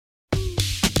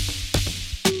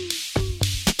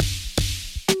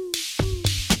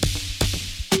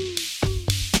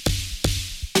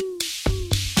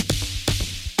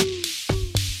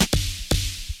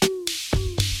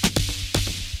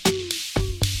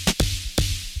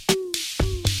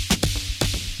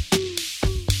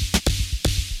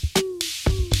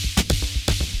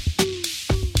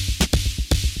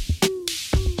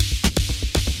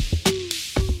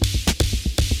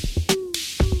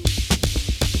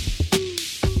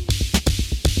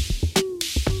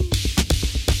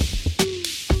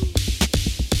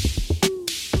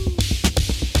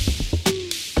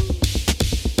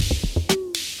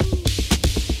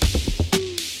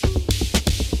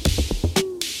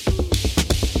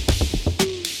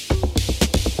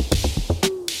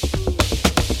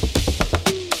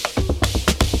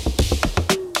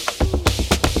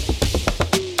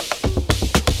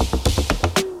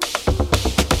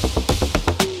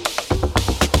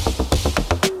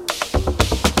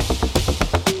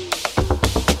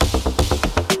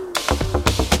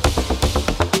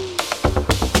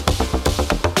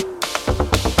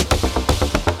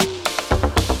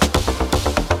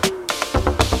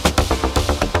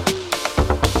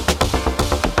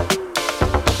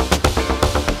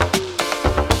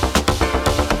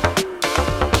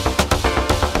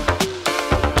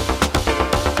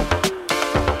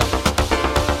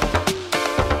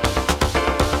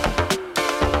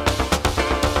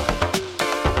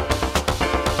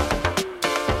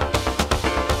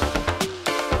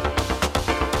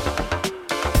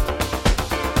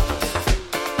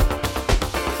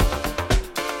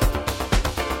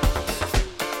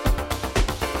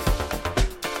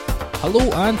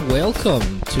Hello and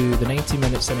welcome to the 90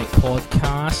 Minute Cynic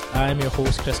podcast. I'm your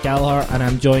host Chris Gallagher and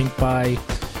I'm joined by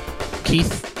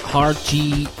Keith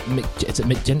Hargy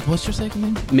what's your second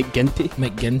name?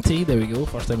 McGinty, there we go.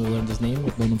 First time we learned his name.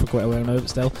 We've known him for quite a while now, but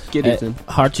still. Good evening.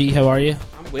 Hargy, how are you?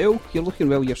 I'm well. You're looking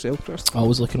well yourself, Chris.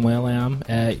 Always looking well, I am.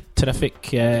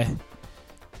 Terrific.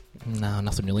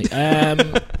 Nothing really.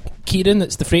 Kieran,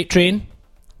 it's the freight train.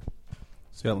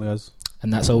 Certainly is.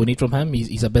 And that's all we need from him.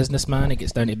 He's a businessman. He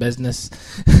gets down to business.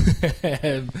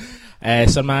 Sir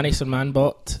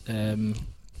Manbot.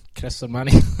 Chris Sir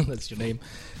Manny. That's your name.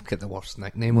 Get the worst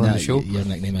nickname on the show. Your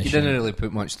nickname is. You didn't really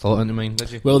put much thought into mine,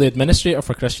 did you? Well, the administrator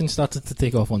for Christian started to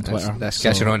take off on Twitter. That's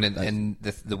catching on, and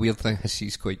the weird thing is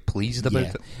she's quite pleased about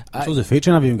it. So the freight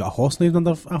train, I've even got a horse named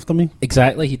after me.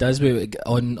 Exactly, he does.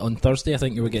 On Thursday, I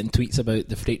think you were getting tweets about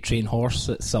the freight train horse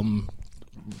at some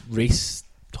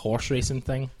horse racing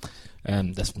thing.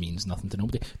 This means nothing to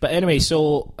nobody. But anyway,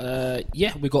 so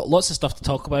we've got lots of stuff to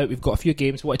talk about. We've got a few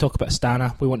games. We want to talk about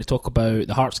Astana. We want to talk about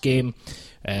the Hearts game.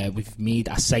 We've made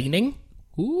a signing.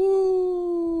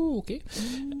 Ooh, okay.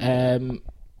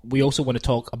 We also want to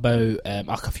talk about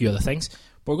a few other things.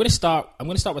 But I'm going to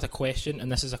start with a question,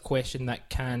 and this is a question that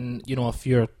can, if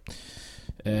you're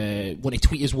want to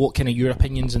tweet us what kind of your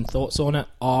opinions and thoughts on it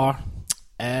are.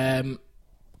 Craig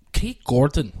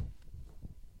Gordon.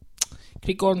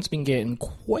 Craig Gordon's been getting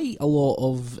quite a lot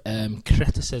of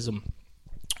criticism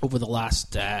over the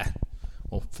last,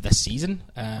 for this season,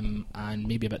 and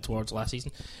maybe a bit towards last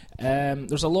season.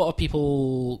 There's a lot of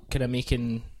people kind of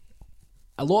making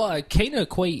a lot of kind of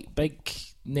quite big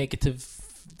negative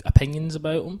opinions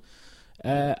about him.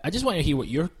 I just want to hear what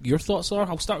your thoughts are.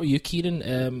 I'll start with you,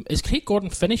 Kieran. Is Craig Gordon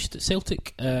finished at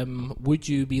Celtic? Would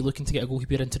you be looking to get a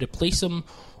goalkeeper in to replace him?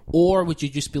 Or would you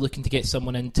just be looking to get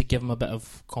someone in to give him a bit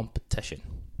of competition?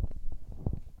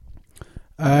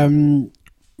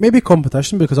 Maybe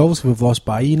competition, because obviously we've lost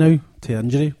Bailly now to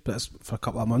injury, but it's for a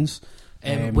couple of months.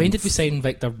 When did we sign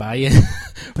Victor Bailly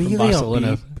from Bailly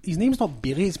Barcelona? His name's not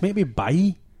Bailly, it's maybe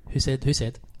Bailly. Who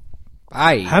said?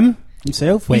 Aye. Him?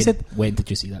 Himself? When did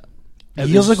you see that?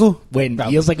 Years ago. When?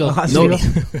 Years ago? No,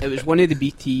 it was one of the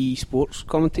BT Sports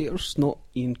commentators, not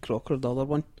Ian Crocker, the other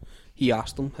one. He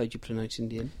asked him, how do you pronounce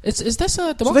Indian? Is this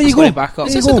a democracy? So there you go. Back up.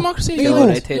 Is this a democracy? There you go.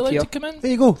 You allowed to come in? There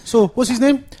you go. So, what's his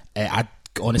name? I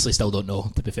honestly still don't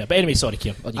know, to be fair. But anyway, sorry,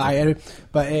 Kieran.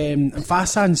 But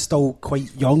Fassan's still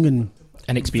quite young and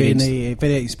inexperienced.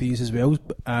 Very experienced as well.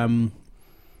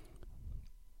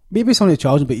 Maybe something to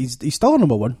challenge him, but he's still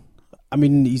number one. I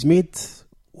mean, he's made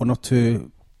one or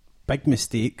two big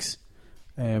mistakes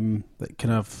that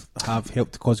kind of have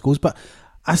helped to cause goals, but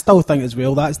I still think as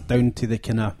well that's down to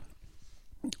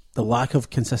the lack of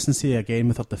consistency again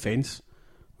with our defence.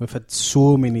 We've had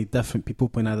so many different people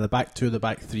playing either the back two or the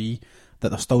back three that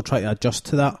they're still trying to adjust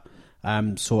to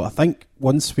that. So I think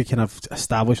once we kind of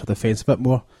establish our defence a bit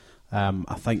more,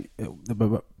 I think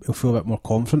it'll feel a bit more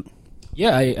confident.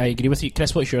 Yeah, I agree with you.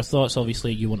 Chris, what's your thoughts?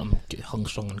 Obviously you want him hung,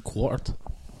 strung and quartered.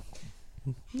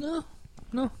 No.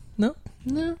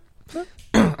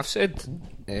 I've said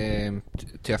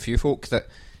to a few folk that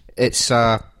it's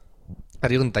a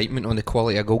real indictment on the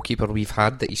quality of goalkeeper we've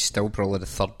had that he's still probably the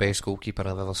third best goalkeeper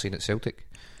I've ever seen at Celtic.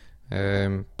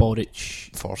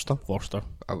 Boric, Forster.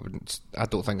 I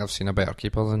don't think I've seen a better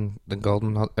keeper than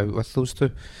Gordon out with those two.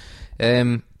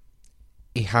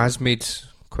 He has made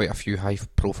quite a few high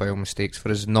profile mistakes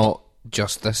for us, not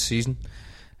just this season.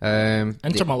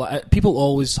 Inter Milan, people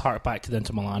always hark back to the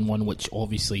Inter Milan one, which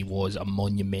obviously was a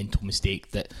monumental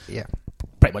mistake that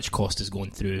pretty much cost us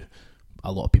going through,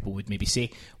 a lot of people would maybe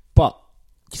say. But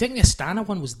do you think the Astana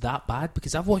one was that bad?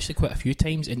 Because I've watched it quite a few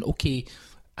times, and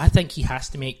I think he has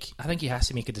to make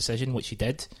a decision, which he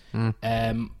did.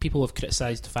 People have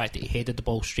criticised the fact that he headed the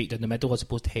ball straight down the middle as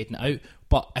opposed to heading it out.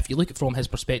 But if you look at it from his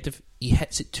perspective, he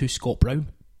hits it to Scott Brown.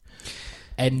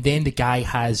 And then the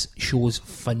guy shows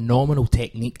phenomenal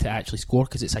technique to actually score,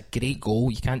 because it's a great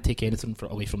goal. You can't take anything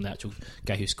away from the actual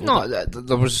guy who scored. No,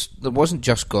 there wasn't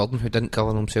just Gordon who didn't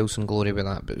cover himself some glory with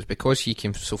that, but it was because he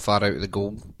came so far out of the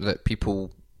goal that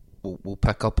people will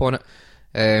pick up on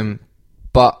it.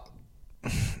 But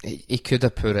he could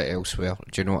have put it elsewhere.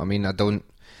 Do you know what I mean?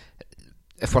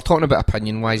 If we're talking about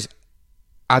opinion wise,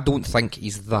 I don't think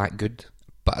he's that good,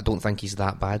 but I don't think he's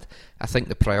that bad. I think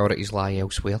the priorities lie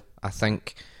elsewhere. I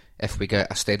think if we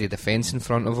get a steady defence in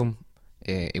front of him,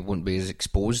 he won't be as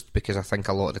exposed, because I think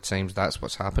a lot of the times that's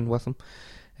what's happened with him.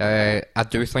 I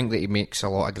do think that he makes a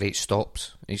lot of great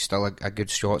stops. He's still a good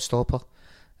shot stopper.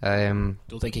 Don't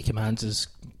think he commands his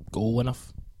goal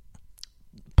enough?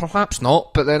 Perhaps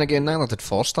not, but then again, neither did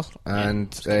Forster,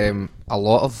 and a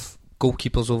lot of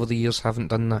goalkeepers over the years haven't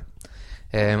done that.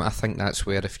 I think that's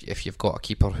where if you've got a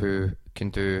keeper who can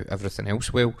do everything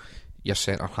else well, your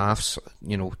centre halves,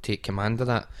 take command of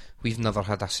that. We've never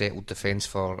had a settled defence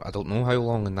for I don't know how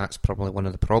long, and that's probably one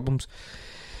of the problems.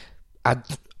 I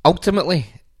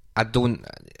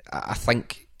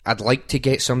think I'd like to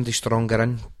get somebody stronger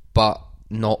in, but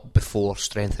not before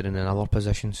strengthening in other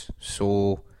positions.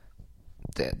 So,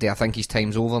 do I think his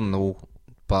time's over? No,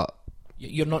 but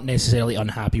you're not necessarily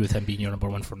unhappy with him being your number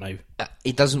one for now.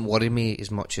 He doesn't worry me as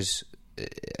much as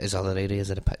other areas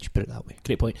of the pitch. Put it that way.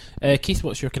 Great point, Keith.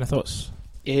 What's your kind of thoughts?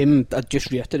 I'd just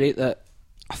reiterate that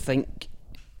I think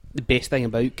the best thing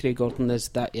about Craig Gordon is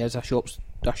that he is a shot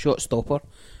stopper,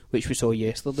 which we saw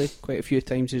yesterday quite a few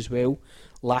times as well.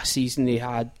 Last season he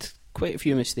had quite a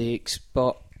few mistakes,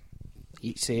 but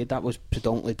he said that was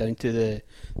predominantly down to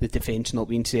the defence not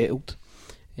being settled.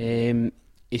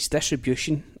 His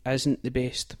distribution isn't the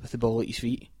best with the ball at his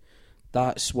feet.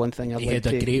 That's one thing I'd like to...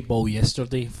 He had a great ball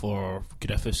yesterday for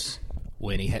Griffiths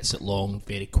when he hits it long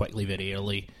very quickly, very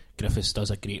early. Griffiths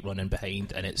does a great run in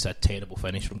behind, and it's a terrible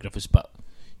finish from Griffiths, but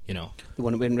the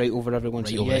one that went right over everyone's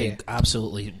head.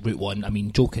 Absolutely, route one. I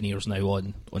mean, Joe Kinnear's now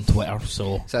on Twitter,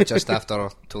 so is that just after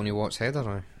Tony Watt's header?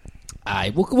 Or?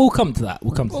 Aye, we'll come to that.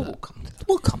 We'll come to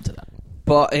that.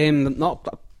 But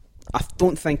I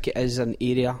don't think it is an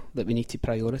area that we need to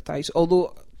prioritise.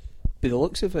 Although, by the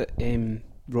looks of it,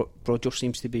 Roger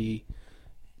seems to be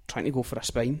trying to go for a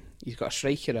spine. He's got a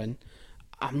striker in.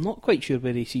 I'm not quite sure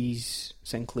where he sees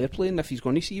Sinclair playing, if he's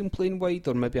going to see him playing wide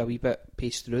or maybe a wee bit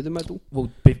paced through the middle.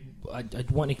 Well, I'd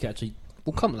want to actually...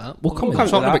 We'll come to that. We'll come to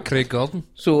talking about Craig Gordon.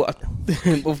 So,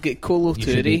 we've got Kolo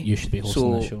Touré. You should be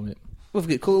hosting the show, mate. We've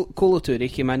got Kolo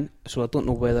Touré came in, so I don't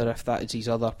know whether if that is his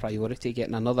other priority,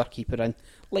 getting another keeper in,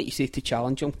 like you say, to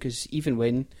challenge him, because even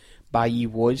when Bailly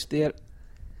was there,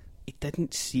 it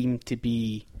didn't seem to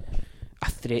be a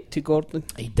threat to Gordon.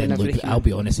 He didn't look. I'll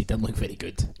be honest, he didn't look very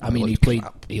good. I mean, he played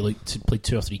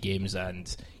 2 or 3 games,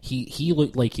 and he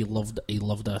looked like he loved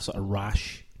a sort of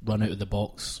rash run out of the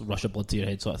box, rush of blood to your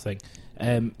head sort of thing.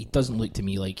 He doesn't look to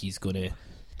me like he's going to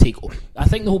take. I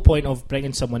think the whole point of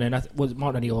bringing someone in, what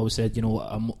Martin O'Neill always said,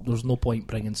 there's no point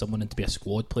bringing someone in to be a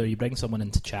squad player. You bring someone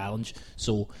in to challenge.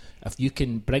 So if you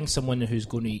can bring someone who's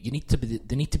going to,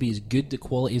 they need to be as good the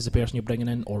quality as the person you're bringing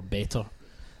in or better.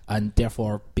 And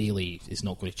therefore, Bailey is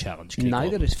not going to challenge Craig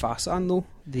Neither Gordon. is Fassan, though.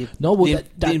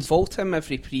 They involved him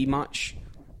every pre-match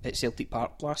at Celtic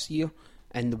Park last year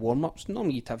in the warm-ups.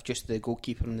 Normally you'd have just the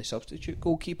goalkeeper and the substitute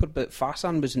goalkeeper, but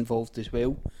Fassan was involved as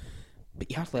well. But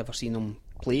you hardly ever seen him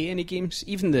play any games.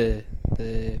 Even the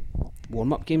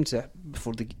warm-up games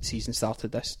before the season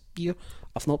started this year,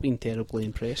 I've not been terribly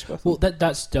impressed with. Well,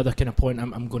 that's the other kind of point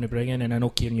I'm going to bring in, and I know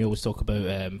Kieran, you always talk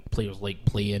about players like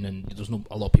playing, and there's a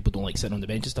lot of people don't like sitting on the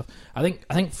bench and stuff. I think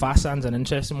Fassan's an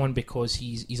interesting one because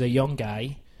he's a young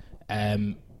guy,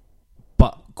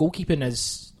 but goalkeeping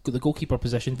is the goalkeeper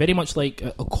position very much like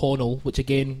O'Connell, which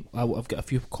again I've got a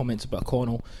few comments about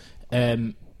O'Connell.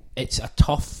 It's a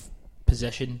tough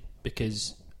position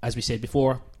because, as we said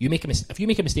before, if you make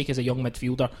a mistake as a young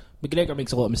midfielder, McGregor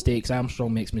makes a lot of mistakes,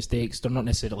 Armstrong makes mistakes, they're not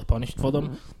necessarily punished for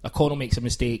them. O'Connell makes a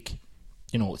mistake,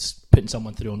 it's putting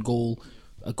someone through on goal.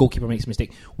 A goalkeeper makes a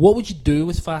mistake. What would you do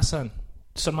with Fassan?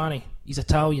 Sermani, he's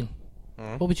Italian.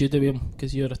 What would you do with him?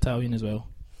 Because you're Italian as well.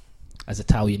 As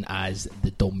Italian as the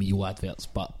Don Mio adverts,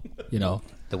 but, the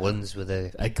ones with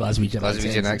a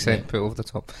Glaswegian accent put over the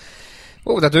top.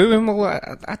 What would I do with him? Well,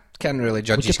 I can't really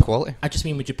judge his quality. I just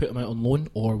mean, would you put him out on loan,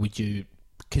 or would you...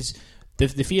 Because the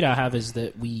fear I have is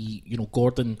that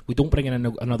Gordon, we don't bring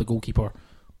in another goalkeeper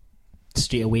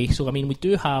straight away. So, I mean, we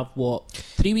do have,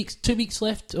 2 weeks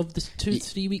left of the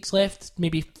 3 weeks left,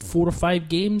 maybe 4 or 5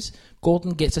 games.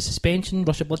 Gordon gets a suspension,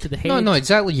 rush of blood to the head. No,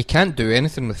 exactly. You can't do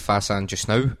anything with Fassan just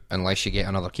now unless you get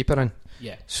another keeper in.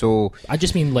 Yeah. So I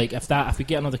just mean, like, if we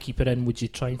get another keeper in, would you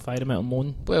try and fire him out on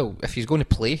loan? Well, if he's going to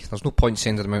play, there's no point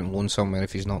sending him out on loan somewhere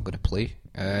if he's not going to play.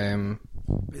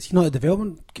 Is he not a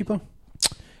development keeper?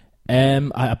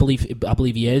 I believe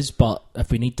he is, but if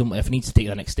he needs to take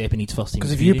the next step, he needs first team.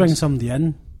 Because if you bring somebody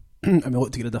in and we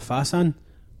look to get rid of Fassan,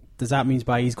 does that mean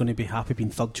Bailly's going to be happy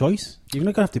being third choice? You're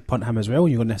not going to have to punt him as well,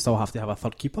 and you're going to still have to have a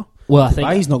third keeper. Well, I think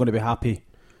Bailly's not going to be happy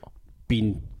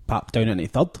being papped down into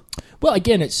third. Well,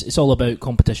 again, it's all about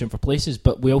competition for places,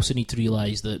 but we also need to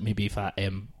realise that maybe if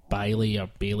Bailey or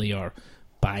Bailey or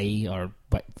Bai or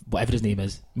whatever his name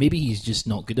is, maybe he's just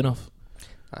not good enough.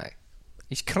 Aye,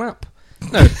 he's crap.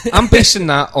 Now, I'm basing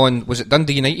that on, was it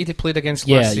Dundee United he played against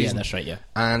last season? Yeah, that's right, yeah.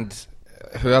 And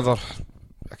whoever,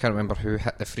 I can't remember who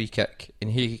hit the free kick,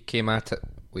 and he came at it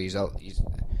with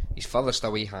his furthest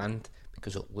away hand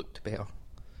because it looked better.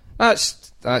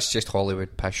 That's just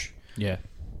Hollywood pish. Yeah.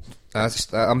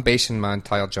 I'm basing my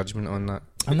entire judgment on that.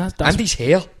 And his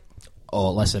hair.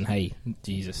 Oh, listen, hey,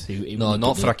 Jesus. No,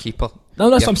 not for a keeper. No,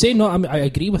 that's what I'm saying. No, I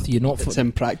agree with you. It's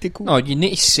impractical. No, you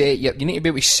need to be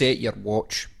able to set your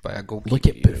watch by a goalkeeper. Look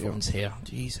at Buffon's hair.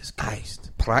 Jesus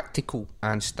Christ. Practical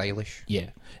and stylish. Yeah.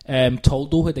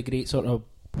 Toldo had a great sort of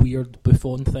weird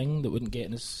Buffon thing that wouldn't get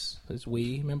in his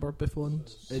way. Remember Buffon?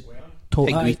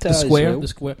 Higuita the square. as well. The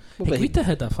square. Well, Higuita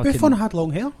had a fucking... Buffon had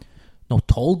long hair. No,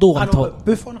 Toldo. I know, but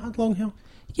Buffon had long hair.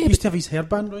 Yeah, he used to have his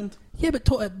hairband round. Yeah, but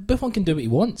Buffon can do what he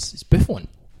wants. It's Buffon.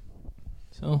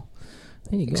 So,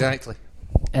 there you go. Exactly.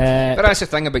 But that's the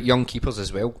thing about young keepers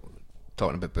as well.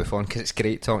 Talking about Buffon, because it's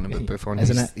great talking about Buffon,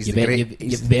 isn't it? He's the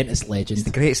Juventus legend. He's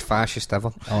the greatest fascist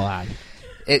ever. Oh, aye.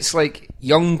 It's like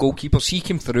young goalkeepers. He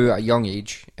came through at a young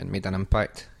age and made an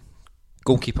impact.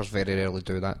 Goalkeepers very rarely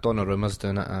do that. Donnarumma's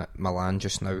doing it at Milan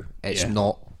just now. It's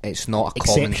not a common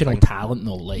exceptional thing. talent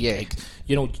though. Like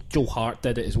you know, Joe Hart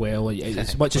did it as well.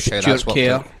 As much as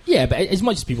yeah, but as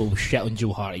much as people shit on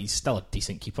Joe Hart, he's still a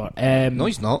decent keeper. No,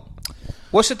 he's not.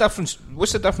 What's the difference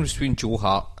between Joe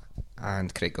Hart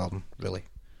and Craig Gordon, really?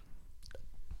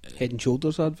 Head and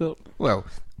Shoulders advert. Well,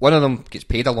 one of them gets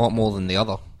paid a lot more than the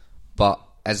other, but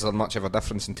is there much of a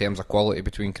difference in terms of quality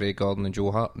between Craig Gordon and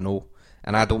Joe Hart? No.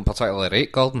 And I don't particularly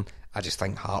rate Gordon. I just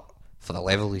think Hart, for the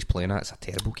level he's playing at, is a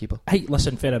terrible keeper. Hey,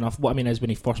 listen, fair enough. What I mean is when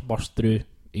he first burst through,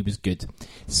 he was good.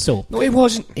 So no, he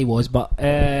wasn't. He was, but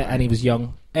and he was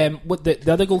young. What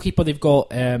the other goalkeeper they've got,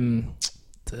 the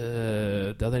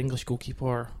other English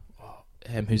goalkeeper,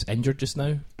 who's injured just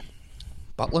now.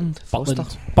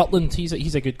 Butland,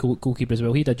 he's a good goalkeeper as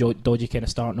well. He had a dodgy kind of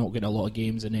start, not getting a lot of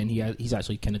games, and then he's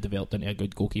actually kind of developed into a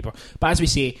good goalkeeper. But as we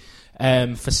say,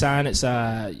 Fassan,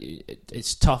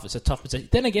 it's tough. It's a tough position.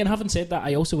 Then again, having said that,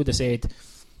 I also would have said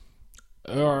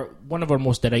one of our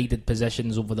most derided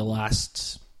positions over the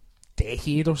last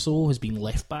decade or so has been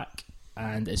left back,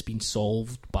 and it's been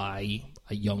solved by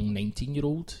a young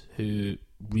 19-year-old who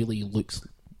really looks.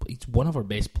 He's one of our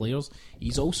best players.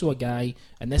 He's also a guy,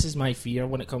 and this is my fear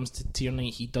when it comes to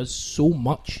Tierney, he does so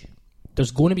much.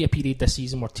 There's going to be a period this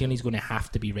season where Tierney's going to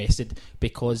have to be rested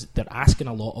because they're asking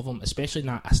a lot of him, especially in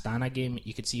that Astana game.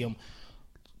 You could see him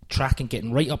tracking,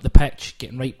 getting right up the pitch,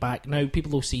 getting right back. Now,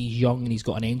 people will say he's young and he's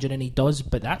got an engine, and he does,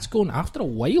 but that's going, after a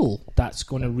while, that's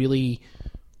going to really,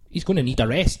 he's going to need a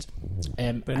rest.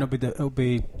 But it'll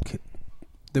be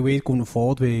the way going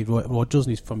forward with Rodgers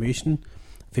and his formation.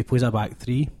 If he plays a back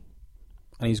three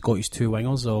and he's got his two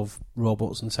wingers of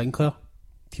Roberts and Sinclair,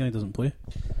 Tierney doesn't play.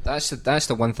 That's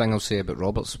the one thing I'll say about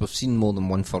Roberts. We've seen more than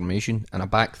one formation, and a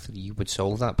back three would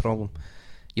solve that problem.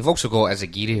 You've also got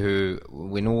Azagiri, who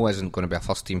we know isn't going to be a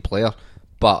first team player,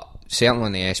 but certainly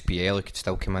in the SPL he could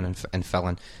still come in and fill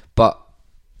in. But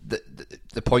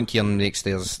the point Kieran makes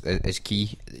there is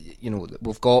key. You know,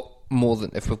 we've got more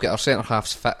than, if we've got our centre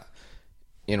halves fit,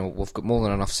 you know, we've got more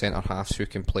than enough centre halves who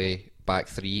can play back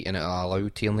three, and it'll allow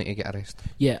Tierney to get a rest.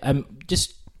 Yeah,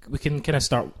 we can kind of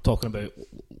start talking about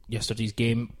yesterday's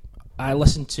game. I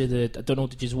listened to I don't know,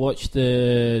 did you watch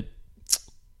the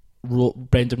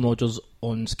Brendan Rodgers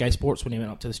on Sky Sports when he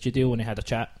went up to the studio and he had a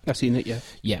chat? I've seen it, yeah.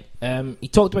 Yeah. He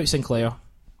talked about Sinclair.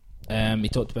 He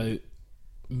talked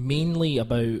mainly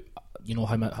about, you know,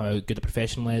 how good a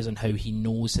professional is and how he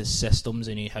knows his systems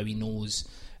and how he knows,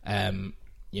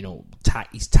 you know,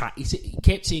 he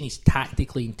kept saying he's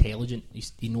tactically intelligent.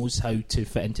 He knows how to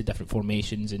fit into different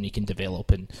formations and he can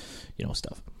develop and, you know,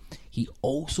 stuff. He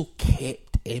also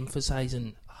kept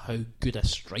emphasising how good a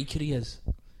striker he is.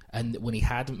 And when he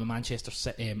had him at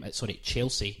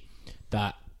Chelsea,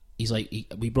 that he's like,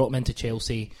 we brought him into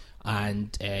Chelsea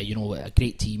and, you know, a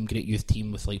great team, great youth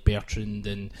team with like Bertrand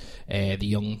and the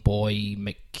young boy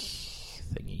McEachran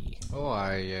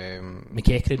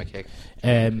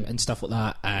and stuff like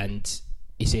that. And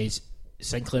he says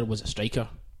Sinclair was a striker.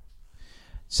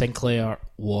 Sinclair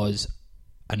was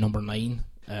a number 9,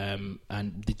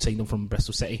 and they'd signed him from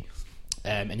Bristol City.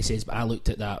 And he says, but I looked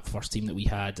at that first team that we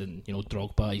had, and you know,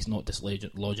 Drogba, he's not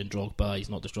dislodging Drogba, he's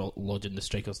not dislodging the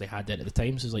strikers they had there at the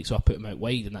time. So he's like, so I put him out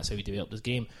wide, and that's how he developed his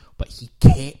game. But he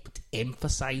kept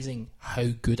emphasising how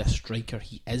good a striker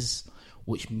he is,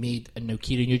 which made, and now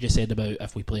Kieran, you just said about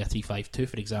if we play a 3-5-2,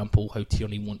 for example, how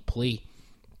Tierney won't play.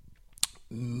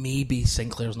 Maybe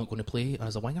Sinclair's not going to play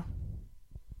as a winger.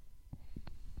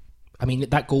 I mean,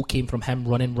 that goal came from him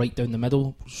running right down the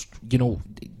middle. You know,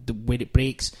 the way it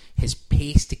breaks, his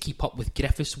pace to keep up with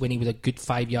Griffiths when he was a good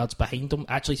 5 yards behind him.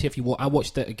 Actually, see, I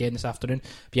watched it again this afternoon.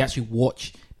 If you actually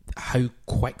watch how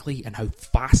quickly and how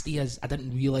fast he is, I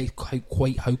didn't realise how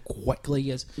quickly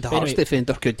he is. The Hearts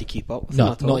defender couldn't keep up with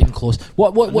no, not even close.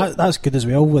 What? That's good as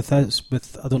well. With I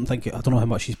don't know how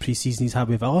much his pre-season he's had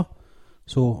with Villa.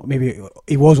 So maybe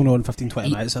he was only on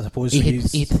 15-20 minutes, I suppose.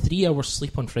 He had 3 hours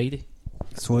sleep on Friday.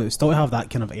 So still to have that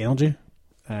kind of energy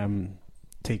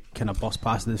to kind of bust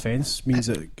past the defence means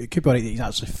that it could be right that he's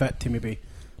actually fit to maybe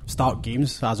start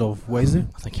games as of Wednesday.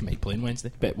 I think he might play on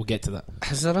Wednesday, but we'll get to that.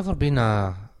 Has there ever been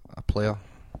a player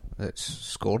that's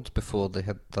scored before they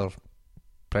had their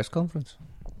press conference?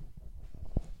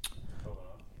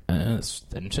 It's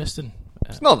interesting.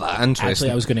 It's not that interesting.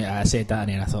 Actually, I was going to. I said that, and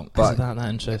then I thought, is that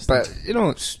interesting? But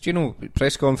it's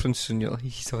press conference, and you're like,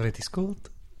 he's already scored.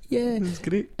 Yeah, it's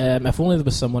great. If only there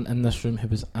was someone in this room who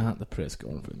was at the press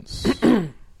conference.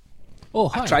 Oh,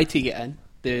 hi. I tried to get in.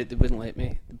 They wouldn't let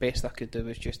me. The best I could do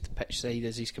was just pitch side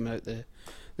as he's coming out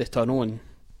the tunnel, and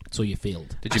so you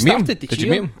failed. Did you meet him? Did you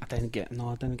meet him? I didn't get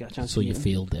a chance. So you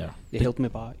failed there. They held me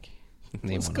back.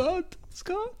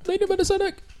 Scott, 90 minutes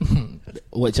Cynic.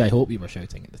 Which I hope you were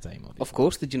shouting at the time. Obviously. Of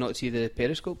course. Did you not see the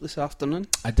Periscope this afternoon?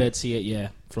 I did see it. Yeah,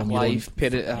 from live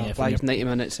 90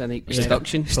 minutes Cynic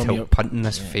production. From your punting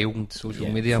this failed social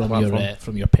media platform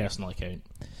from your personal account.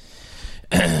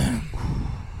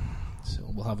 So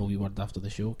we'll have a wee word after the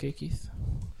show, okay, Keith?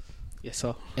 Yes,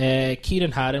 sir.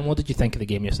 Kieran Harron, what did you think of the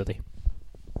game yesterday?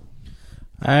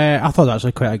 I thought it was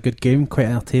actually quite a good game, quite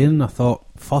entertaining. I thought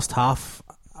first half,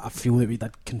 I feel that we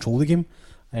did control the game.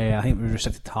 I think we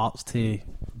restricted Hearts to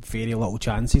very little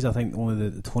chances. I think only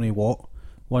the Tony Watt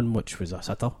one, which was a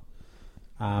sitter.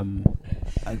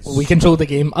 We controlled the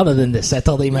game, other than the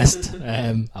sitter they missed.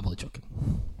 I'm only joking.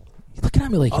 You're looking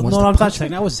at me like no, I was actually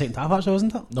thinking that was the second half, actually,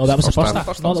 wasn't it? No, that was the first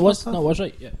half. No, it was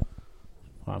right. Yeah.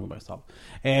 Oh, I'm about to stop.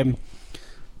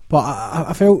 But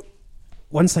I felt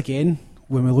once again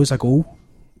when we lose a goal,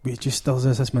 there's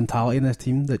this mentality in this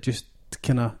team that just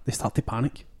they start to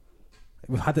panic.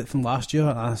 We've had it from last year,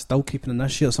 and I'm still keeping in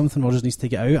this year. Something Rodgers needs to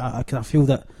get out. I kind of feel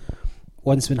that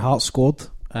once when Hearts scored,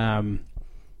 we kind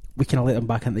of let them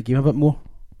back into the game a bit more.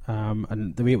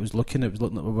 And the way it was looking like we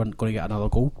weren't going to get another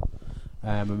goal,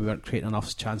 and we weren't creating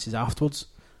enough chances afterwards.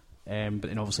 But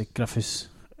then obviously Griffiths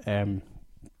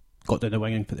got down the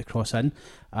wing and put the cross in.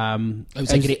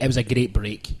 It was a great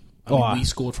break. We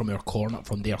scored from their corner,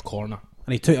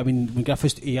 and he took. I mean, when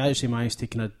Griffiths, he actually managed to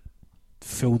kind of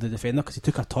fool the defender because he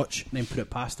took a touch and then put it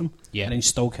past him, and then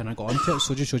still kind of got onto it.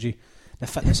 So it just shows you the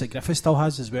fitness that Griffiths still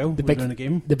has as well. The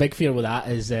game. The big fear with that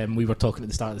is we were talking at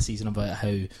the start of the season about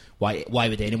why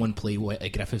would anyone play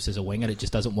Griffiths as a winger? It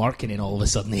just doesn't work, and then all of a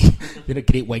sudden they're a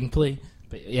great wing play.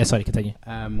 But yeah, sorry, continue.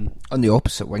 On the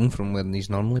opposite wing from where he's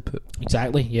normally put.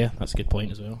 Exactly, yeah, that's a good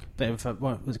point as well. But if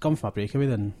was it come from a breakaway,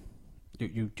 then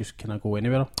you just kind of go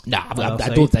anywhere. Nah, I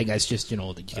don't think it's just that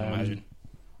you can imagine.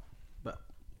 But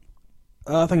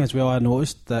other thing as well, I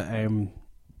noticed that I'm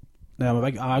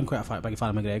quite a big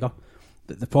fan of McGregor.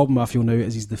 The problem I feel now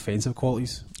is his defensive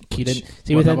qualities. Kieran,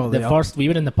 we were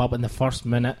in the pub in the first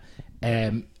minute.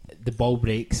 The ball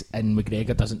breaks and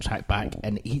McGregor doesn't track back,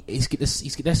 and he's got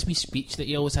this wee speech that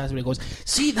he always has where he goes,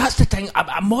 "See, that's the thing.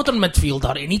 A modern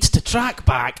midfielder, he needs to track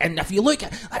back, and if you look,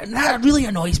 that really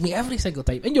annoys me every single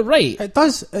time." And you're right. It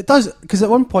does, because at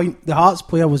one point the Hearts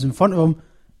player was in front of him,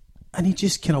 and he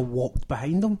just kind of walked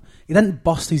behind him. He didn't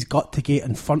bust his gut to get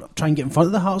in front, try and get in front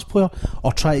of the Hearts player,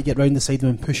 or try to get round the side of him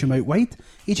and push him out wide.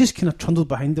 He just kind of trundled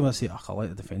behind him and said, "I'll let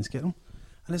the defence get him."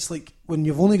 And it's like when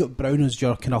you've only got Brown as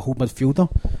your kind of whole midfielder,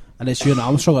 and it's you and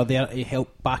Armstrong are there to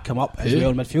help back him up as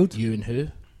well in midfield. You and who?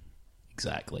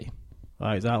 Exactly.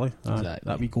 Exactly.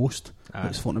 That wee ghost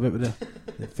that's floating about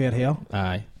with the fair hair.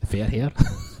 Aye, the fair hair.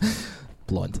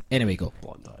 Blonde. Anyway, go.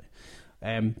 Blonde,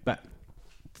 aye. But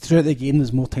throughout the game,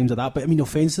 there's more times like that. But I mean,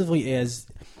 offensively,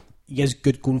 he is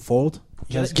good going forward.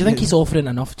 Do you think he's offering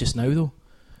enough just now, though?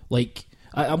 Like,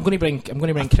 I'm going to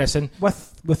bring Chris in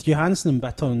with Johansson and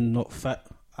Bitton not fit.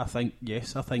 I think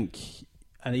yes. I think,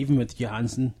 and even with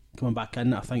Johansson coming back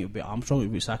in, I think it would be Armstrong who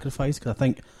would be sacrificed because I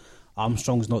think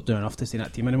Armstrong's not doing enough to stay in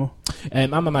that team anymore.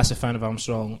 I'm a massive fan of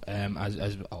Armstrong,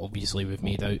 as obviously we've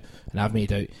made out, and I've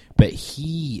made out, but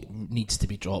he needs to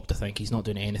be dropped. I think he's not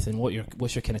doing anything.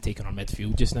 What's your kind of take on our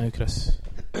midfield just now, Chris?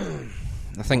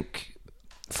 I think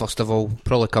first of all,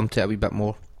 probably come to it a wee bit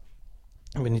more.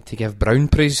 We need to give Brown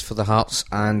praise for the Hearts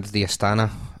and the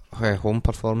Astana home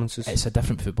performances. It's a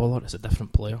different footballer. It's a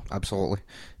different player. Absolutely.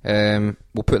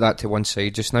 We'll put that to one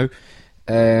side just now.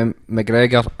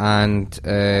 McGregor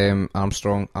and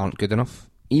Armstrong aren't good enough.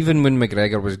 Even when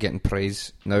McGregor was getting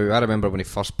praise. Now, I remember when he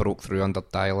first broke through under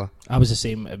Dyla. I was the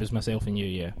same. It was myself and you,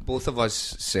 yeah. Both of us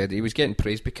said he was getting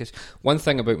praise because one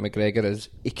thing about McGregor is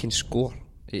he can score.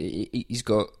 He's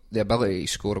got the ability to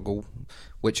score a goal,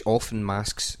 which often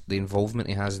masks the involvement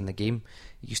he has in the game.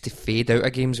 He used to fade out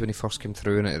of games when he first came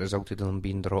through and it resulted in him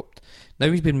being dropped. Now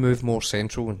he's been moved more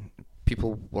central and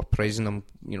people were praising him,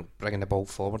 bringing the ball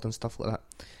forward and stuff like that.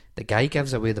 The guy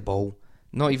gives away the ball.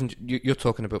 Not even you're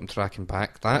talking about him tracking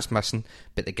back. That's missing.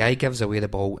 But the guy gives away the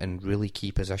ball in really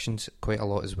key positions quite a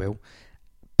lot as well.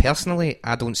 Personally,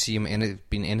 I don't see him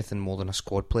being anything more than a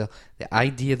squad player. The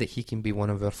idea that he can be one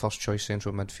of our first choice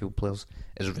central midfield players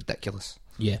is ridiculous.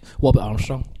 Yeah. What about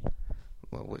Armstrong?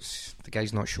 Well, the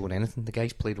guy's not showing anything. The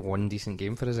guy's played one decent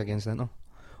game for us against Inter.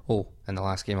 Oh, in the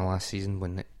last game of last season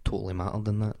when it totally mattered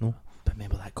in that, no? But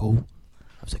remember that goal?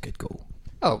 That was a good goal.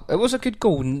 Oh, it was a good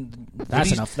goal.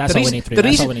 That's enough. That's all we need to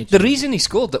do. The reason he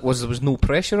scored it was there was no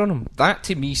pressure on him. That,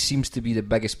 to me, seems to be the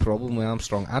biggest problem with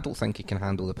Armstrong. I don't think he can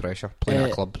handle the pressure playing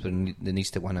at a club that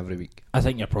needs to win every week. I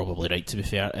think you're probably right, to be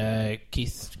fair.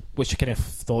 Keith, what's your kind of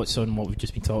thoughts on what we've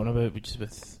just been talking about, which is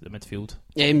with the midfield?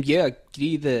 Yeah, I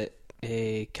agree that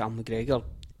Cal McGregor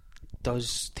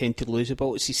does tend to lose the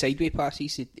ball. It's his sideway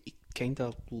passes. He kind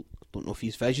of don't know if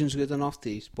his vision's good enough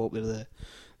to spot where the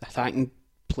attacking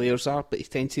players are, but he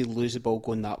tends to lose the ball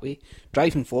going that way.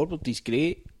 Driving forward, he's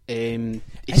great. He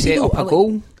set up a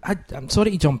goal. I'm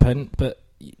sorry to jump in, but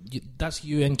that's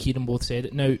you and Kieran both said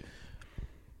it. Now,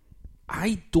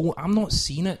 I'm not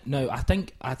seeing it. Now, I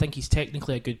think he's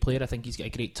technically a good player. I think he's got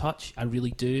a great touch. I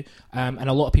really do. And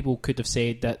a lot of people could have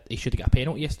said that he should have got a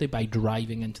penalty yesterday by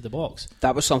driving into the box.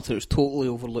 That was something that was totally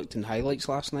overlooked in highlights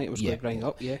last night. It was going to bring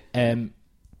up, yeah.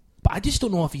 But I just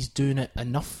don't know if he's doing it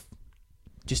enough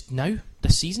just now,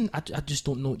 this season. I just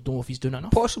don't know if he's doing it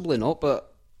enough. Possibly not,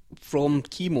 but from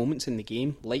key moments in the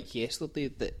game, like yesterday,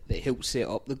 that helped set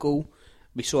up the goal,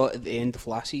 we saw it at the end of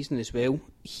last season as well.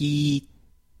 He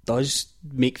does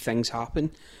make things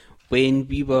happen. When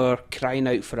we were crying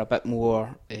out for a bit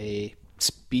more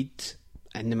speed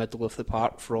in the middle of the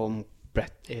park from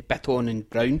Bitton and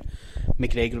Brown,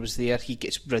 McGregor was there. He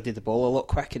gets rid of the ball a lot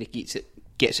quicker. He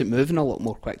gets it moving a lot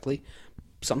more quickly.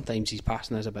 Sometimes his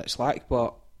passing is a bit slack,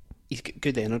 but he's got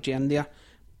good energy in there.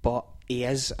 But he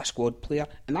is a squad player,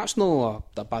 and that's not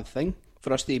a bad thing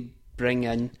for us to bring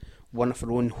in one of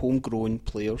our own homegrown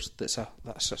players that's a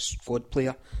squad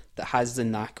player that has the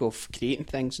knack of creating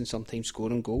things and sometimes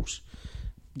scoring goals.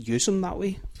 Use them that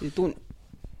way. They don't.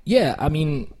 Yeah, I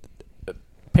mean,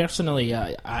 personally,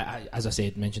 I as I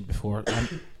said, mentioned before,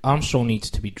 Armstrong needs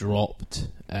to be dropped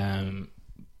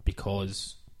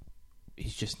because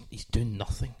he's doing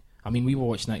nothing. I mean, we were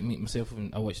watching that, myself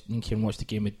and Kieran watched the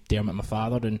game with Dermot, my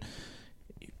father, and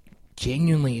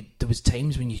genuinely there was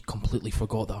times when you completely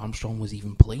forgot that Armstrong was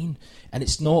even playing. And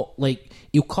it's not like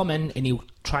he'll come in and he'll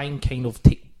try and kind of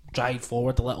drive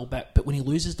forward a little bit, but when he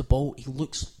loses the ball, he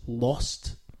looks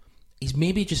lost. He's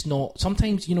maybe just not.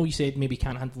 Sometimes, you said maybe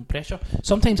can't handle pressure.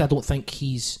 Sometimes I don't think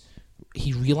he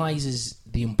realises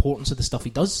the importance of the stuff he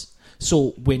does.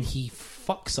 So when he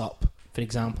fucks up, for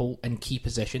example, in key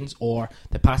positions, or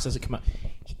the pass doesn't come out,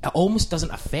 it almost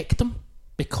doesn't affect him,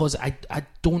 because I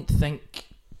don't think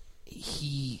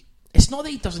it's not that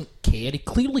he doesn't care. He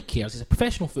clearly cares. He's a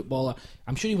professional footballer.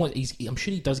 I'm sure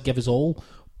he does give his all.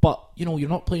 But you're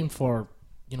not playing for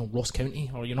Ross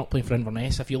County, or you're not playing for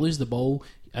Inverness. If you lose the ball,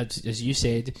 as you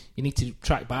said, you need to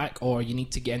track back, or you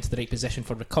need to get into the right position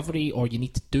for recovery, or you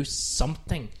need to do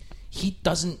something. It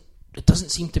doesn't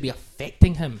seem to be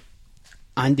affecting him.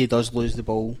 And he does lose the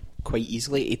ball quite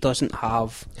easily. He doesn't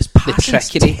have his the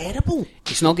trickery. Terrible.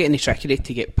 He's not getting the trickery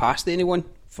to get past anyone.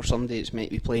 For somebody that's might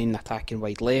be playing attacking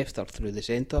wide left or through the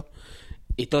centre,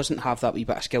 he doesn't have that wee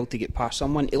bit of skill to get past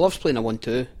someone. He loves playing a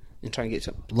 1-2 and trying to get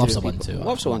some. Loves a 1-2.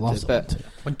 Loves a 1-2, but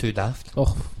 1-2 daft.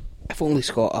 Oh. If only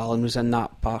Scott Allen was in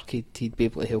that park, he'd be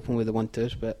able to help him with the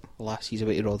 1-2s. But alas, he's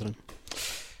away to Rotherham.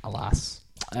 Alas.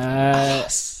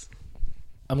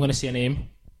 I'm going to say a name,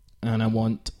 and I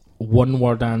want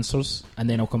one-word answers, and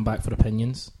then I'll come back for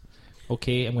opinions.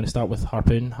 Okay, I'm going to start with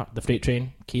Harpoon, the freight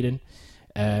train, Kieran.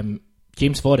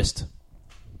 James Forrest.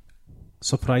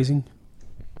 Surprising.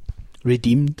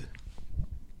 Redeemed.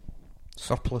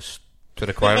 Surplus to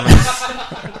requirements.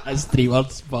 That's 3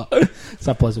 words, but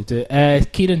surplus will do.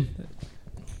 Kieran.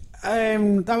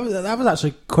 That was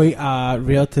actually quite a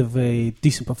relatively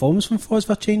decent performance from Forrest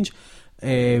for a change.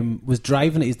 Was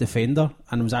driving at his defender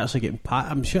and was actually getting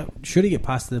past. I'm sure he get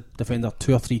past the defender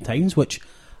 2 or 3 times, which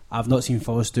I've not seen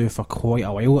Forrest do for quite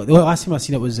a while. The last time I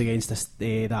seen it was against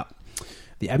the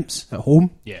Imps at home.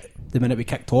 Yeah. The minute we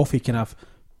kicked off, he kind of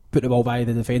put the ball by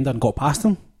the defender and got past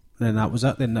him. And then that was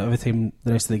it. Then every time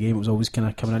the rest of the game, it was always kind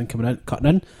of coming in, cutting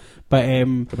in. But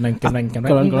coming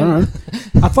in.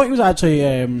 I thought he was actually.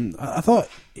 I thought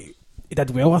he did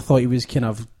well. I thought he was kind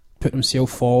of putting himself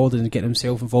forward and getting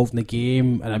himself involved in the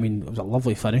game. And I mean, it was a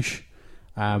lovely finish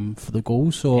for the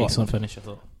goal. So excellent finish, I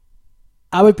thought.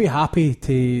 I would be happy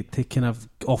to kind of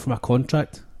offer him a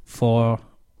contract for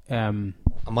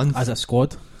A month as a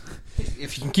squad.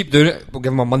 If you can keep doing it, we'll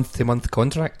give him a month-to-month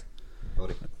contract.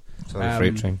 Sorry,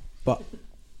 freight train. But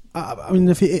I mean,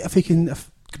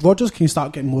 if Rodgers can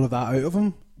start getting more of that out of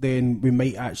him, then we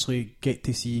might actually get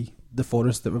to see the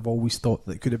Forest that we've always thought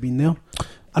that could have been there.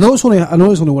 I know it's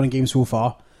only one game so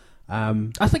far.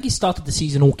 I think he started the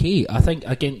season okay. I think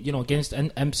against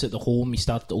Imps at the home, he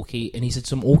started okay, and he's had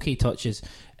some okay touches.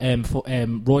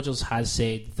 Rodgers has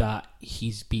said that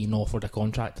he's been offered a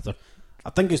contract. I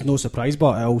think it's no surprise,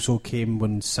 but it also came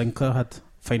when Sinclair had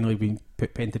finally been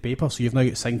put pen to paper. So you've now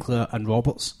got Sinclair and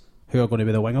Roberts, who are going to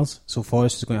be the wingers. So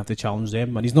Forrest is going to have to challenge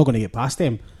them, and he's not going to get past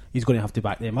them. He's going to have to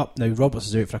back them up. Now Roberts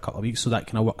is out for a couple of weeks, so that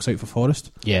kind of works out for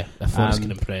Forrest. Yeah, if Forrest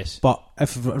can impress. But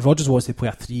if Rodgers wants to play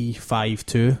a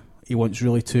 3-5-2, he wants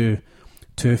really two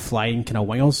flying kind of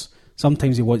wingers.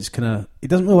 Sometimes he doesn't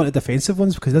really want the defensive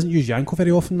ones because he doesn't use Yanko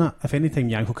very often. That if anytime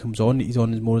Yanko comes on, he's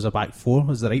on more as a back four,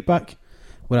 as the right back.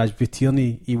 Whereas with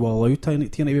Tierney, he will allow Tierney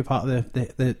to be part of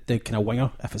the kind of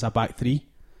winger if it's a back three.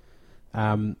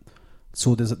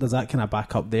 So there's that kind of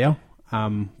backup there.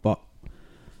 But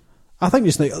I think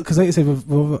just because like I said, we've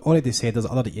already said there's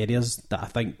other areas that I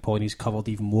think Pawnee's covered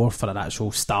even more for an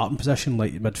actual starting position,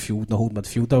 like midfield, the whole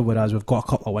midfielder. Whereas we've got a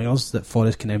couple of wingers that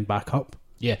Forrest can then back up.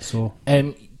 Yeah. So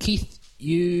Keith,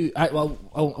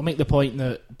 I'll make the point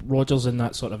that Rodgers in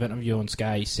that sort of interview on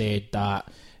Sky said that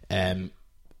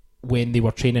when they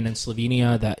were training in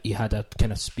Slovenia, that he had a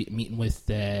kind of meeting with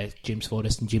James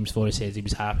Forrest, and James Forrest says he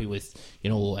was happy with, he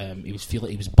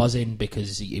was buzzing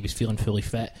because he was feeling fully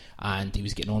fit and he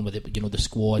was getting on with it. The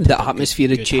squad, the atmosphere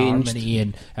had changed, harmony,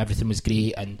 and everything was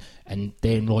great. And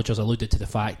then Rodgers alluded to the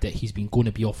fact that he's going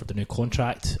to be offered a new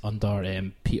contract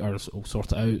under Peters. Will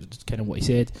sort it out. That's kind of what he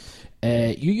said.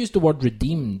 You used the word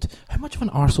redeemed. How much of an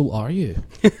arsehole are you?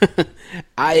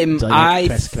 I'm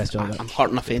hurt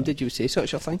and offended you would say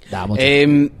such a thing.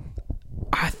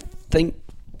 I think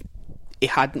he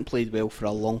hadn't played well for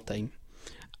a long time,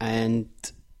 and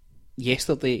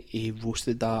yesterday he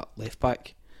roasted that left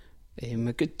back a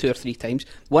good 2 or 3 times.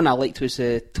 One I liked was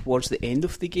towards the end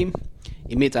of the game.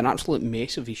 He made an absolute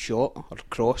mess of his shot or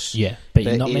cross. Yeah, but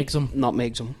he nutmegs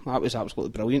him. That was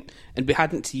absolutely brilliant. And we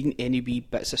hadn't seen any wee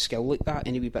bits of skill like that,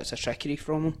 any wee bits of trickery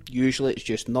from him. Usually it's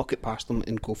just knock it past him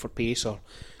and go for pace or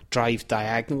drive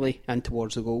diagonally in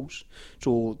towards the goals.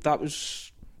 So that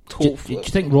was... Do you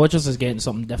think Rodgers is getting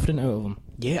something different out of him?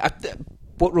 Yeah,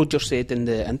 what Rodgers said in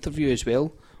the interview as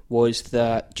well was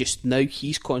that just now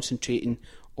he's concentrating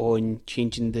on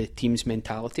changing the team's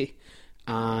mentality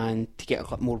and to get a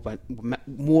lot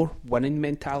more winning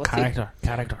mentality.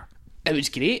 Character. It was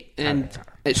great, and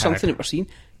it's something that we're seeing.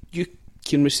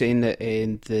 Kieran was saying that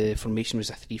the formation was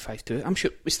a 3-5-2. I'm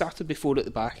sure we started before at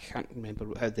the back. I can't remember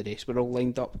how the rest were all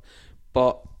lined up,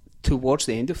 but towards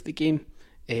the end of the game,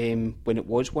 when it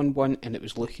was 1-1 and it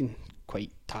was looking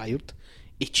quite tired,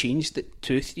 he changed it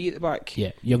 2-3 at the back.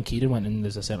 Yeah, young Kieran went in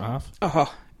as a centre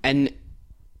half. And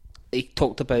he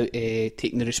talked about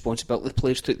taking the responsibility. The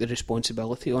players took the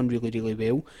responsibility on really, really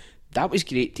well. That was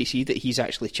great to see that he's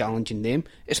actually challenging them.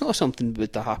 It's not something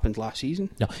that happened last season.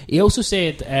 No, he also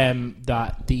said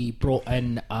that they brought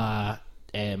in.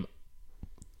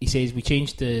 He says we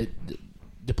changed the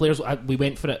players. We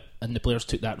went for it, and the players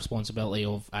took that responsibility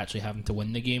of actually having to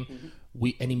win the game.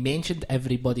 Mm-hmm. And he mentioned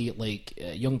everybody, like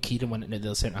young Kieran went into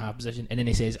the centre half position, and then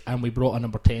he says, and we brought a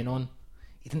number 10 on.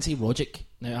 He didn't say Rogic.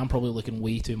 Now, I'm probably looking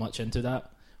way too much into that.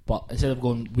 But instead of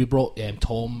going, we brought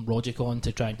Tom Rogic on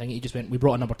to try and think, he just went, we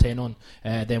brought a number 10 on,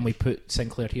 then we put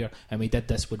Sinclair here, and we did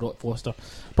this with Rock Foster.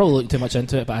 Probably looking too much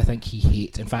into it, but I think he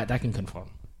hates, in fact, I can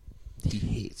confirm, he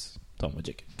hates Tom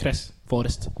Rogic. Chris,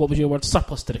 Forrest, what was your word?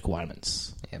 Surplus to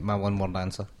requirements. Yeah, my one word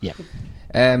answer. Yeah.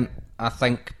 I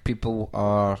think people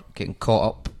are getting caught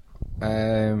up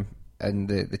and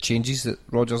the changes that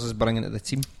Rodgers is bringing to the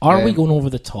team. Are we going over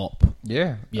the top?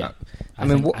 Yeah.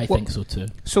 I think so too.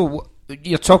 So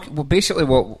you're talking. Well, basically,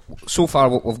 what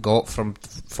we've got from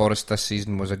Forrest this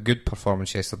season was a good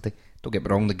performance yesterday. Don't get me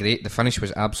wrong, the finish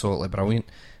was absolutely brilliant.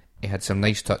 He had some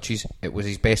nice touches. It was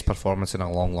his best performance in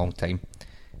a long, long time.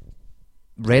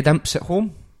 Red Imps at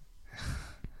home,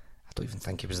 I don't even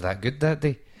think he was that good that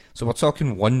day. So we're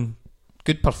talking one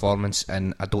good performance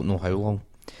in I don't know how long.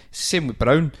 Same with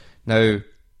Brown. Now,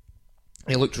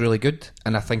 he looked really good,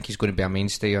 and I think he's going to be a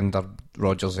mainstay under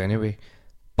Rodgers anyway.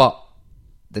 But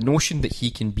the notion that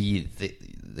he can be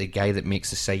the guy that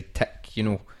makes the side tick,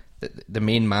 the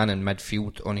main man in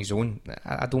midfield on his own,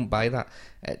 I don't buy that.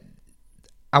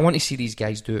 I want to see these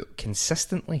guys do it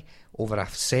consistently over a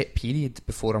set period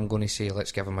before I'm going to say,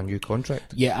 let's give him a new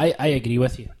contract. Yeah, I agree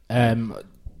with you.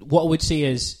 What I would say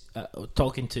is,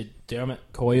 talking to Dermot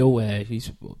Coyle,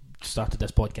 he's started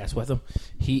this podcast with him.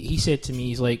 He said to me,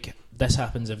 he's like, this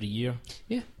happens every year.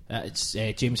 Yeah. It's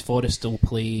James Forrest will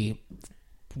play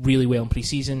really well in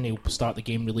pre-season. He'll start the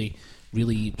game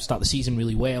start the season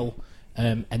really well,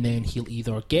 and then he'll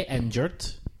either get injured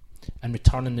and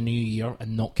return in the new year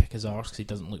and not kick his arse because he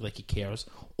doesn't look like he cares,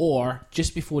 or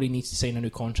just before he needs to sign a new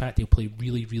contract, he'll play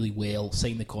really, really well,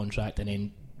 sign the contract, and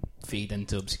then fade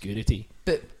into obscurity.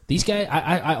 But these guys,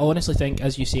 I honestly think,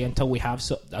 as you say, until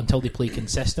they play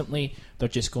consistently, they're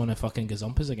just going to fucking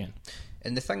gazump us again.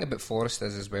 And the thing about Forrest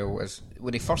is, as well, is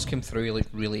when he first came through, he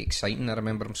looked really exciting. I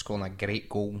remember him scoring a great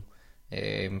goal.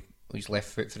 His left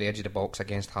foot for the edge of the box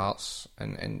against Hearts,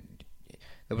 and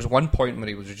there was one point where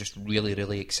he was just really,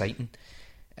 really exciting.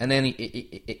 And then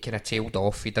it kind of tailed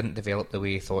off. He didn't develop the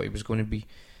way he thought he was going to be.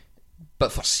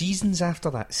 But for seasons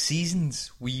after that,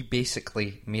 we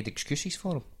basically made excuses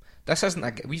for him. This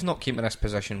isn't we've not came to this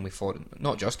position with Forrest,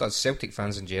 not just us, Celtic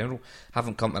fans in general,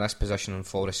 haven't come to this position on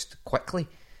Forrest quickly.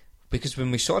 Because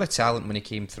when we saw the talent when he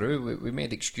came through, we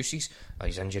made excuses. Oh,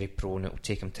 he's injury prone, it'll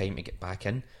take him time to get back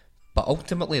in. But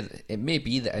ultimately, it may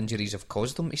be that injuries have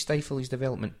caused him to stifle his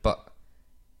development, but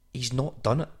he's not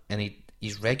done it. And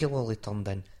he's regularly turned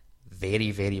in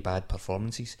very, very bad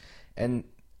performances. And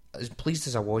as pleased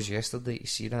as I was yesterday to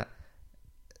see that,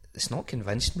 it's not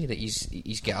convinced me that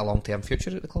he's got a long-term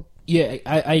future at the club. Yeah,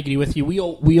 I agree with you. We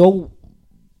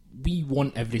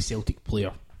want every Celtic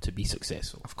player to be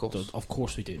successful. Of course. Of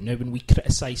course we do. Now, when we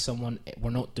criticise someone, we're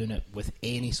not doing it with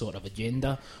any sort of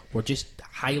agenda. We're just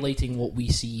highlighting what we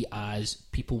see as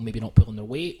people maybe not pulling their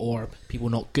weight or people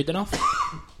not good enough,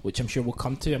 which I'm sure we'll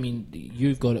come to. I mean,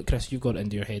 you've got it, Chris, you've got it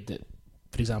into your head that,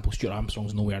 for example, Stuart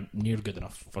Armstrong's nowhere near good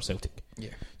enough for Celtic.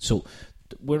 Yeah. So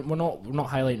we're not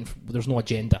highlighting. There's no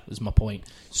agenda, is my point.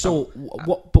 So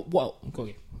go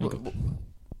again.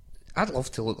 I'd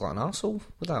love to look like an arsehole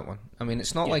with that one. I mean,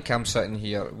 it's not like I'm sitting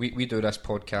here. We do this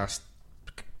podcast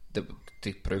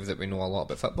to prove that we know a lot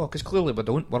about football, because clearly we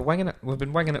don't. We're winging it. We've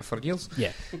been winging it for years.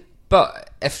 Yeah.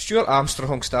 But if Stuart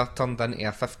Armstrong turned into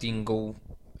a 15-goal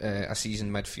a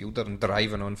season midfielder and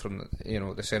driving on from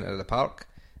the centre of the park,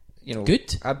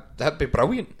 good. That'd be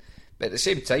brilliant. But at the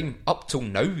same time, up till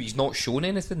now, he's not shown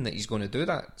anything that he's going to do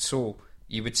that. So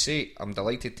you would say, I'm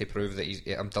delighted to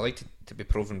be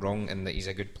proven wrong and that he's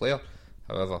a good player.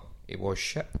 However, he was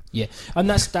shit. Yeah, and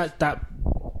that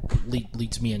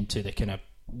leads me into the kind of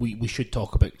we should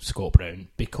talk about Scott Brown,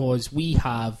 because we've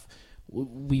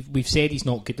said he's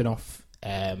not good enough.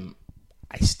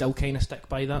 I still kind of stick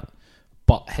by that,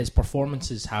 but his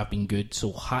performances have been good.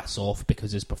 So hats off,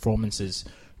 because his performances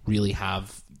really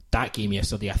have. That game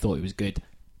yesterday, I thought he was good.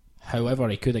 However,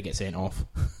 he could have get sent off.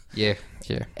 Yeah.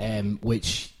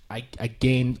 Which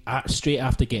straight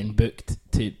after getting booked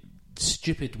to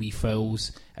stupid wee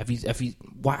fouls. I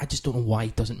just don't know why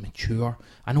he doesn't mature.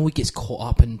 I know he gets caught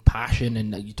up in passion,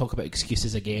 and you talk about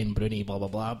excuses again, Brownie, blah blah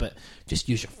blah. But just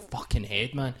use your fucking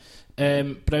head, man.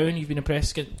 Brown, you've been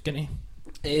impressed, getting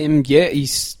he? Yeah,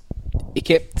 he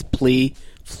kept play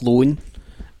flowing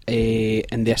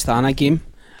in the Astana game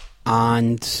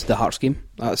and the Hearts game.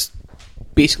 That's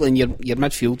basically in your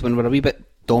midfield, when we're a wee bit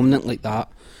dominant like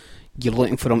that, you're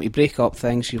looking for him to break up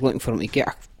things, you're looking for him to get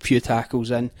a few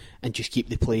tackles in and just keep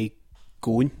the play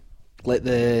going. Let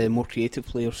the more creative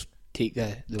players take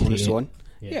the onus on.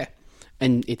 Yeah.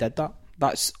 And he did that.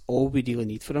 That's all we really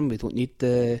need for him. We don't need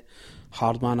the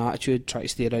hard man attitude, try to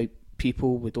stare out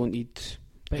people. We don't need...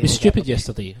 But it was stupid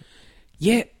yesterday.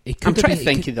 Yeah, I'm trying to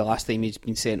think of the last time he's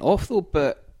been sent off though,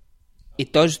 but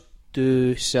it does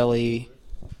do silly...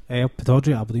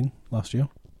 Pittodrie at Aberdeen last year.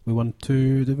 We won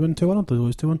 2. Did we win 2-1 or did we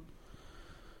lose 2-1?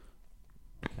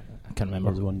 I can't remember.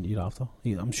 Or was it 1 year after?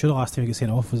 I'm sure the last time he got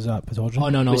sent off was at Pittodrie. Oh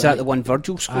no! Was that the one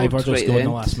Virgil scored? Virgil scored in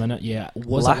the last minute. Yeah,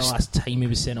 was that the last time he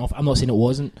was sent off? I'm not saying it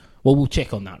wasn't. Well, we'll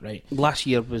check on that, right? Last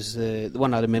year was the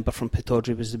one I remember from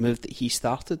Pittodrie was the move that he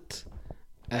started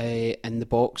in the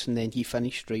box, and then he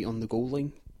finished right on the goal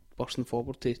line, bursting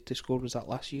forward to score. Was that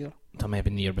last year? That may have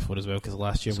been the year before as well, because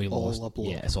last year we lost.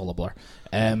 Yeah, it's all a blur.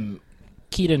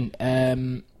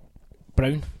 Kieran,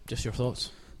 Brown, just your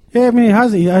thoughts? Yeah, I mean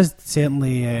he has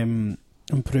certainly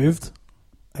improved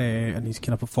in his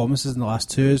kind of performances in the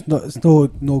last 2. It's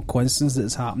no coincidence that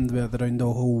it's happened around the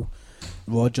whole.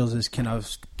 Rodgers has kind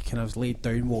of laid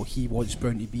down what he wants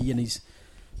Brown to be, and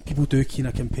people do kind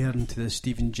of compare him to the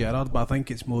Steven Gerrard, but I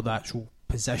think it's more the actual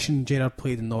position Gerrard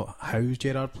played and not how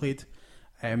Gerrard played.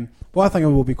 What I think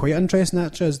will be quite interesting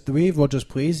actually is the way Rodgers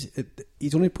plays.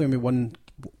 He's only playing with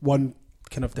one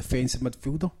kind of defensive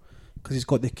midfielder, because he's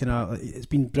got the kind of, it's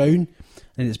been Brown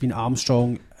and it's been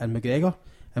Armstrong and McGregor,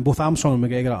 and both Armstrong and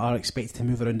McGregor are expected to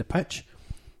move around the pitch.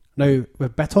 Now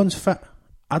with Bitton's fit,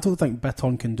 I don't think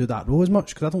Bitton can do that role as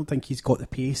much because I don't think he's got the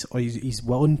pace or he's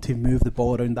willing to move the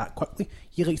ball around that quickly.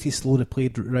 He likes to slow the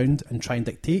play around and try and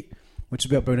dictate, which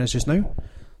is what Brown is just now.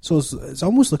 So it's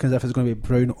almost looking as if it's going to be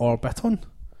Brown or Bitton.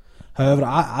 However,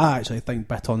 I actually think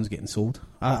Bitton's getting sold.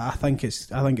 I think it's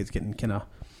getting kind of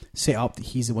set up that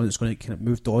he's the one that's going to kind of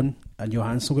moved on and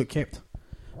Johansson will get kept.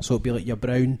 So it'll be like your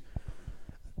Brown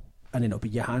and then it'll be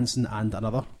Johansson and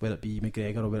another, whether it be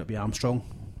McGregor or whether it be Armstrong.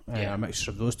 A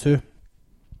mixture of those two.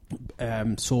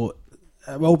 So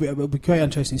it will be quite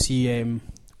interesting to see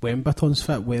when Bitton's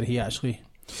fit, where he actually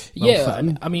will fit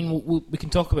in. I mean, we can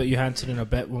talk about Johansson in a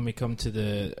bit when we come to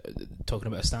the talking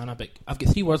about Astana, but I've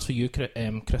got 3 words for you, Chris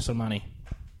Armani.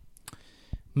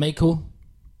 Michael,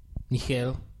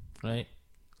 Michael, right?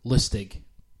 Lustig.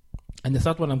 And the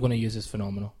third one I'm going to use is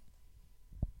phenomenal.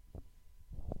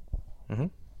 Mm-hmm.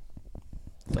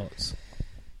 Thoughts?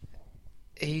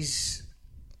 He's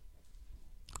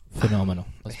phenomenal.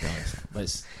 Let's be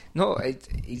honest.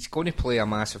 He's going to play a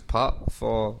massive part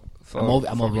for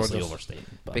I'm obviously Rodgers, overstating,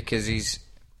 but because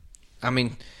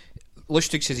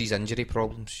Lustig says he's injury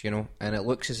problems, and it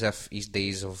looks as if his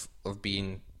days of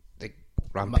being the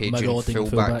rampaging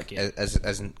fullback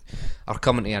are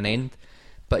coming to an end.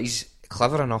 But he's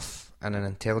clever enough and an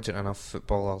intelligent enough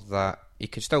footballer that he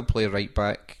could still play right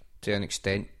back to an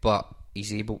extent, but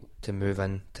he's able to move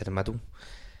into the middle.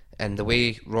 And the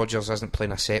way Rodgers isn't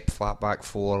playing a set flat back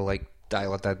 4 like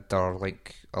Dyla did or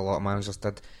like a lot of managers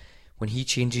did, when he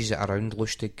changes it around,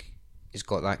 Lustig has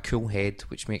got that cool head,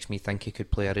 which makes me think he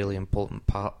could play a really important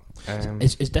part.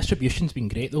 His distribution's been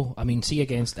great though. I mean, see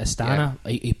against Astana,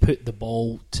 he put the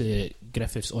ball to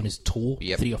Griffiths on his toe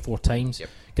 3 or 4 times.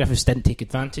 Griffiths didn't take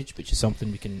advantage, which is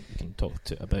something we can talk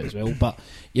about as well. But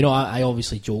I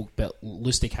obviously joke, but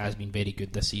Lustig has been very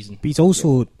good this season. But he's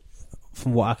also,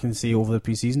 from what I can see over the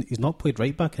pre-season, he's not played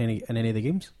right back in any of the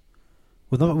games.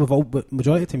 But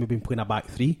majority of the time we've been playing a back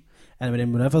 3, and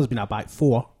whenever there's been a back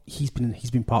 4, he's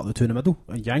been part of the 2 in the middle.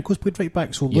 And Janko's played right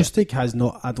back, so Lustig has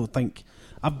not. I don't think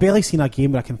I've barely seen a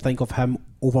game where I can think of him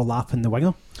overlapping the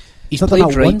winger. He's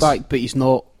played right back, but he's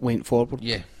not went forward.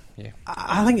 Yeah.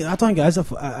 I don't think it is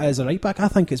as a right back. I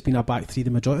think it's been a back 3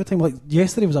 the majority of the time. Like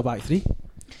yesterday was a back 3.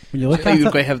 When you look at it,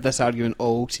 you're going to have this argument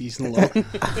all season long.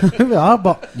 We are,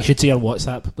 but you should see our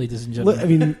WhatsApp, ladies and gentlemen. I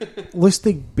mean,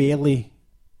 Lustig barely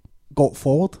got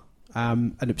forward,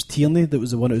 and it was Tierney that was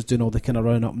the one that was doing all the kind of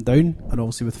running up and down, and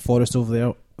obviously with Forrest over there,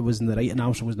 it was in the right and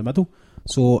Armstrong was in the middle.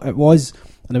 So it was,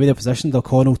 in the way they're positioned,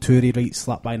 O'Connell, Touré right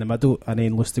slap by in the middle, and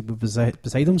then Lustig was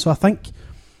beside him. So I think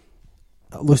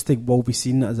Lustig will be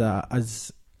seen as a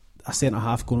centre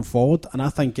half going forward, and I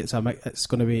think it's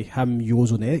going to be him,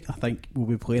 Jose and Eric. I think we'll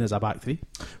be playing as a back 3.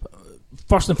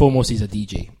 First and foremost, he's a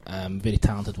DJ, very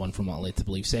talented one from what I like to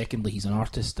believe. Secondly, he's an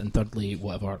artist, and thirdly,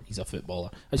 he's a footballer.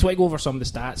 I just want to go over some of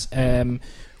the stats.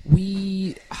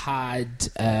 We had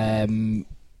 52%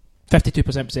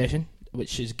 possession,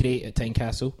 which is great at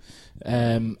Tynecastle.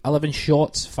 11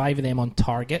 shots, 5 of them on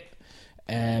target.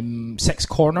 6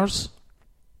 corners,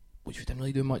 which we didn't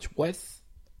really do much with.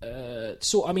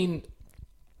 So, I mean,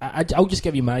 I'll just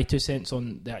give you my 2 cents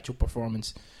on the actual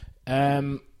performance.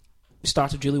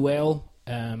 Started really well.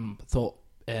 Thought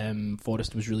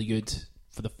Forrest was really good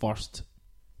for the first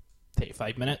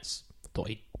 35 minutes. Thought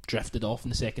he drifted off in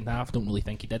the second half. Don't really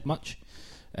think he did much.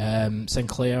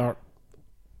 Sinclair,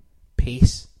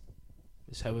 pace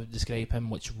is how I would describe him,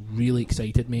 which really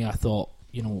excited me. I thought,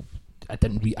 I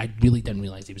really didn't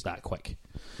realise he was that quick.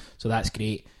 So that's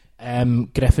great.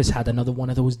 Griffiths had another one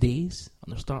of those days,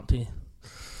 and they're starting to...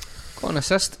 Got an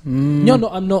assist? No,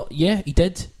 I'm not. Yeah, he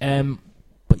did.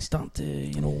 But he's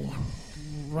starting to,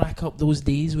 rack up those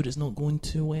days where it's not going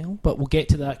too well. But we'll get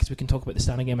to that because we can talk about the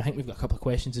Astana game. I think we've got a couple of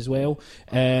questions as well.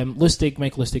 Michael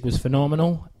Lustig was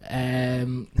phenomenal.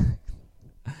 I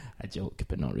joke,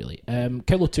 but not really.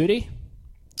 Kolo Touré.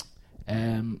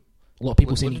 A lot of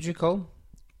people saying... What did you call him?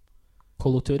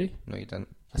 Kolo Touré? No, you didn't.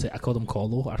 I called him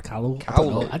Colo or Calo.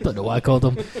 Calo. I don't know what I called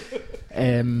him.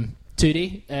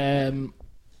 Touré.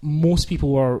 Most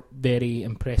people were very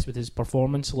impressed with his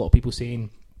performance. A lot of people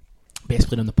saying best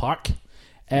player in the park.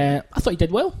 I thought he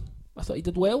did well.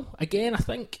 Again, I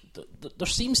think there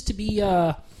seems to be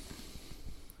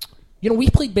we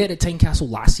played better at Tynecastle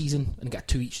last season and got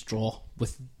 2 each draw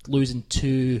with losing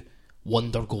 2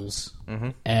 wonder goals.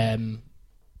 Mm-hmm.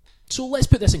 So let's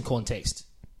put this in context.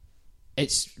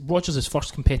 It's Rodgers'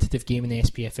 first competitive game in the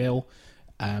SPFL,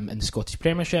 in the Scottish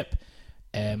Premiership.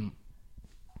 To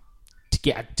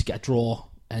get a draw,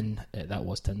 and that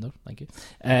was Tinder. Thank you.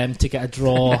 To get a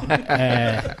draw.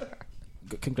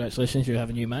 Congratulations, you have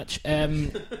a new match.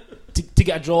 To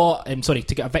get a draw. To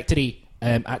get a victory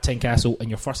at Tynecastle in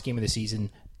your first game of the season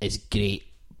is great.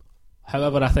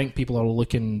 However, I think people are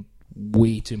looking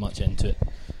way too much into it.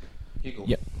 You go.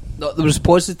 Yep. No, there was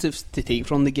positives to take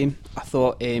from the game. I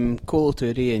thought Kolo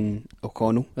Toure and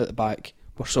O'Connell at the back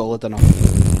were solid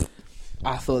enough.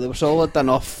 I thought they were solid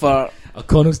enough for...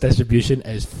 O'Connell's distribution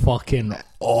is fucking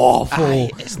awful.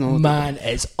 Aye, it's not... Man,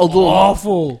 it's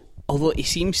awful. Although he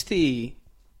seems to...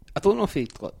 I don't know if he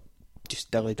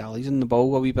just dilly-dallies in the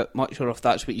ball a wee bit much, or if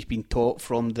that's what he's been taught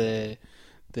from the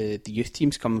youth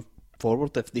teams coming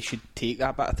forward, if they should take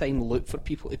that bit of time, look for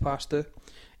people to pass to.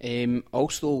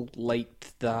 Also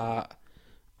liked that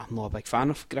I'm not a big fan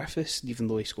of Griffiths, even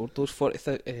though he scored those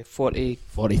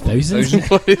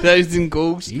 40,000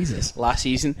 goals Jesus. last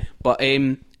season. But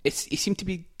he seemed to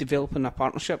be developing a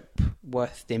partnership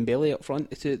with Dembele up front.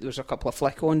 There was a couple of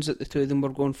flick-ons that the two of them were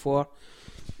going for.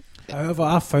 However,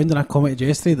 I found, and I commented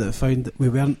yesterday, that I found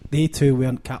that they two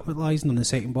weren't capitalising on the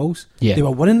second balls. Yeah. They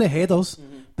were winning the headers,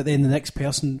 but then the next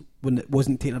person, when it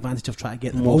wasn't taking advantage of trying to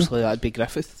get the ball. Mostly that'd be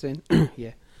Griffiths then.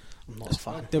 Yeah, I'm not a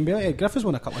fan. Dembele, Griffiths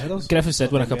won a couple of headers. Griffiths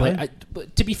did win a couple.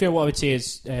 But to be fair, what I would say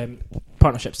is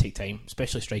partnerships take time,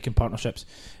 especially striking partnerships.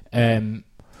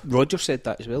 Roger said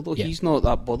that as well, though. Yeah. He's not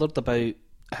that bothered about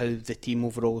how the team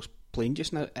overall is playing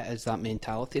just now. It is that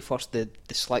mentality first, the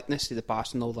slickness of the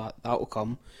pass and all that will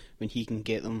come when he can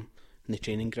get them in the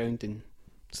training ground and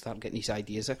start getting his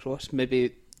ideas across.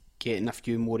 Maybe getting a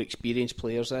few more experienced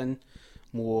players in,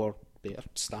 better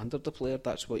standard of player.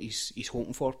 That's what he's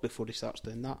hoping for before he starts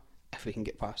doing that, if we can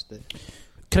get past the...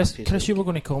 Chris, you were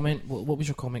going to comment. What was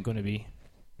your comment going to be?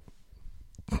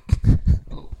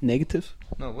 Negative?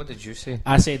 No, what did you say?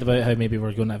 I said about how maybe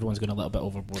everyone's going a little bit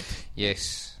overboard.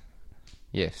 Yes.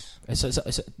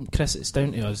 Chris, it's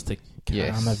down to us to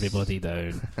calm everybody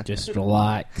down. Just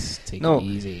relax, take it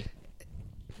easy.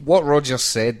 What Roger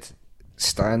said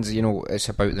stands, it's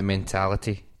about the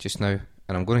mentality just now.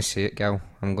 And I'm going to say it, Gal.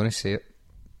 I'm going to say it.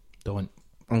 Don't.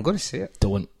 I'm going to say it.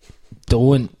 Don't.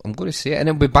 I'm going to say it. And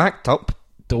it'll be backed up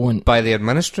by the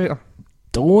administrator.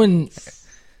 Don't.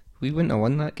 We wouldn't have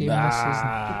won that game this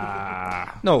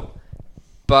season. No.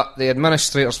 But the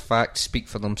administrator's facts speak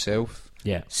for themselves.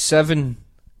 Yeah. 7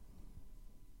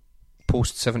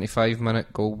 post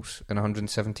 75-minute goals in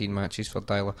 117 matches for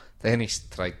Dyla. Then he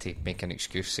tried to make an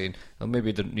excuse saying, maybe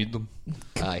he didn't need them.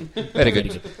 Aye. Very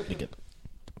good. Very good.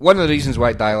 One of the reasons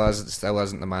why Dyla still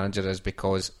isn't the manager is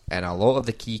because in a lot of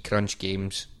the key crunch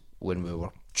games, when we were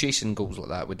chasing goals like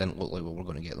that, we didn't look like we were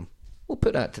going to get them. We'll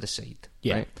put that to the side.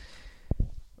 Yeah. Right?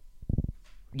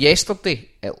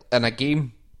 Yesterday, in a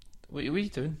game... What are you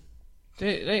doing?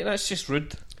 Right, that's just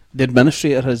rude. The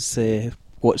administrator has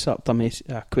WhatsApped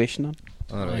a question on.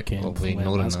 Alright, Okay, we'll be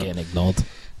ignoring that's that. getting ignored.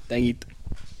 Dang it.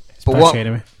 But what...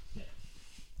 Anyway.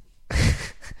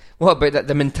 What about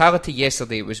the mentality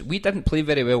yesterday was we didn't play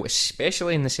very well,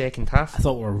 especially in the second half. I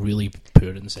thought we were really poor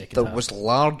in the second half. There was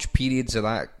large periods of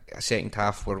that second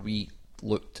half where we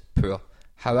looked poor.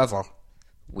 However,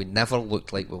 we never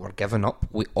looked like we were giving up.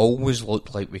 We always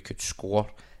looked like we could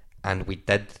score, and we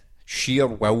did. Sheer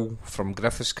will from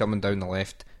Griffiths coming down the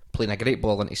left, playing a great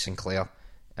ball into Sinclair.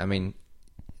 I mean,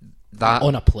 that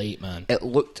on a plate, man. It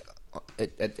looked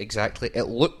exactly. It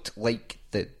looked like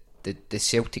the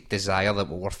Celtic desire that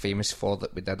we were famous for,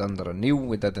 that we did under O'Neill,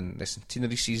 we did in the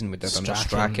centenary season, we did under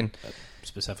Strachan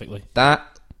specifically.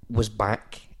 That was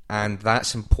back, and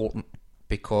that's important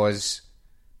because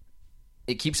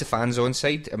it keeps the fans on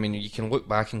side. I mean, you can look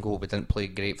back and go, we didn't play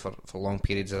great for long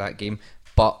periods of that game,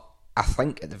 but I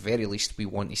think at the very least we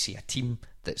want to see a team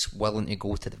that's willing to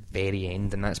go to the very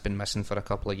end, and that's been missing for a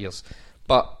couple of years.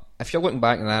 But if you're looking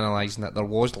back and analysing it, there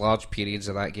was large periods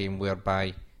of that game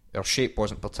whereby our shape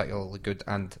wasn't particularly good,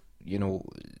 and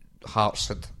Hearts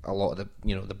had a lot of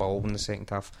the ball in the second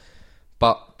half.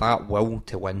 But that will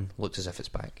to win looks as if it's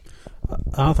back.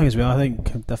 I think as well. I think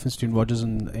the difference between Rodgers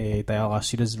and Dyer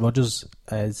last year is Rodgers'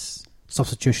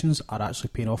 substitutions are actually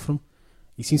paying off for him.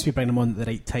 He seems to be bringing them on at the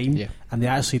right time, and they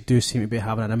actually do seem to be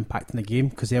having an impact in the game.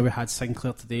 Because there we had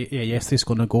Sinclair yesterday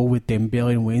scoring a goal with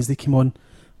Dembele, and Wednesday came on,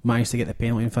 managed to get the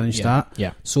penalty and finish that.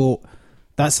 Yeah. So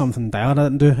that's something Dyer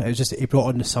didn't do. It was just he brought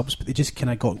on the subs, but they just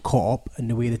kind of got caught up in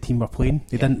the way the team were playing.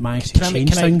 They didn't manage to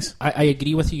change things. I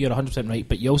agree with you. You're 100% right,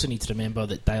 but you also need to remember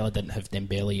that Dyer didn't have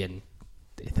Dembele and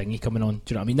thingy coming on.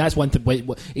 Do you know what I mean? That's one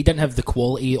thing. He didn't have the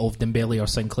quality of Dembele or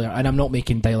Sinclair, and I'm not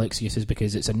making Dyer excuses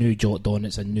because it's a new Jot Don,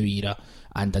 it's a new era,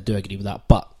 and I do agree with that.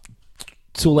 But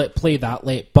so play that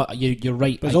late. But you're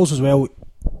right. But also as well,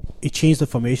 he changed the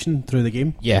formation through the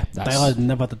game. Yeah, Dyer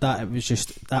never did that. It was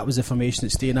just that was the formation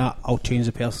that's staying at. I'll change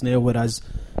the personnel. Whereas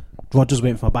Rodgers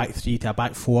went from a back three to a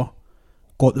back four,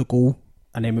 got the goal,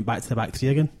 and then went back to the back three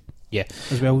again. Yeah,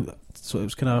 as well. So it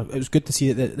was good to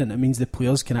see that it means the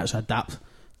players can actually adapt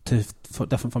to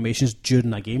different formations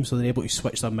during a game, so they're able to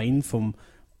switch their mind from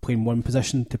playing one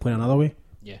position to playing another way.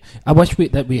 Yeah, I wish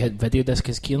that we had videoed this,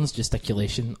 because Kieran's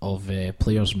gesticulation of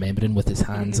players remembering with his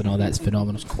hands and all that's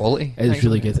phenomenal. It's quality. It's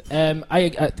really good.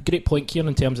 Great point, Kieran,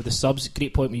 in terms of the subs.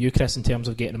 Great point with you, Chris, in terms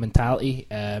of getting a mentality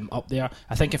up there.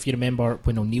 I think if you remember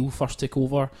when O'Neill first took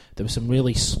over, there was some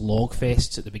really slog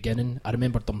fests at the beginning. I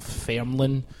remember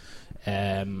Dunfermline.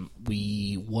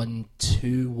 We won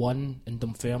 2-1 in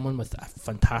Dunfermline with a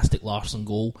fantastic Larsson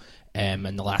goal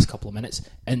in the last couple of minutes,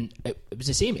 and it was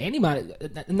the same. Any man,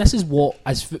 and this is what,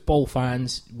 as football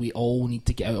fans, we all need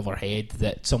to get out of our head,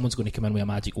 that someone's going to come in with a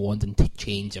magic wand and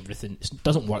change everything. It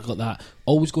doesn't work like that.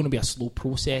 Always going to be a slow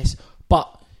process,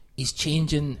 but he's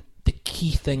changing the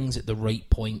key things at the right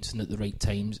points and at the right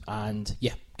times. And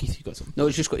yeah, Keith, you got something? No, I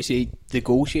was just going to say the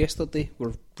goals yesterday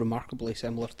were remarkably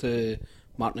similar to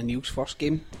Martin O'Neill's first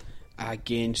game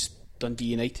against Dundee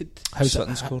United. How's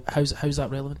that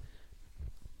relevant?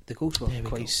 The goals were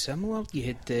quite similar. You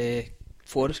had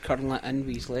Forrest curling it in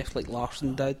with his left like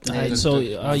Larsson did, and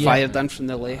fired in from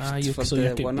the left for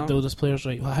the winner. Build his players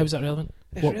right. Well, how's that relevant?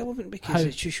 It's relevant because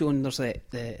it's just showing there's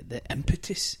the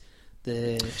impetus,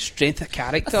 the strength of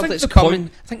character that's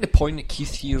coming. I think the point that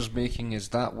Keith here's making is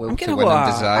that will to win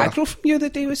and desire. Aggro from you the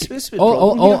day was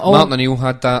Martin O'Neill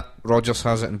had that. Rodgers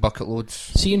has it in bucket loads.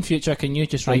 See, in future, can you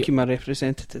just write? Thank you, my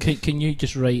representative. Can you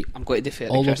just write? I'm going to defer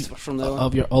to Christopher from now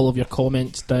on. All of your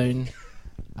comments down.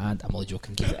 And I'm only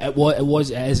joking. It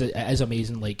is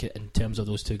amazing. Like, in terms of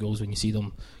those two goals, when you see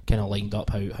them kind of lined up,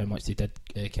 how much they did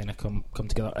kind of come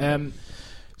together.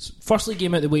 Firstly,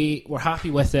 game out of the way, we're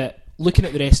happy with it. Looking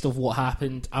at the rest of what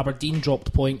happened, Aberdeen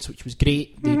dropped points, which was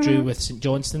great. They drew with St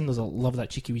Johnstone. I love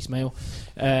that cheeky wee smile.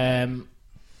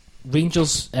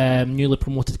 Rangers, newly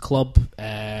promoted club,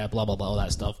 blah blah blah, all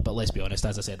that stuff. But let's be honest,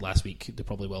 as I said last week, they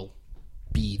probably will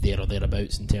be there or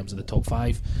thereabouts in terms of the top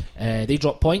 5. They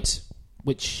dropped points,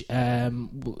 which we're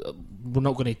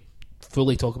not going to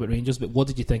fully talk about Rangers. But what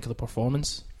did you think of the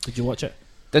performance? Did you watch it?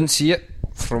 Didn't see it.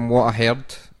 From what I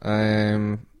heard,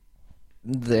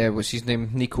 what's his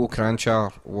name? Nico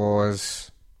Kranjčar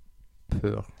was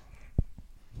poor.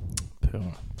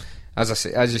 As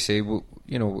you say,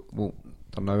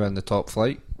 they're now in the top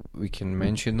flight. We can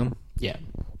mention them. Yeah,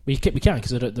 we can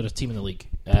because they're a team in the league.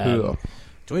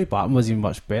 Joey Barton was even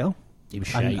much better. He was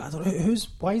shite. I don't know,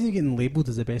 why is he getting labelled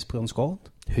as the best player in Scotland?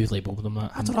 Who labelled him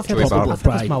that? I don't know if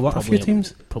I've my work a few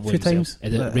times.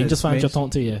 Is it Rangers fans you're talking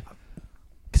to? You?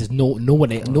 Because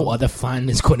no other fan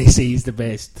is going to say he's the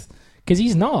best. Because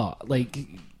he's not. Like,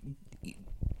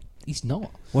 he's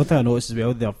not. One thing I noticed as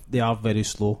well, they are very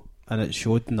slow, and it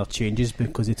showed in their changes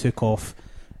because they took off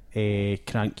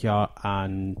Kranjčar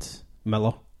and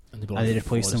Miller, and they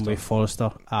replaced them with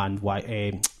Forrester and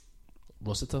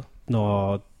Rossiter?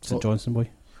 No, St Johnstone boy.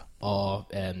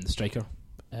 The striker.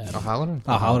 Halloran.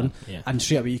 Halloran. Yeah. And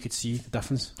straight away you could see the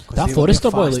difference. That Forrester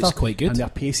boy looks quite good. And they're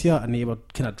pacier, and they were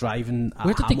kind of driving.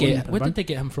 Where did they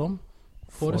get him from?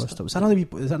 Forrester. Was that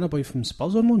another boy from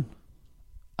Spurs on loan?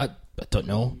 I don't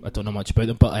know. I don't know much about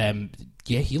them, but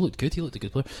yeah, he looked good. He looked a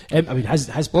good player. I mean, his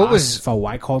pass for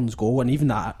Waghorn's goal, and even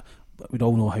that, we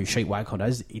all know how shite Waghorn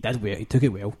is. He did well. He took it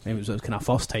well. It was kind of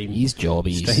first time. He's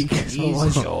jobbies.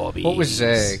 Jobbies. What was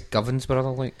Govin's brother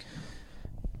like?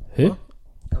 Who? What?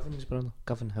 Govin's brother,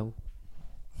 Gavin Hill.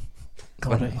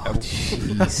 Oh,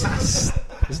 Jesus.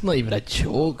 It's not even a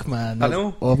joke, man. That's, I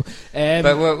know.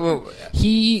 But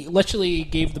he literally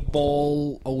gave the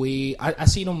ball away. I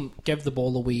seen him give the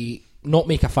ball away, not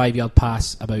make a 5-yard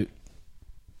pass about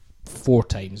 4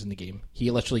 times in the game. He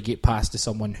literally gave pass to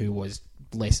someone who was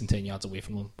less than 10 yards away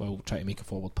from him while trying to make a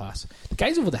forward pass. The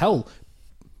guy's over the hill.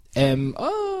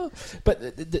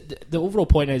 But the overall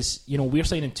point is, we're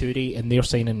signing Toure and they're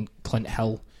signing Clint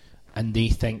Hill, and they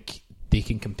think they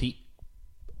can compete.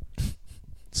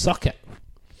 Suck it.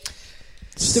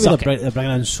 They're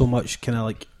bringing in so much kind of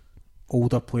like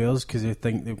older players because they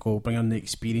think they'll go bring in the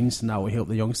experience and that will help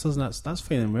the youngsters, and that's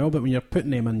fine and well. But when you're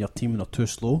putting them in your team and they're too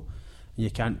slow, and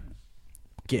you can't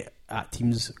get at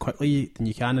teams quickly, then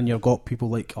you can. And you've got people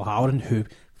like O'Halloran, who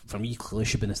for me clearly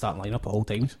should be in the starting lineup at all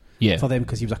times. Yeah. For them,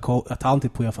 because he was a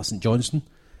talented player for St Johnstone.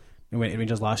 He went to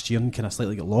Rangers last year and kind of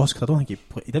slightly got lost because I don't think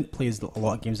he didn't play a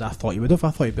lot of games that I thought he would have.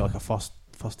 I thought he'd be like a first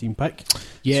team pick.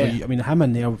 Yeah. So him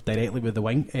in there directly with the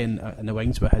wing and the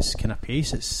wings with his kind of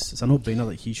pace, it's a no-brainer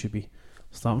that he should be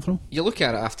starting from. You look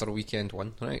at it after a weekend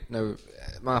one, right? Now,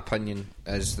 my opinion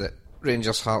is that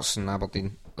Rangers, Hearts and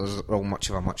Aberdeen, there's all much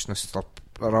of a muchness.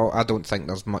 I don't think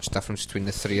there's much difference between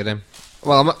the three of them.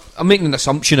 Well, I'm making an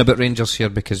assumption about Rangers here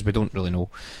because we don't really know.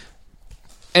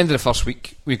 End of the first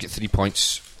week, we've got 3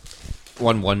 points.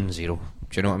 1-1-0. Do you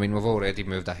know what I mean? We've already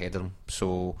moved ahead of them,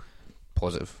 so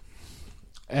positive.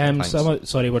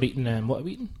 Sorry, we're eating. What are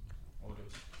we eating?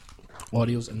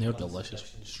 Oreos, and they're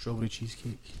delicious. Strawberry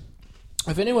cheesecake.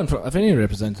 If any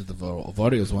representative of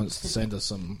Oreos wants to send us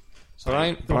some.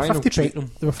 Brian They were 50 treat them.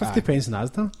 They were 50 pence in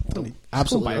Asda.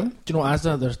 Absolutely. Do you know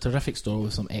Asda? They're a terrific store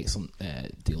with some excellent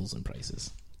deals and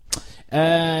prices.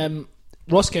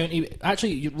 Ross County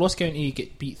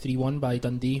get beat 3-1 by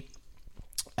Dundee.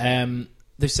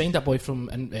 They've signed that boy from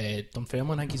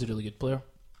Dunfermline. I think he's a really good player.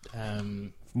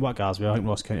 From what goes well, I think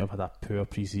Ross County have had a poor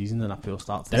pre-season and a poor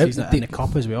start to the season in the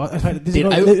cup as well. They're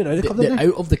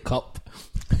out of the cup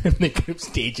in the group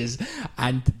stages,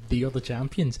 and they are the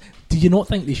champions. Do you not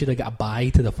think they should have got a bye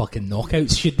to the fucking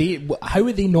knockouts? How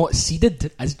are they not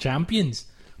seeded as champions?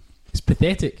 It's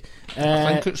pathetic.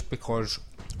 I think it's because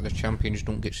the champions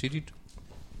don't get seeded.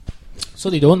 So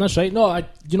they don't. That's right. No,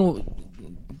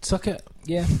 suck it.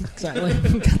 Yeah, exactly.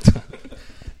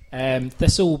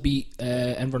 Thistle beat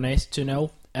Inverness 2-0.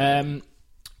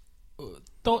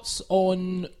 Thoughts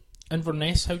on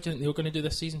Inverness? How do you think they're going to do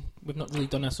this season? We've not really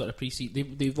done a sort of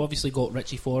pre-season. They've obviously got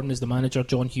Richie Foran as the manager.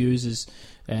 John Hughes is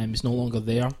no longer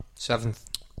there.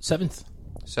 7th.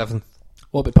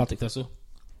 What about Partick Thistle?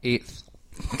 8th.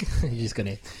 You're just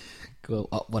going to go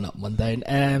up, one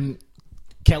down.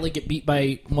 Kelly get beat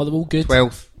by Motherwell. Good.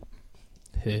 12th.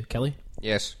 Who? Kelly?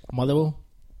 Yes. Motherwell?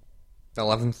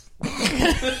 11th.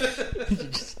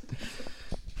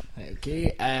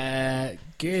 Okay,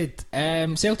 good.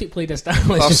 Celtic played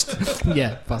Astana. First.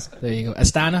 Yeah, first. There you go.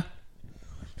 Astana.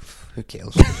 Who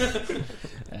cares?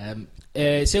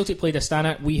 Celtic played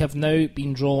Astana. We have now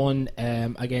been drawn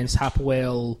against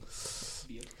Hapoel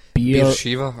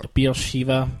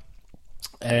Beersheva.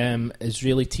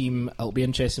 Israeli team. It'll be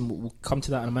interesting. We'll come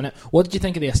to that in a minute. What did you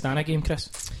think of the Astana game, Chris?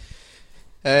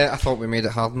 I thought we made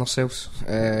it hard on ourselves.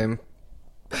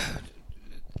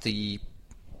 The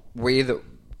way that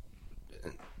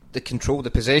the control,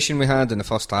 the possession we had in the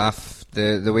first half,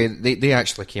 the way they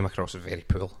actually came across as very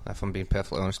poor, if I'm being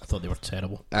perfectly honest. I thought they were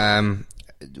terrible.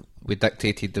 We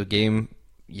dictated the game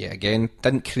yet again.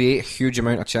 Didn't create a huge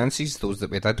amount of chances. Those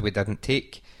that we didn't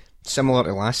take. Similar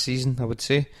to last season, I would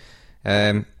say.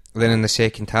 Then in the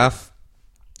second half,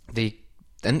 I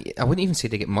wouldn't even say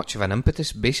they get much of an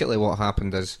impetus. Basically what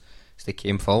happened is they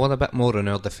came forward a bit more and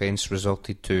our defence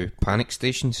resorted to panic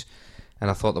stations,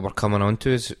 and I thought they were coming on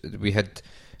to us. We had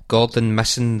Gordon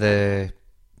missing the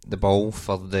ball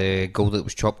for the goal that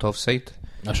was chopped offside.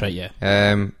 That's right, yeah.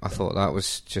 I thought that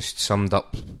was just summed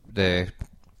up the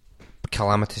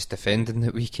calamitous defending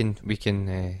that we can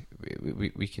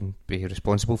be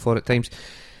responsible for at times.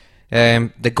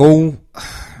 The goal,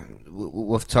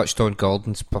 we've touched on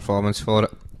Gordon's performance for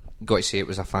it. Got to say it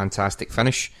was a fantastic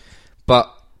finish,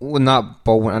 but when that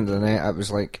ball went into the net, it was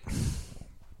like,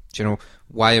 do you know,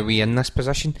 why are we in this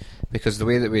position? Because the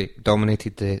way that we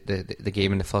dominated the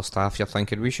game in the first half, you're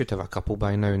thinking we should have a couple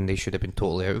by now, and they should have been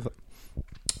totally out of it.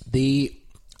 They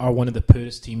are one of the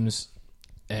poorest teams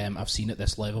I've seen at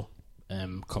this level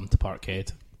come to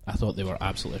Parkhead. I thought they were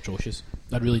absolutely atrocious.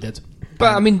 I really did.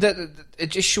 But I mean, it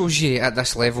just shows you at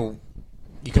this level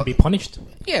you can be punished.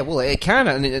 Yeah, well, it can,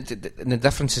 and the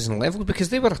differences in level, because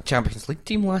they were a Champions League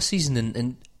team last season,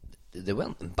 and they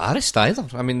weren't embarrassed either.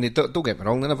 I mean, don't get me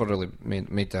wrong, they never really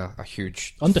made a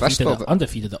huge fist of it.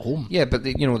 Undefeated at home. Yeah, but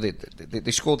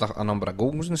they scored a number of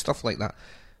goals and stuff like that.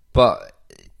 But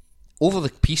over the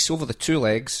two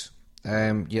legs,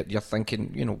 you're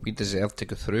thinking, we deserved to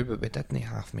go through, but we didn't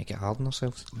half make it hard on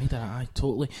ourselves. Made it,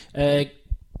 totally.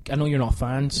 I know you're not a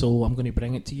fan, so I'm going to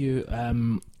bring it to you.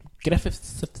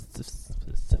 Griffiths.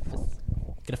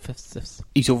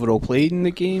 He's overall played in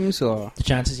the games, or the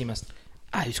chances he missed.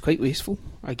 He was quite wasteful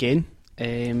again,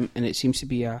 and it seems to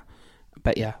be a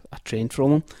bit of a trend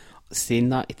from him. Saying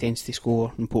that, he tends to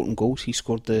score important goals. He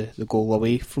scored the goal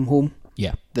away from home.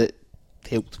 Yeah, that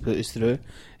helped put us through.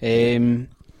 He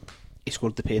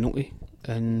scored the penalty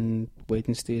on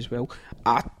Wednesday as well.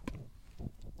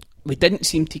 We didn't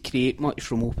seem to create much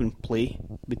from open play.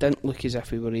 We didn't look as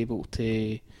if we were able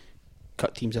to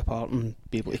cut teams apart and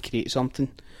be able to create something,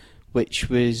 which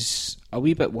was a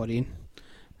wee bit worrying.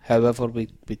 However, we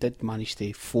did manage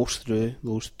to force through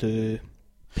those two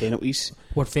penalties.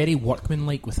 We're very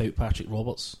workmanlike without Patrick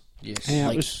Roberts. Yes, yeah,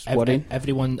 it was worrying.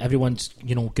 Everyone's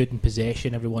good in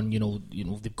possession. Everyone,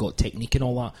 they've got technique and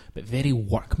all that, but very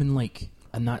workmanlike.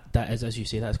 And that is, as you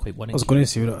say, that's quite worrying. I was going to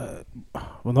say,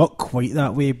 we're not quite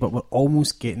that way, but we're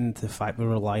almost getting to the fact we're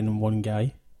relying on one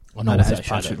guy, and it is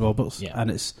Patrick Roberts. Yeah.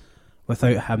 And it's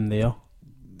without him there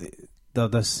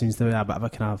does seems to be a bit of a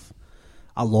kind of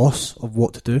a loss of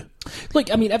what to do.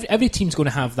 Look, I mean, every team's going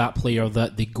to have that player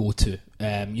that they go to.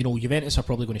 Juventus are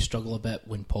probably going to struggle a bit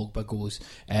when Pogba goes.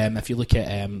 If you look at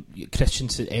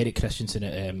Eric Christensen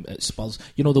at Spurs,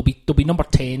 there'll be number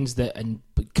 10s and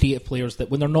creative players that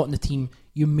when they're not in the team,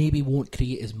 you maybe won't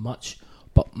create as much.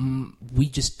 But we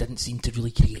just didn't seem to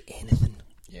really create anything.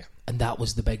 Yeah, and that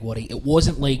was the big worry. It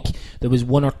wasn't like there was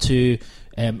one or two.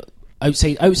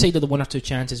 Outside of the one or two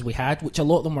chances we had, which a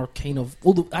lot of them were kind of.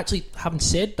 Although, actually, having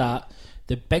said that,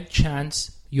 the big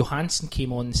chance Johansson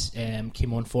came on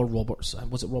for Roberts.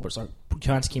 Was it Roberts? Or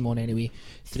Johansson came on anyway.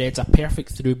 Threads a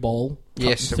perfect through ball,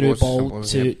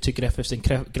 to Griffiths, and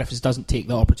Griffiths doesn't take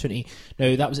that opportunity.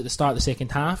 Now that was at the start of the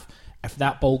second half. If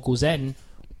that ball goes in,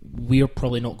 we're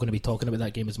probably not going to be talking about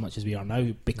that game as much as we are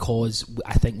now, because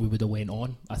I think we would have went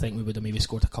on. I think we would have maybe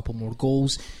scored a couple more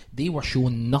goals. They were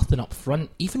showing nothing up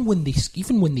front, even when they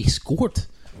scored.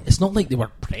 It's not like they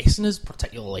were pressing us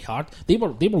particularly hard. They were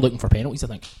looking for penalties, I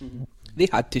think. Mm-hmm. They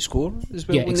had to score as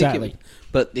well. Yeah, exactly.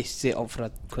 But they set up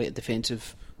for quite a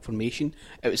defensive formation.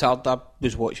 It was hard. I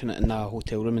was watching it in a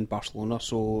hotel room in Barcelona,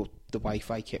 so the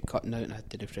Wi-Fi kept cutting out and I had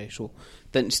to refresh, so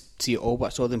didn't see it all, but I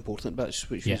saw the important bits,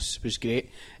 which was great.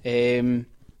 It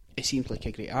seemed like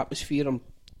a great atmosphere.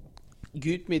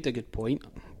 You'd made a good point,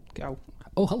 Gal.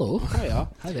 Oh, hello. Hiya.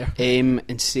 Hi there.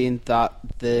 In saying that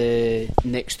the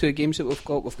next two games that we've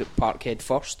got Parkhead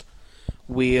first,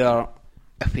 where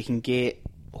if we can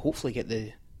hopefully get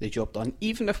the job done,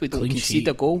 even if we don't concede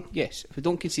a goal. Yes, if we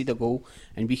don't concede a goal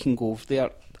and we can go over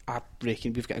there, I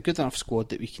reckon we've got a good enough squad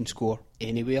that we can score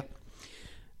anywhere.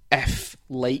 If,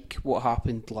 like what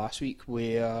happened last week,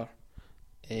 where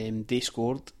they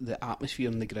scored, the atmosphere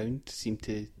on the ground seemed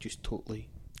to just totally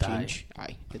change.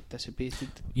 It dissipated.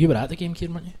 You were at the game,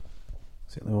 Kieran, weren't you?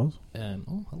 Certainly was.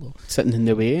 Oh, hello. Sitting in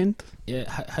the way end. Yeah,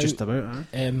 just about.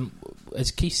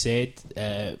 As Keith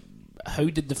said, how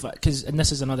did because and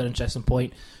this is another interesting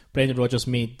point, Brendan Rodgers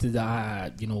made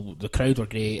that the crowd were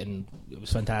great and it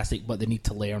was fantastic, but they need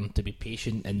to learn to be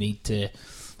patient and need to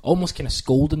almost kind of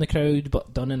scold in the crowd,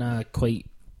 but done in a quite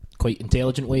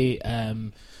intelligent way.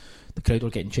 The crowd were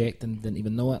getting checked and didn't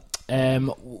even know it.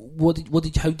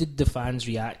 How did the fans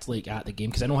react at the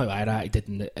game? Because I know how I reacted,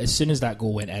 and as soon as that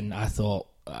goal went in,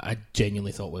 I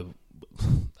genuinely thought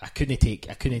I couldn't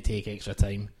take extra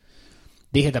time.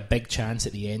 They had a big chance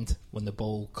at the end when the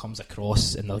ball comes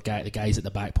across and the guy's at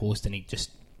the back post and he just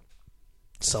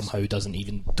somehow doesn't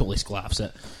even totally sclaps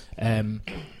it.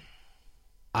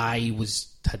 I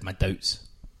had my doubts.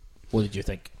 What did you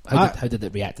think? How did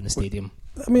it react in the stadium?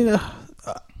 I mean,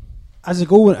 as the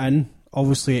goal went in,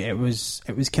 obviously it was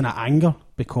kind of anger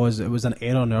because it was an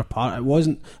error on our part. It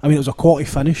wasn't. I mean, it was a quality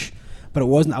finish, but it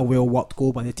wasn't a well worked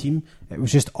goal by the team. It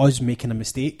was just us making a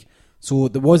mistake. So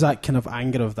there was that kind of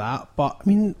anger of that. But I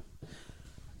mean,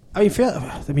 the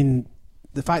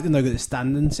fact that now got the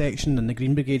standing section and the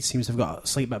Green Brigade seems to have got a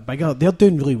slight bit bigger. They're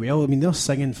doing really well. I mean, they're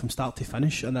singing from start to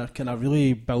finish and they're kind of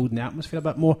really building the atmosphere a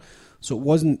bit more. So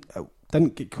it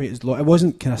didn't get quite as low. It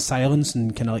wasn't kind of silence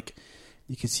and kind of like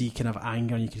you could see kind of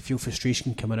anger and you could feel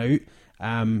frustration coming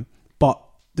out. But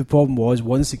the problem was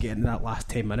once again in that last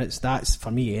 10 minutes, that's for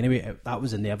me anyway. That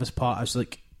was the nervous part. I was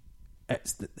like,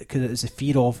 because it's a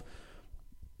fear of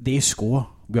they score,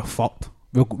 we're fucked.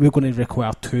 We're going to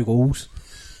require 2 goals.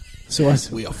 So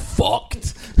we are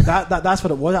fucked. That's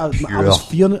what it was. I was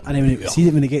fearing it, and then see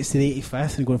it when it gets to the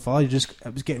 85th and going forward,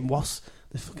 it was getting worse.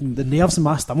 The nerves in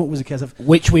my stomach was a case of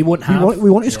which we won't have.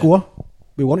 We want to score.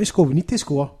 We want to score. We need to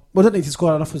score. We don't need to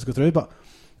score enough for us to go through, but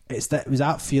it was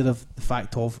that fear of the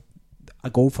fact of a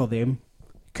goal for them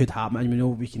could happen, and we know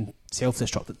we can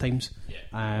self-destruct at times.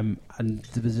 And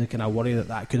there was a kind of worry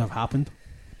that could have happened.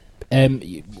 Were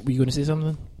you going to say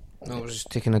something? No, I was just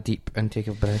taking a deep intake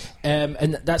of breath.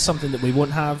 And that's something that we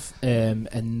won't have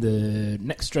in the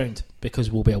next round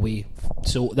because we'll be away.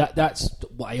 So that's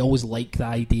what I always like, the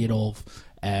idea of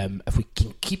if we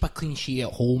can keep a clean sheet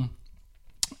at home,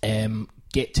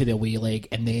 get to the away leg,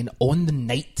 and then on the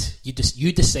night you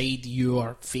decide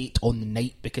your fate on the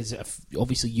night, because if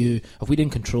we're in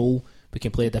control, we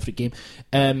can play a different game.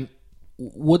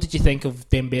 What did you think of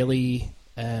Dembele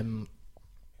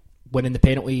winning the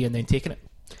penalty and then taking it?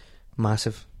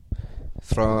 Massive.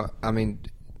 I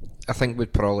think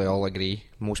we'd probably all agree.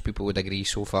 Most people would agree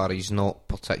so far. He's not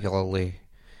particularly.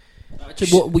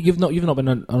 Actually, you've not been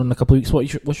on a couple of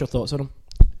weeks. What's your thoughts on him?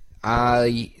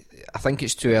 I think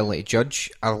it's too early to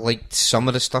judge. I liked some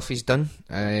of the stuff he's done.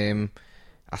 I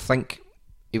think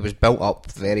he was built up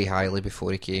very highly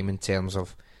before he came in terms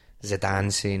of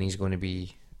Zidane saying he's going to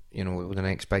be, the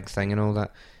next big thing and all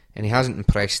that, and he hasn't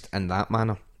impressed in that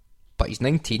manner. But he's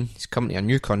 19, he's coming to a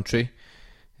new country.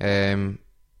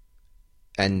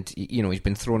 and he's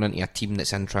been thrown into a team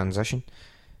that's in transition.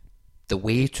 The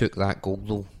way he took that goal,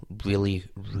 though, really,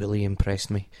 really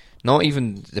impressed me. Not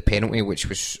even the penalty, which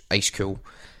was ice cool.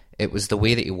 It was the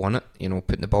way that he won it,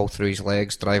 putting the ball through his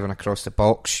legs, driving across the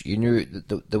box. You knew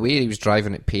the way he was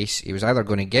driving at pace, he was either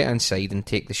going to get inside and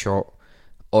take the shot,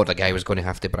 or the guy was going to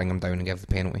have to bring him down and give the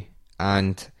penalty.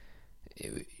 And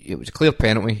it was a clear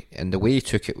penalty, and the way he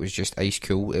took it was just ice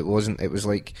cool. It was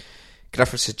like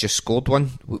Griffiths had just scored one.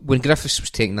 When Griffiths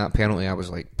was taking that penalty, I was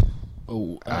like,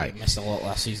 he missed a lot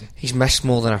last season. He's missed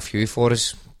more than a few for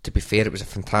us. To be fair, it was a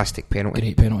fantastic penalty.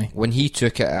 Great penalty. When he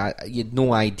took it, you had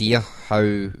no idea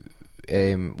how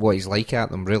what he's like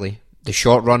at them, really. The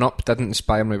short run up didn't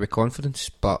inspire me with confidence,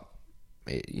 but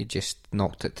he just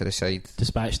knocked it to the side.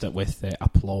 Dispatched it with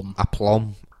aplomb.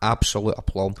 Aplomb. Absolute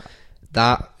aplomb.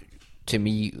 That, to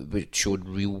me, showed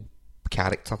real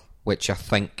character, which I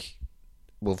think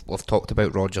we've talked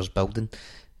about Rodgers building,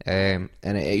 and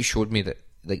it showed me that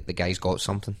the guy's got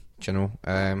something.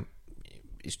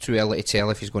 It's too early to tell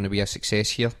if he's going to be a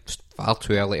success here. It's far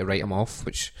too early to write him off,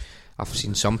 which I've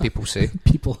seen some people say.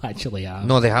 People actually have.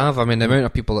 No, they have. I mean, the amount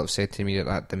of people that have said to me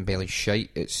that Dembele's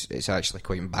shite, it's actually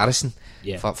quite embarrassing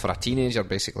for a teenager,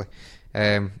 basically.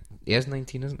 He is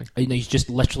 19, isn't he? He's just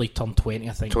literally turned 20,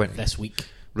 I think, 20. this week.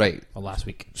 Right. Or last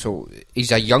week. So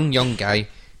he's a young guy.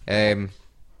 Can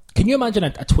you imagine a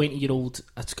 20-year-old,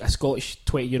 a Scottish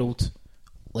 20-year-old,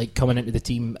 like coming into the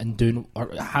team and doing or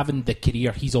having the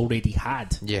career he's already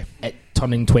had? Yeah. At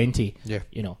turning 20. Yeah.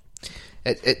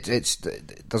 It's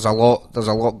there's a lot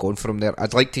going for him there.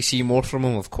 I'd like to see more from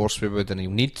him, of course we would, and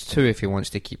he'll need to if he wants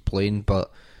to keep playing. But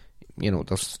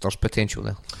there's potential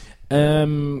there.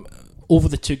 Over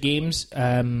the two games,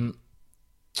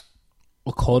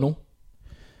 O'Connell.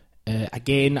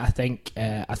 Again, I think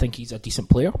he's a decent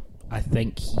player. I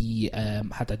think he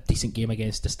had a decent game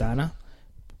against Astana.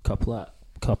 Couple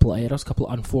of errors, couple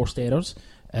of unforced errors.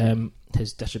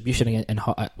 His distribution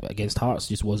against Hearts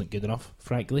just wasn't good enough,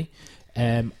 frankly.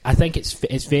 I think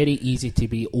it's very easy to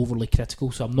be overly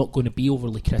critical, so I'm not going to be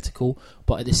overly critical.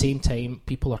 But at the same time,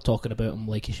 people are talking about him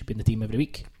like he should be in the team every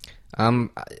week.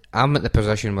 I'm at the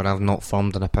position where I've not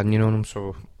formed an opinion on him,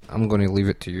 so I'm going to leave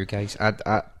it to you guys.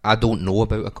 I don't know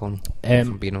about O'Connell, if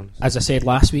I'm being honest. As I said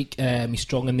last week, he's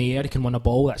strong in the air, he can win a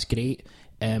ball, that's great.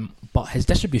 But his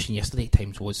distribution yesterday at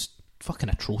times was fucking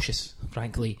atrocious,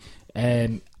 frankly.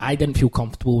 I didn't feel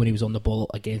comfortable when he was on the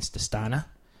ball against Astana.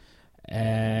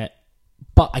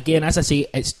 But again, as I say,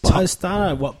 it's tough.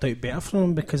 Astana worked out better for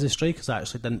him because the strikers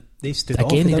actually didn't. They stood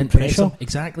off. Again, they didn't press him.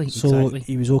 Exactly. So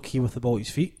he was okay with the ball at his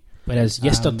feet. Whereas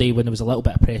yesterday, when there was a little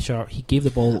bit of pressure, he gave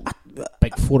the ball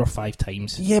like 4 or 5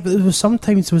 times. Yeah, but there was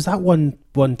sometimes there was that one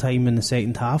time in the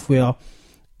second half where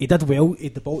he did well. He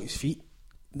had the ball at his feet.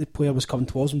 The player was coming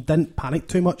towards him, didn't panic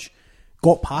too much,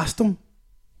 got past him,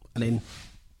 and then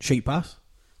shite pass.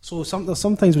 So there's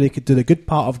sometimes where he could do the good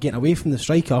part of getting away from the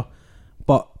striker,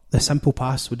 but the simple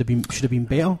pass should have been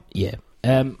better. Yeah.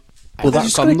 Well,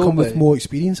 that's going to come with more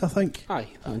experience, I think. Aye.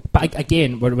 But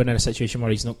again, we're in a situation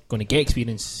where he's not going to get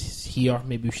experience here.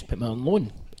 Maybe we should put him on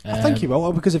loan. I think he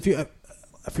will, because if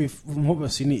from what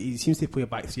we've seen, he seems to play a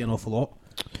back three an awful lot.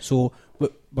 So we're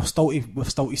still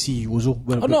to see Ozil.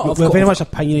 We're very much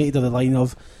opinionated on the line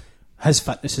of his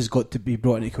fitness has got to be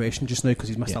brought into question just now because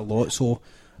he's missed a lot. So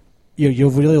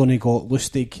you've really only got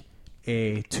Lustig,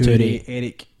 Toure,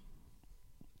 Eric.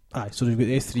 Aye, so we've got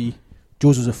the three.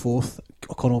 Jose's the fourth,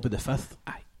 O'Connell will be the fifth.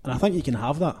 Aye. And I think you can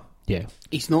have that. Yeah.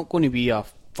 He's not going to be a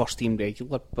first team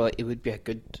regular, but he would be a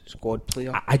good squad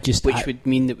player. Which would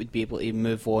mean that we'd be able to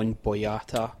move on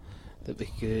Boyata, that we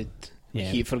could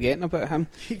keep forgetting about him.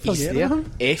 He's there.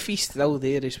 Effie's still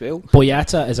there as well.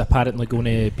 Boyata is apparently going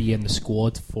to be in the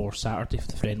squad for Saturday for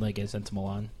the friendly against Inter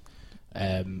Milan.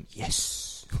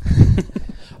 Yes.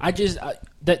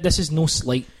 This is no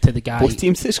slight to the guy. Both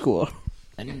teams to score.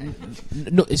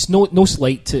 No, it's no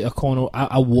slight to O'Connell.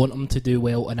 I want him to do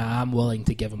well, and I am willing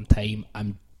to give him time.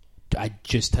 I'm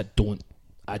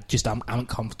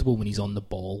uncomfortable when he's on the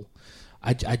ball.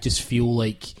 I just feel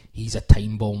like he's a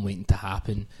time bomb waiting to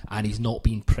happen, and he's not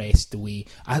being pressed away.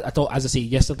 I thought, as I say,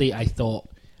 yesterday, I thought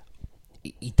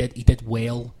he did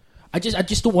well. I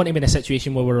just don't want him in a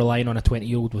situation where we're relying on a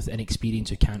 20-year-old with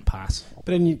inexperience who can't pass. But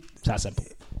then it's that simple.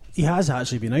 He has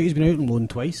actually been out. He's been out on loan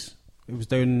twice. He was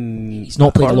down. He's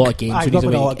not played a lot of games. He's not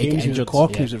played a lot of games. He was at Cork,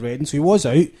 and he was at Reading, so he was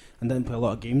out and didn't play a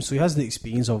lot of games. So he has the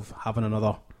experience of having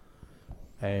another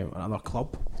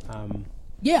club.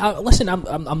 Listen,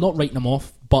 I'm not writing him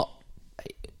off, but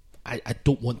I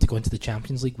don't want to go into the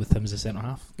Champions League with him as a centre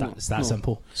half. It's that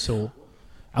simple. So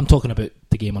I'm talking about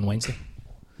the game on Wednesday.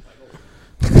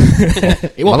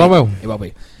 He will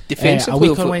be. Defensively,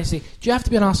 a week on Wednesday. Do you have to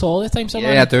be an arsehole all the time,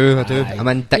 Simon? Yeah, I do. I'm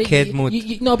in dickhead mode.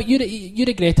 No, but you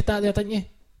regretted that there, didn't you?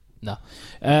 No.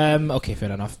 Okay,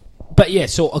 fair enough. But yeah,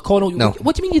 so O'Connell. No.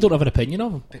 What do you mean you don't have an opinion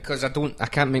of him? Because I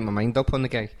can't make my mind up on the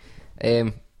guy.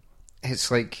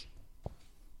 It's like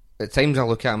at times I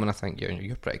look at him and I think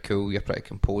you're pretty cool, you're pretty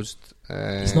composed.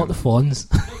 It's not the Fonz.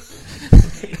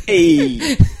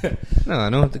 Hey. No, I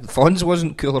know. Fonz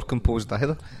wasn't cool or composed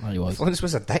either. No, he was. Fonz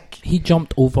was a dick. He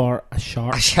jumped over a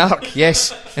shark. A shark,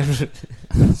 yes.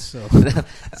 So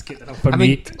that's good enough for me.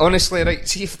 mean, honestly, right?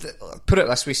 Put it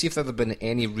this way: see if there had been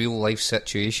any real life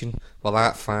situation where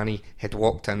that Fanny had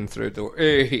walked in through the door.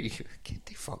 Hey, get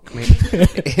the fuck,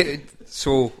 mate.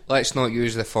 So let's not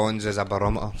use the Fonz as a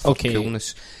barometer for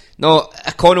coolness. No,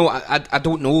 O'Connell, I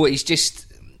don't know. He's just,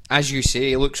 as you say,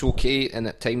 he looks okay, and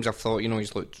at times I've thought,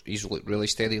 he's looked really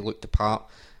steady, looked the part.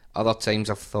 Other times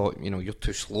I've thought, you're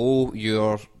too slow.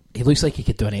 He looks like he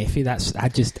could do an Effie.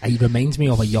 He reminds me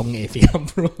of a young Effie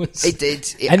Ambrose. It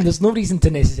did, and there's no reason to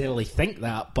necessarily think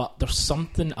that, but there's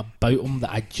something about him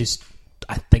that I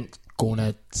think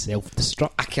gonna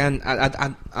self-destruct.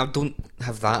 I don't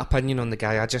have that opinion on the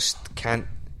guy. I just can't.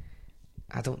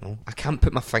 I don't know. I can't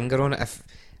put my finger on it. If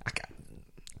I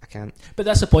can't. But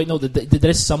that's the point, though.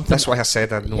 There is something. That's why I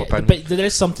said I had no opinion. But there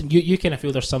is something. You kind of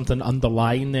feel there's something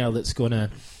underlying there that's gonna.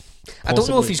 I don't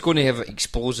know if he's going to have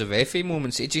explosive FA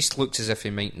moments. It just looks as if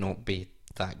he might not be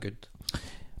that good.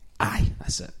 Aye,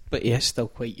 that's it. But he is still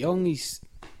quite young. Is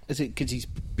it because he's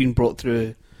been brought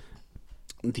through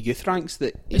the youth ranks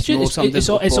that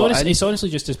it's honestly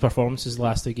just his performances the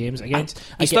last two games against.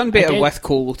 He's done better with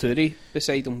Kolo Touré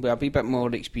beside him with a wee bit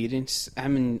more experience.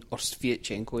 Him and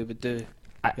Sviatchenko he would do.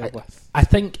 I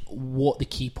think what the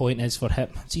key point is for him.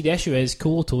 See, the issue is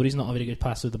Kolo Touré's not a very good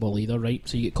passer of the ball either, right?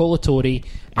 So you get Kolo Touré.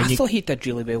 I thought he did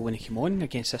really well when he came on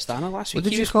against Astana last week.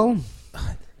 What did you call him?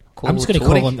 I'm just going to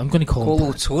call him. I'm going to call him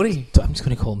Kolo Touré. I'm just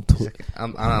going to call him Touré.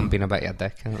 I'm being a bit of a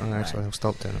dick. Actually, I'll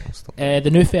stop doing it.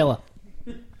 The new fella.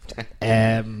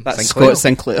 That's Scott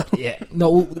Sinclair. Yeah.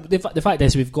 No, the fact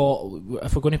is if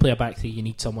we're going to play a back three, you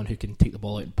need someone who can take the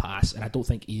ball out and pass, and I don't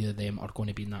think either of them are going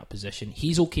to be in that position.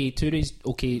 He's okay. Touré's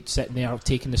okay sitting there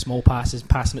taking the small passes,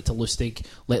 passing it to Lustig,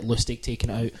 let Lustig take it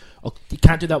out. You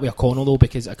can't do that with O'Connell though,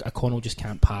 because O'Connell just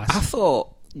can't pass. I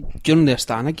thought during the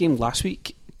Astana game last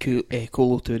week,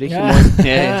 Kolo Touré came on.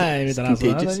 Yeah, it's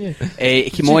contagious.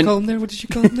 What did you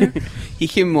call him there? He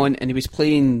came on and he was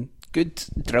playing good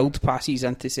drilled passes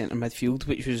into centre midfield,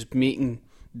 which was making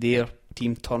their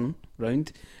team turn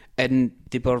round, and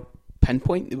they were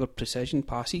pinpoint, they were precision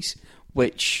passes,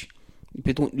 which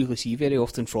we don't really see very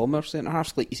often from our centre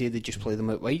halves. Like you say, they just play them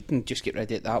out wide and just get rid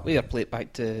of it that way, or play it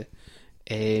back to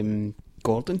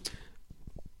Gordon.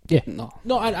 Yeah, no,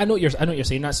 I know what you're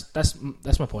saying.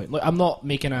 That's my point. Look, I'm not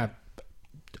making a.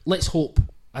 Let's hope,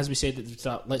 as we said at the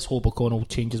start, let's hope O'Connell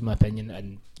changes my opinion,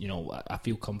 and I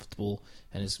feel comfortable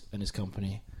in his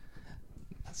company.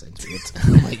 That sounds weird,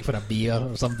 like for a beer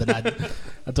or something. I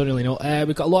don't really know.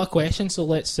 We've got a lot of questions, so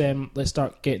let's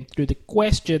start getting through the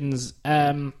questions.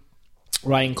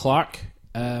 Ryan Clark.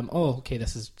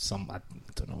 This is some. I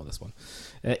don't know this one.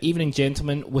 Evening,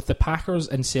 gentlemen. With the Packers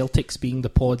and Celtics being the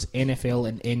Pod's NFL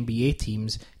and NBA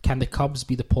teams, can the Cubs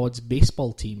be the Pod's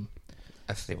baseball team?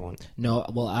 If they want. No,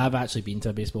 well, I've actually been to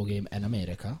a baseball game in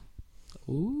America.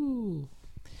 Ooh.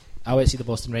 I went to see the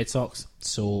Boston Red Sox,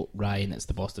 so Ryan, it's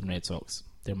the Boston Red Sox.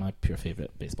 They're my pure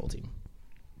favourite baseball team.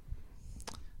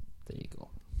 There you go.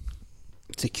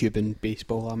 It's a Cuban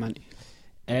baseball, I meant.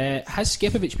 Has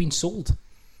Skipovich been sold?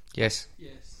 Yes.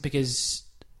 Because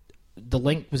the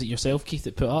link, was it yourself, Keith,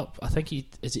 that put up? I think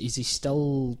is he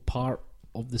still part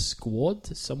of the squad?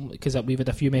 Because we've had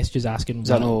a few messages asking. Is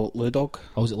that no Ludog?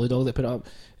 Oh, was it Ludog that put it up?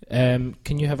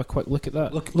 Can you have a quick look at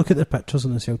that? Look at the pictures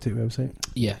on the Celtic website.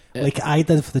 Yeah, like I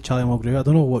did for the Charlie Mulgrew. I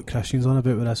don't know what Christian's on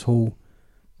about with this whole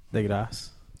the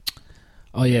grass.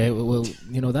 Oh yeah, well,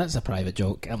 that's a private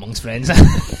joke amongst friends.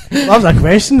 That was a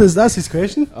question. That's his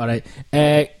question? All right,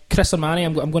 Chris Armani,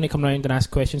 I'm going to come round and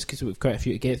ask questions because we've quite a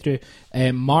few to get through.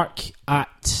 Mark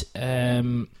at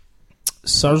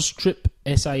Surstrip,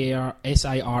 SIRSTROP.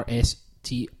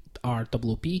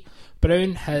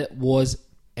 Brown was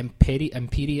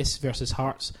Imperious versus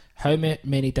Hearts. How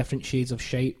many different shades of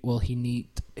shite will he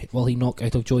knock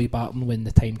out of Joey Barton when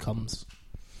the time comes?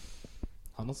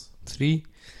 Hummels? 3.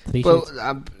 Well,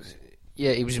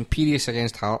 he was Imperious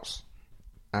against Hearts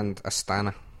and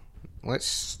Astana.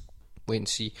 Let's wait and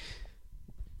see.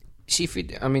 See if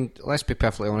let's be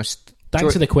perfectly honest.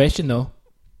 Thanks for the question, though.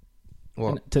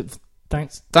 What?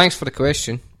 Thanks for the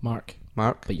question, Mark.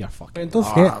 But you're fucking. Don't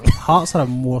forget, Hearts are a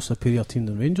more superior team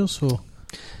than Rangers, so.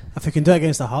 If he can do it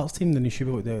against the Hearts team, then he should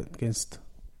be able to do it against.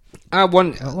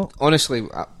 Honestly,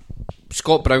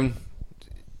 Scott Brown,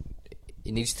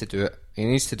 he needs to do it. He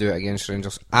needs to do it against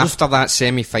Rangers after that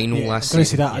semi-final last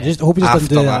season. That. I just hope he just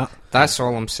doesn't do that. That's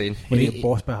all I'm saying. When he get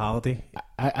bossed by Halliday.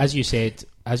 As you said,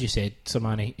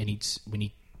 Sermanni, we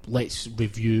need. Let's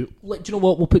review. Do you know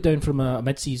what? We'll put down from a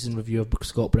mid-season review of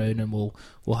Scott Brown, and we'll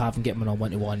have him get him on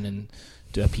 1-to-1 and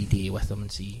do a PDA with him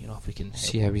and see if we can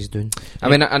see how he's doing. I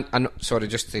mean, I sorry,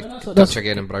 just to touch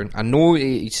again on Brown. I know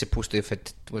he's supposed to have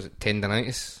had, was it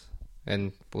tendinitis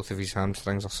in both of his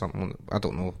hamstrings or something? I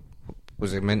don't know.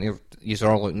 Was it meant to have? You're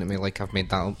all looking at me like I've made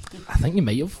that up. I think you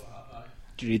might have.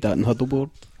 Did you read that in Huddleboard?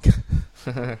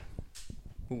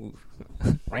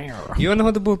 You on the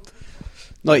Huddleboard?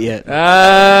 Not yet.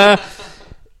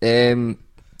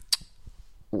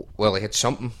 Well, he had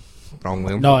something wrong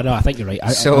with him. No, I think you're right.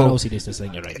 I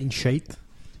think you're right. In shite.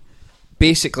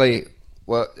 Basically,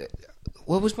 what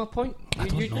was my point?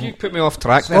 You put me off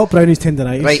track there. Scott Brown's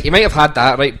tendinitis. Right, he might have had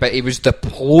that, right, but he was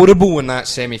deplorable in that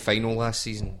semi-final last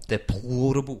season.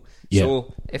 Deplorable. Yeah.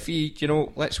 So, if he,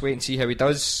 let's wait and see how he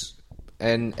does.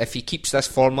 And if he keeps this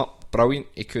form up, brilliant,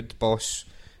 he could boss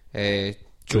Joey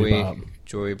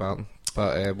Barton.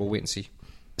 But we'll wait and see.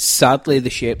 Sadly, the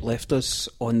Shep left us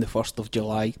on the 1st of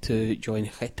July to join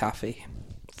Getafe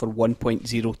for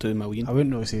 1.02 million. I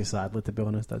wouldn't really say sadly, to be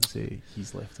honest. I'd say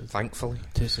he's left us. Thankfully.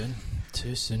 Too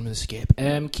soon with the skip.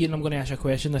 Kieran, I'm going to ask you a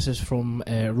question. This is from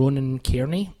Ronan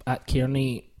Kearney at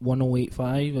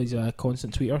Kearney1085. He's a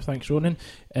constant tweeter. Thanks, Ronan.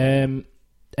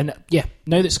 And yeah,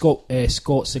 now that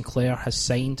Scott Sinclair has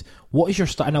signed, what is your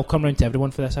and I'll come round to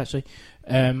everyone for this actually.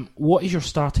 What is your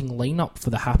starting lineup for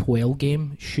the Hapoel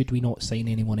game? Should we not sign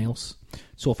anyone else?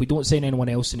 So if we don't sign anyone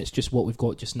else and it's just what we've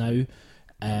got just now,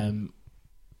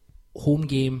 home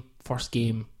game, first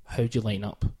game, how do you line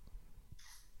up?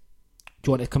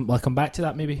 Do you want to come back to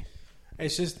that maybe?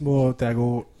 It's just more to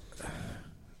go.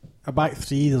 A back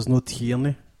three, there's no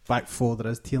Tierney. Back four,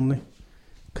 there is Tierney,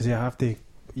 because you have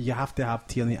to have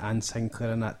Tierney and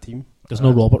Sinclair in that team. There's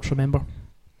no Roberts, remember?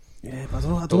 Yeah, but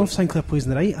I don't know if Sinclair plays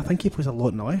in the right. I think he plays a lot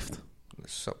in the left.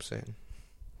 It's upsetting.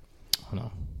 I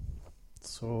know.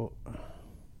 So,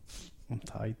 I'm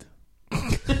tired. Do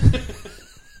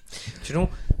you know,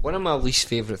 one of my least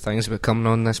favourite things about coming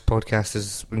on this podcast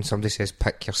is when somebody says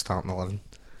pick your starting 11.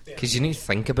 Because you need to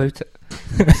think about it.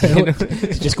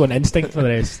 It's just going instinct for the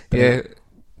rest. Yeah,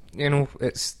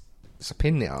 it's a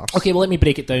pain in the arse. Okay, well let me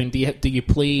break it down. Do you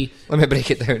play... Let me break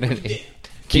it down into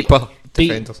keeper,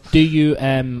 defenders. Do you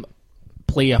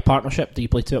play a partnership? Do you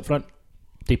play two up front?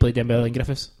 Do you play Dembele and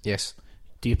Griffiths? Yes.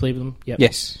 Do you play with them? Yep.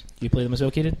 Yes. Do you play them as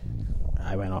well, Kieran?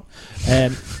 I went up.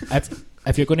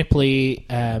 If you're going to play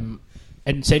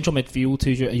in central midfield, are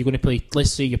you going to play?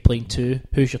 Let's say you're playing two.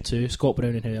 Who's your two? Scott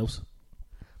Brown and who else?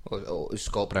 Oh, is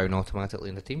Scott Brown automatically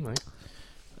in the team, right?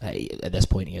 At this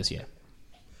point, he is. Yeah.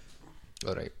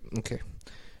 All right. Okay.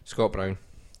 Scott Brown.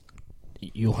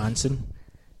 Johansson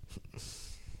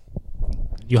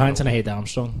ahead of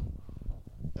Armstrong.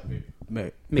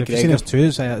 If you've seen there's two,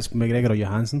 it's McGregor or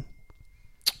Johansson.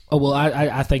 Oh well,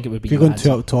 I think it would be. If you're going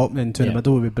two up top and then two in the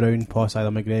middle, would be Brown, plus either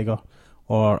McGregor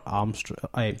or Armstrong,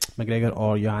 McGregor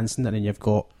or Johansson, and then you've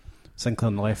got Sinclair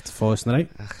on the left, Forrest on the right.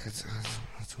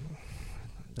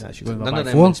 None of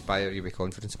them inspire you with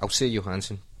confidence. I'll say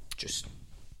Johansson, just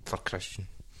for Christian.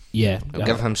 Yeah, I'll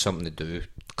give him something to do,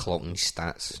 clocking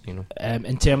stats,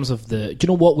 In terms of do you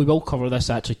know what? We will cover this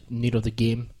actually near the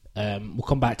game. We'll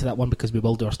come back to that one because we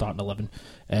will do our starting 11.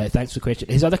 Thanks for the question.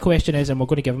 His other question is, and we're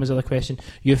going to give him his other question,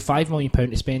 you have £5 million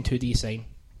to spend, who do you sign?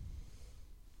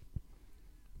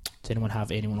 Does anyone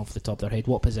have anyone off the top of their head?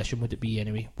 What position would it be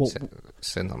anyway?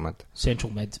 Centre mid.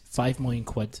 Central mid. £5 million.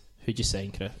 Who'd you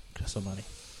sign, Chris O'Malley?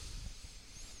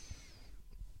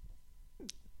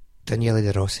 Daniele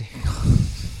De Rossi.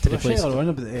 Did I say earlier on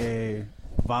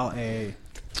about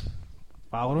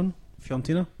Valeron,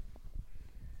 Fiorentina?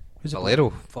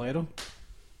 Valero.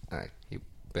 Aye, he'll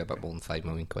be a bit more than £5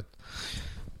 million.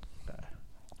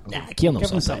 Nah, Kieran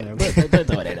knows something. Don't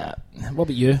worry that. What about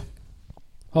you?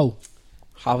 Oh,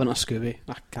 having a Scooby.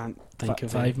 I can't think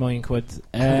of £5 million.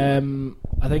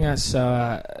 I think that's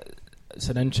it's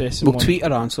an interesting one. We'll tweet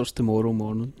our answers tomorrow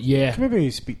morning. Yeah. Can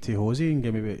maybe speak to Hosey and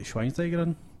get maybe Schweinsteiger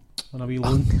in on a wee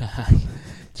loan.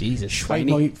 Jesus. £5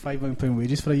 million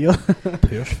wages for a year.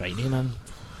 Poor Schweini, man.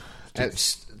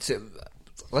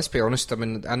 Let's be honest, I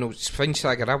mean, I know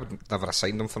Schweinsteiger, I would never have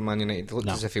signed him for Man United. It looked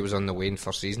as if he was on the wane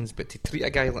for seasons, but to treat a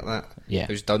guy like that,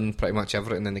 who's done pretty much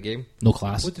everything in the game, no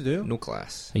class. What to do? No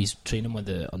class. He's training with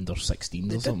the under 16s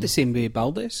or something. Did the same way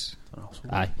Baldes.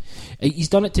 Aye, he's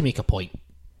done it to make a point.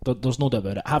 There's no doubt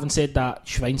about it. Having said that,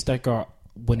 Schweinsteiger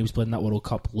when he was playing that World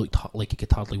Cup, looked like he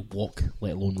could hardly walk,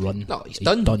 let alone run. No, he's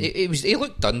done. He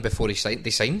looked done before they signed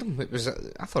him.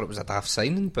 I thought it was a daft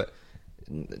signing, but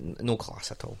no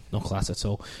class at all. No class at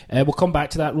all. We'll come back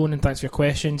to that, Ronan. Thanks for your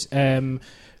questions.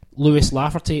 Lewis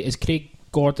Lafferty, is Craig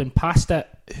Gordon past it?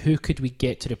 Who could we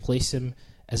get to replace him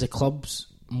as the club's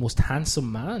most handsome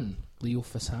man? Leo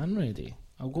Fassan ready?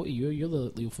 I'll go to you. You're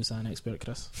the Leo Fassan expert,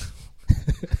 Chris.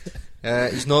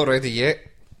 He's not ready yet.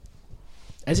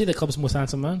 Is he the club's most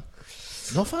handsome man?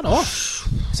 Not far off.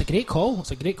 It's a great call,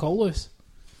 Lewis.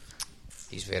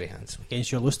 He's very handsome.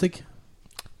 Against your Lustig?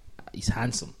 He's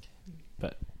handsome,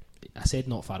 but I said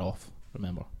not far off.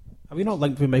 Remember? Are we not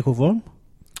linked with Michael Vaughan?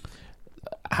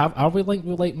 Are we linked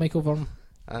with Michael Vaughan?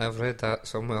 I've read that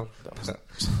somewhere.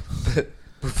 But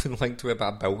we've been linked to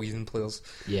about 1 billion players.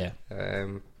 Yeah. I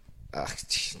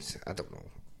don't know.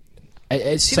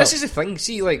 This is the thing.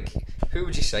 See, like, who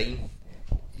would you sign?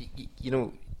 You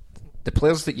know, the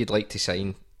players that you'd like to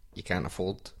sign, you can't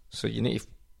afford. So you need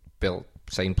to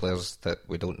sign players that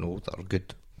we don't know that are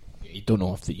good. You don't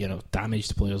know if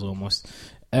damaged players almost.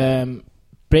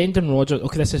 Brendan Rodgers.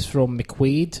 Okay, this is from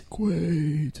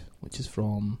McQuaid, which is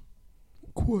from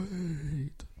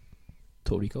Quaid.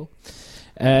 Total Recall.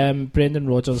 Brendan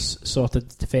Rodgers sorted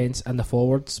the defence and the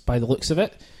forwards by the looks of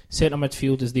it. Centre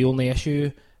midfield is the only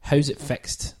issue. How's it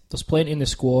fixed? There's plenty in the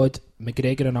squad.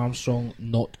 McGregor and Armstrong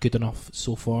not good enough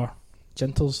so far.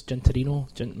 Meister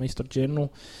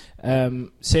General.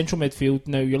 Central midfield.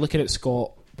 Now you're looking at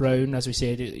Scott Brown, as we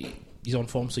said, he's on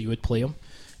form, so you would play him.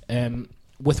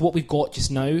 With what we've got just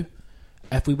now,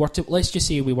 if we were to, let's just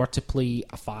say we were to play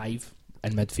a 5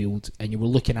 in midfield, and you were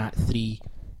looking at 3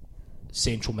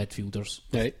 central midfielders,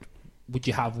 right? Would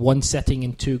you have 1 sitting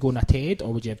and 2 going ahead,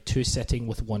 or would you have 2 sitting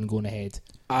with 1 going ahead?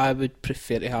 I would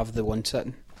prefer to have the 1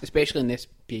 sitting, especially in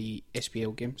the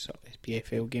SPL games or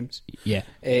SPFL games. Yeah.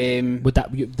 Would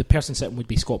that the person sitting would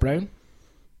be Scott Brown?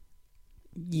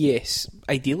 Yes.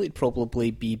 Ideally, it'd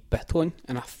probably be Bitton,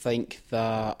 and I think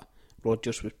that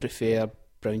Rodgers would prefer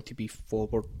Brown to be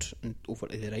forward and over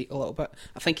to the right a little bit.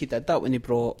 I think he did that when he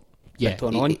brought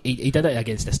Bitton on. He did it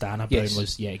against Astana. Yes. Brown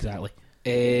was, exactly.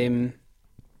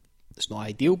 It's not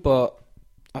ideal, but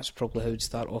that's probably how it'd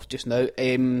start off just now.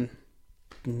 I'd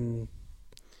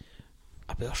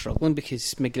be struggling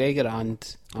because McGregor and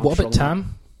Armstrong. What about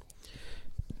Tam?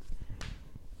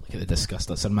 Look at the disgust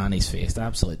that's in Manny's face. The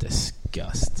absolute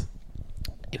disgust.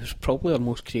 He was probably our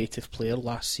most creative player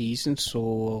last season,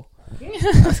 so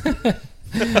I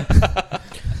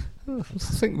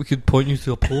think we could point you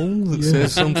to a poll that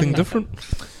says something different.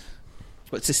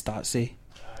 What's the stats say?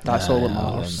 That's all that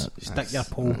matters. Stick your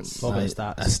poll.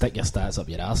 Stats. Stick your stats up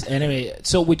your ass. Anyway,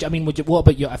 so would you? What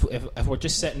about you? If we're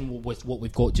just sitting with what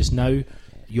we've got just now,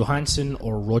 Johansson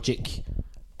or Rogic?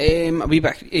 A wee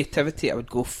bit of creativity. I would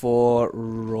go for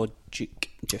Rogic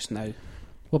just now.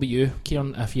 What about you,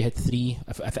 Kieran? If you had 3,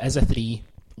 if it is a 3,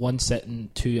 1 sitting,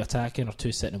 2 attacking, or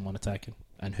 2 sitting and 1 attacking,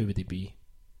 and who would they be?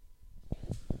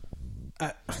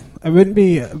 It wouldn't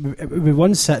be. It would be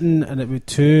 1 sitting, and it would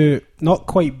 2, not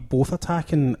quite both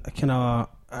attacking. A kind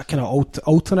of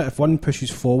alternate. If 1 pushes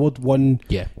forward, 1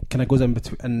 kind of goes in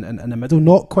between in the middle,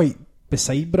 not quite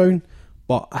beside Brown,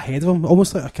 but ahead of him,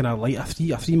 almost like a kind of like a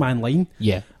 3-man line.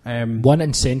 Yeah. 1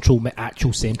 in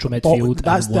actual central midfield.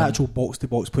 That's the actual box to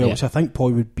box player, which I think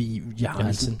probably would be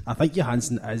Johansson. I think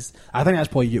Johansson is. I think that's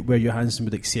probably where Johansson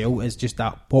would excel, is just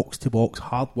that box to box,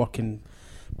 hard working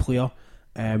player.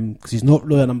 Because he's not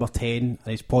really a number 10, and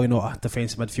he's probably not a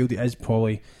defensive midfield. He is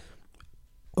probably,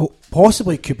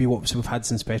 possibly could be what we've had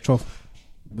since Petrov,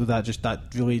 with that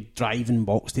really driving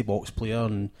box to box player,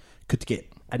 and could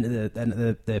get into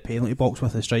the penalty box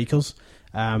with the strikers.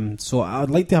 So I'd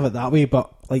like to have it that way,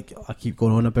 but like I keep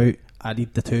going on about, I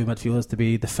need the 2 midfielders to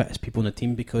be the fittest people in the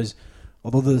team, because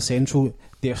although they're the central,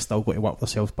 they're still going to work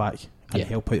themselves back and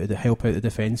help out the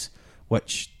defence,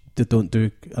 which they don't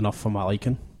do enough for my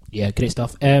liking. Yeah, great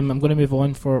stuff. I'm going to move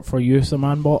on for you, Sir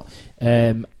Manbot.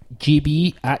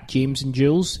 GB at James and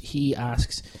Jules, he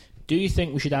asks, do you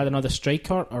think we should add another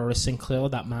striker, or is Sinclair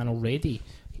that man already?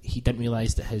 He didn't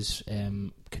realise that his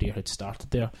career had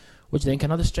started there. What do you think,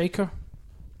 another striker?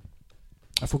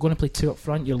 If we're going to play 2 up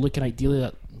front, you're looking ideally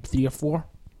at 3 or 4?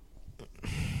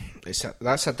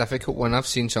 That's a difficult one. I've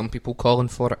seen some people calling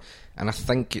for it, and I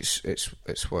think it's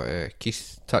what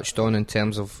Keith touched on in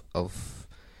terms of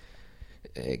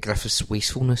Griffith's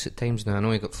wastefulness at times. Now I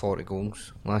know he got 40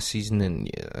 goals last season,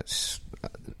 and that's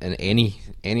in any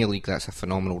league that's a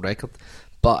phenomenal record.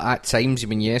 But at times,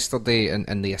 yesterday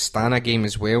in the Astana game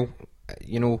as well,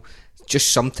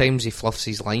 just sometimes he fluffs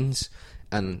his lines,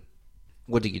 and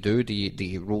what do? Do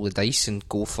you roll the dice and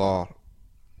go for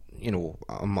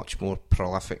a much more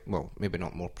prolific, well, maybe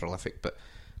not more prolific, but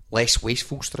less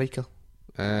wasteful striker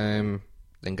than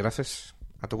Griffiths.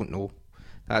 I don't know.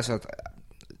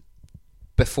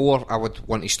 Before I would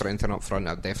want to strengthen up front,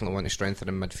 I'd definitely want to strengthen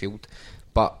in midfield.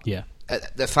 But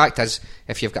the fact is,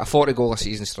 if you've got a 40 goal a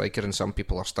season striker, and some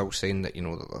people are still saying that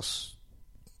that there's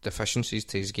deficiencies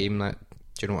to his game, that,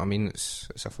 do you know what I mean? It's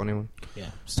a funny one.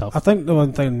 Yeah, it's tough. I think the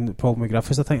one thing, the problem with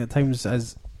Griffiths, I think at times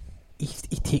is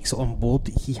he takes it on board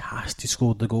that he has to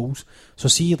score the goals. So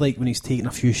see, like when he's taking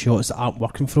a few shots that aren't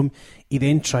working for him, he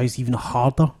then tries even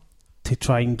harder to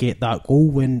try and get that goal,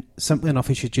 when simply enough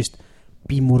he should just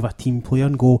be more of a team player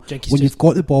and go, when you've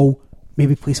got the ball,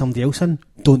 maybe play somebody else in.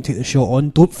 Don't take the shot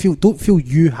on. Don't feel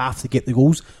you have to get the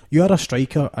goals. You are a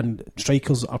striker, and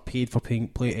strikers are paid for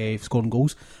scoring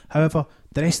goals. However,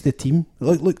 the rest of the team,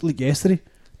 look yesterday,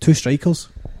 2 strikers,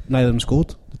 neither of them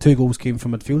scored. The 2 goals came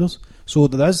from midfielders. So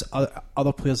there is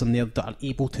other players in there that are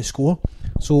able to score.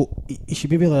 So you should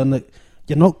maybe learn that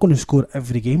you're not going to score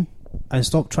every game, and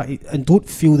stop trying, and don't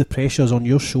feel the pressures on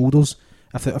your shoulders.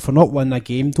 If we're not winning a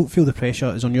game, don't feel the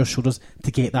pressure is on your shoulders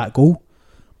to get that goal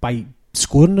by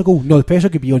scoring the goal. No, the pressure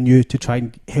could be on you to try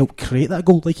and help create that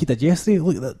goal, like he did yesterday.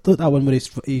 Look that one where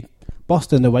he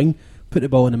busted in the wing, put the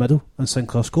ball in the middle, and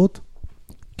Sinclair scored.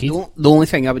 The only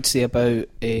thing I would say about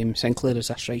Sinclair as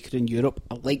a striker in Europe,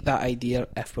 I like that idea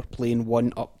if we're playing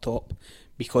one up top,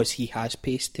 because he has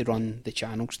pace to run the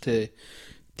channels to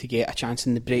get a chance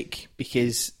in the break.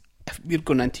 Because if we're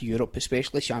going into Europe,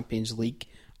 especially Champions League,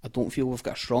 I don't feel we've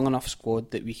got a strong enough squad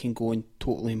that we can go and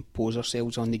totally impose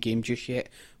ourselves on the game just yet.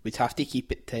 We'd have to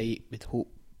keep it tight. We'd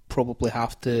probably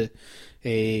have to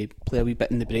play a wee bit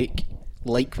in the break,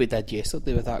 like we did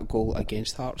yesterday with that goal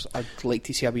against Hearts. I'd like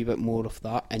to see a wee bit more of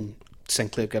that, and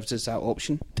Sinclair gives us that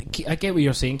option. I get what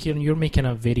you're saying, Kieran. You're making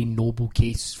a very noble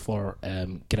case for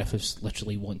Griffiths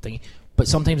literally wanting, but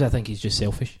sometimes I think he's just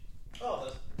selfish.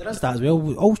 There is that as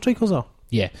well. All strikers are.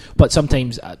 Yeah, but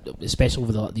sometimes, especially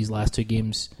over these last 2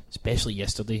 games, especially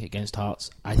yesterday against Hearts,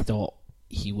 I thought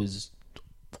he was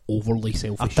overly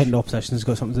selfish. I think the opposition's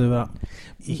got something to do with that.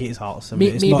 He hates Hearts. I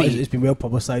mean, it's been well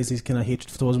publicised, his kind of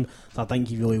hatred towards him. So I think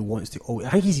he really wants to.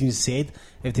 I think he's even said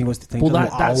everything wants to think. I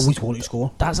always want to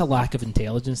score. That's a lack of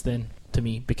intelligence, then, to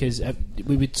me, because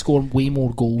we would score way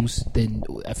more goals than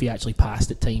if he actually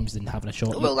passed at times than having a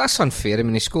shot. Well, that's unfair. I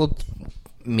mean, he scored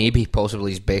possibly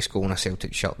his best goal in a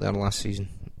Celtic shirt there last season,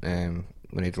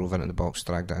 when he drove into the box,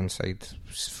 dragged it inside. It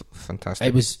was fantastic.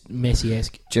 It was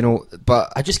Messi-esque. Do you know?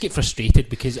 But I just get frustrated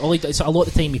because all he does, a lot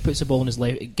of the time he puts the ball on his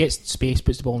left, gets space,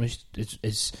 puts the ball on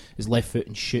his left foot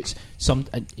and shoots.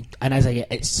 And as I get,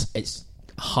 it's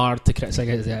hard to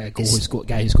criticise a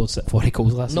guy who scored 40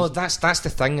 goals last season. No, that's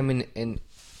the thing. I mean,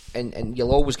 and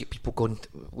you'll always get people going,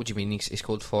 what do you mean he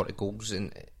scored 40 goals,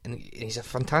 and he's a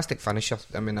fantastic finisher.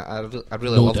 I mean, I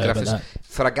really love Griffiths.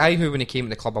 For a guy who, when he came to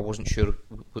the club, I wasn't sure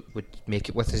would make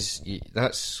it with us,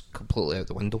 that's completely out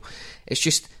the window. It's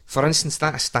just, for instance,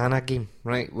 that Astana game,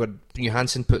 right, where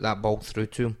Johansson put that ball through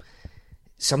to him,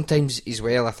 sometimes as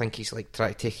well I think he's like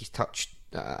trying to take his touch,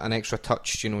 an extra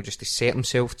touch, just to set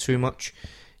himself too much.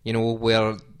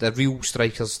 Where the real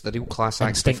strikers, the real class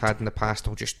acts they've had in the past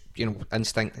will just,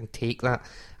 instinct and take that.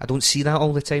 I don't see that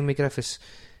all the time with Griffiths.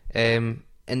 And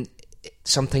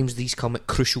sometimes these come at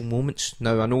crucial moments.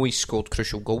 Now, I know he's scored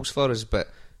crucial goals for us, but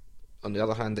on the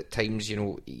other hand, at times,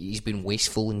 he's been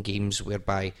wasteful in games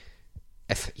whereby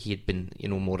if he had been,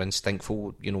 more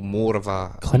instinctful, more of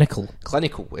a... Clinical.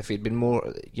 If he'd been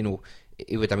more,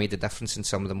 he would have made a difference in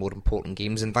some of the more important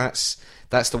games. And that's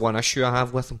the one issue I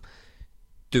have with him.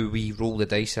 Do we roll the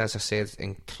dice, as I said,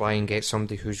 and try and get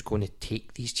somebody who's going to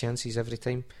take these chances every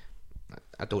time?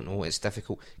 I don't know. It's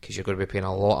difficult because you're going to be paying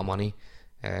a lot of money.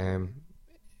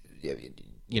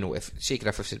 If say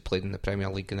Griffiths had played in the Premier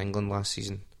League in England last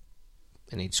season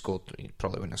and he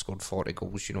probably wouldn't have scored 40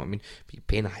 goals. You know what I mean? But you're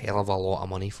paying a hell of a lot of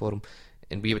money for him,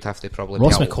 and we would have to probably.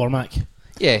 Ross McCormack.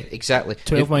 Yeah, exactly.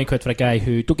 12 million quid for a guy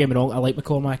who, don't get me wrong, I like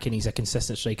McCormack and he's a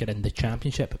consistent striker in the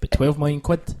Championship, but 12 million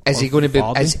quid? Is he going to be?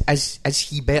 Is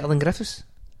he better than Griffiths?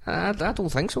 I don't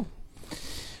think so.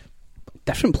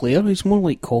 Different player. He's more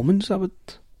like Commons, I would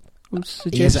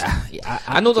suggest.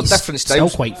 I know they're different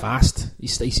styles. Still quite fast.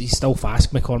 He's still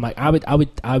fast, McCormack.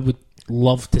 I would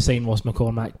love to sign Ross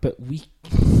McCormack, but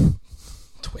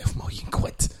 12 million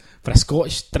quid for a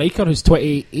Scottish striker who's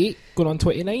 28, going on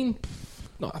 29.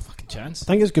 Not a fucking chance. I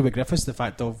think it's good with Griffiths, the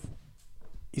fact of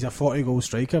he's a 40 goal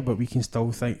striker, but we can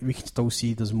still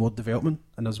see there's more development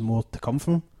and there's more to come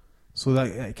from him. So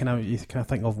that you kind of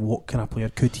think of what kind of player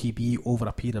could he be over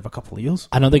a period of a couple of years.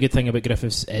 Another good thing about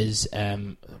Griffiths is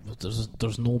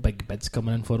there's no big bids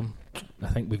coming in for him. I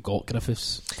think we've got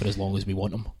Griffiths for as long as we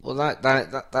want him. Well,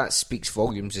 that speaks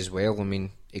volumes as well. I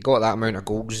mean, he got that amount of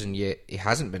goals, and yet he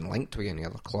hasn't been linked with any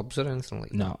other clubs or anything like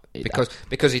that. No,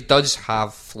 because he does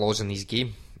have flaws in his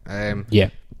game.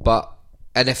 But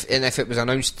if it was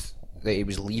announced that he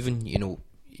was leaving,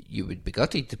 you would be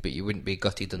gutted, but you wouldn't be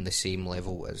gutted on the same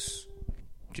level as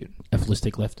if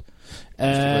Lustig left.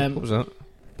 What was that?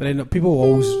 But then people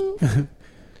always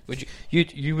would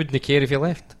you wouldn't care if he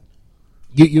left?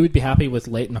 You would be happy with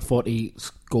letting a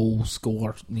 40-goal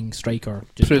scoring striker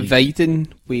just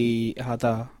providing we had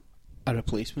a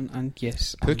replacement, and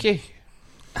yes, Pookie.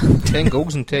 10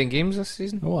 goals in 10 games this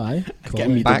season. Oh, aye.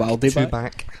 Getting me the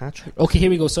back hat-trick. Okay, here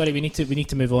we go. Sorry, we need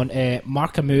to move on.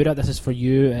 Mark Amura, this is for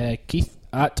you, Keith,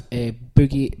 at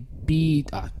Boogie B.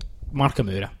 Mark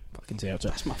Amura. Fucking say it.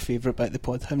 That's my favourite bit of the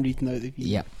pod. I'm reading out the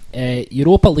video. Yeah.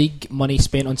 Europa League money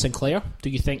spent on Sinclair. Do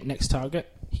you think next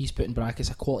target, he's put in brackets,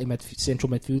 a quality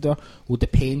central midfielder, will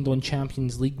depend on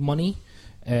Champions League money?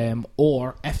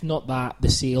 Or, if not that, the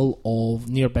sale of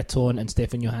Nir Bitton and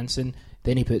Stefan Johansson.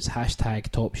 Then he puts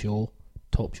hashtag top show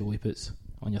he puts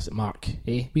on your Mark.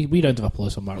 We round of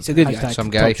applause for Mark. He's a good guy. Some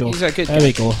guy. He's a good guy. There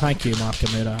we go. Thank you, Mark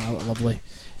Amura. Lovely.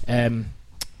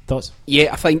 Thoughts?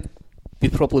 Yeah, I think we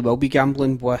probably will be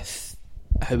gambling with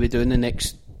how we do in the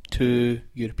next 2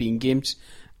 European games,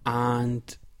 and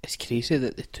it's crazy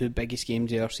that the 2 biggest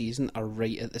games of our season are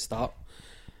right at the start.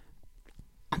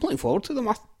 I'm looking forward to them.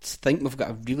 I think we've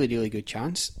got a really, really good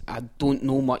chance. I don't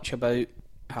know much about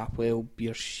Hapoel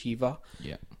Beersheva.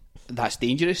 Yeah, that's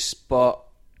dangerous, but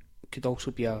could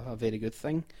also be a very good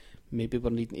thing. Maybe we're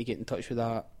needing to get in touch with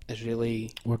that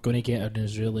Israeli. We're going to get an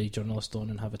Israeli journalist on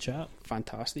and have a chat.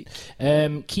 Fantastic.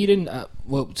 Kieran,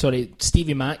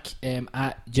 Stevie Mack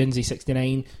at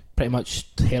Ginzy69, pretty much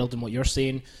heralding what you're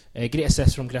saying. Great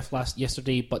assist from Griff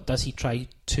yesterday, but does he try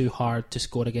too hard to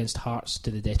score against Hearts to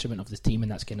the detriment of the team?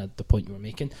 And that's kind of the point you were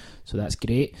making. So that's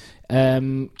great.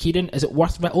 Kieran, is it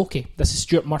worth... Okay, this is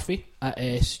Stuart Murphy at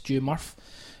Stu Murph.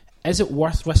 Is it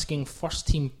worth risking first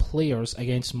team players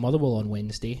against Motherwell on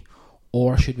Wednesday,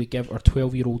 or should we give our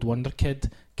 12-year-old wonder kid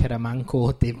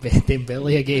Karamanko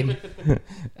Dembele a game?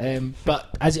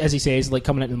 But as he says, like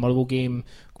coming into the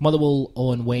Motherwell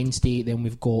on Wednesday, then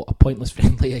we've got a pointless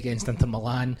friendly against Inter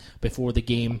Milan before the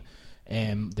game,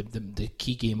 the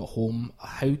key game at home.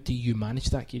 How do you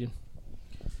manage that, Kieran?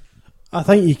 I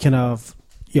think you can have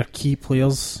your key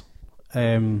players.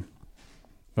 When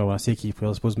I say key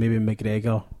players, I suppose maybe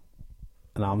McGregor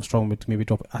and Armstrong would maybe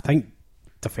drop. I think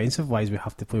defensive wise we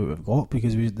have to play what we've got,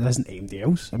 because there isn't anybody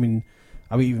else. I mean,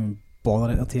 I wouldn't even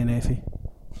bother entertaining Effie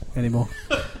anymore.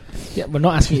 Yeah, we're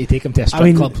not asking you to take him to a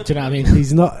strip club. Do you know what I mean?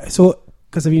 He's not. So,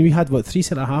 because we had 3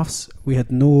 centre halves. We had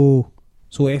no.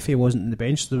 So Effie wasn't in the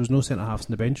bench. So there was no centre halves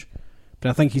in the bench.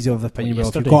 But I think he's of the opinion. Well,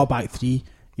 if you've got a back 3,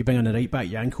 you bring on the right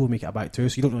back Yanko, make it a back 2.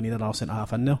 So you don't really need another centre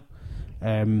half in there.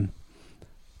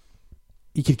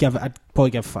 You could I'd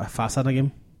probably give Fassan a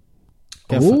game.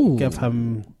 Give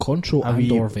him Contro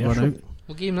and or Verschopp.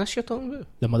 What game this you're talking about?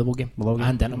 The Motherwell game.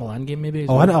 And Inter Milan game maybe.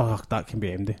 That can be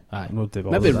MD.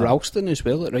 Maybe Ralston as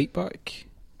well at right back.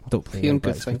 Don't play right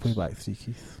back. We play back 3,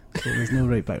 Keith. So there's no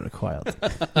right back required.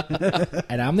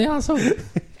 And I'm the arsehole.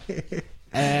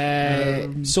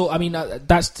 So I mean,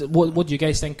 that's what do you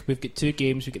guys think? We've got 2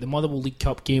 games. We've got the Motherwell League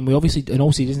Cup game. We obviously, in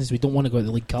all seriousness, we don't want to go to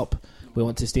the League Cup. We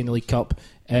want to stay in the League Cup.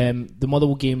 The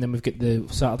Motherwell game, then we've got the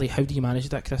Saturday. How do you manage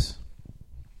that, Chris?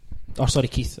 Or sorry,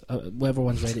 Keith, whatever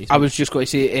one's ready. I was just going to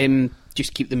say,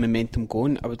 just keep the momentum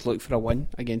going. I would look for a win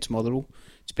against Motherwell,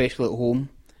 especially at home.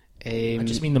 I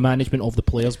just mean the management of the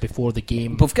players before the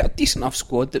game. We've got a decent enough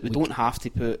squad that we don't have to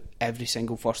put every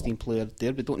single first team player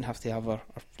there. We don't have to have our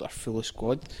fullest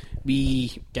squad.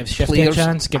 We give Shifty a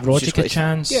chance, give Rogic a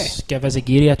chance, give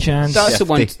Azagiri a chance. That's the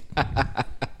one.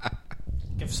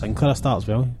 Give Sinclair a start as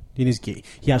well. He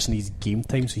actually needs game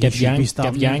time, so give he should be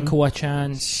starting. Give Yanko a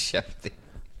chance. Shifty.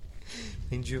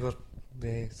 And you were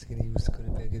saying he was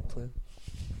going to be a good player.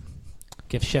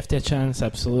 Give Shifty a chance,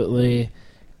 absolutely.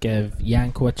 Give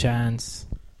Yanko a chance.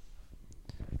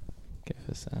 Give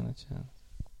Hassan a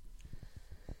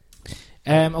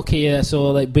chance. Okay, yeah,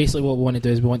 so like basically what we want to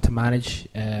do is we want to manage.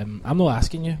 I'm not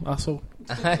asking you, arsehole.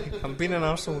 I'm being an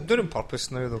arsehole. I'm doing it on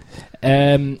purpose now, though.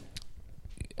 I'm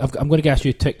going to ask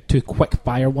you 2 quick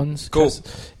fire ones. Go.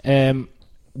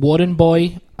 Warren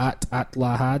Boy at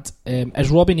Lahad.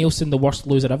 Is Robbie Nielsen the worst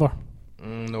loser ever?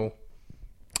 No.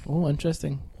 Oh,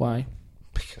 interesting. Why?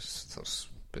 Because there's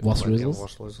worse losers.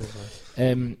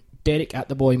 Derek at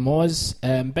the boy Moz.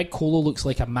 Big Colo looks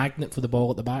like a magnet for the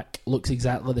ball at the back. Looks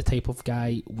exactly the type of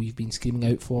guy we've been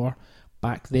screaming out for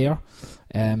back there.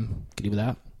 Agree with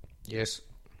that? Yes.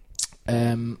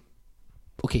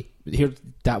 Okay, here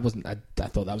that wasn't. I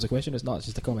thought that was a question. It's not. It's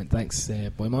just a comment. Thanks,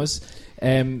 boy Moz.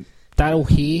 Daryl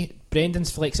Hay.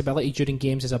 Brendan's flexibility during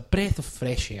games is a breath of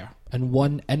fresh air, and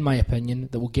one, in my opinion,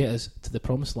 that will get us to the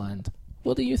promised land.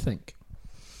 What do you think?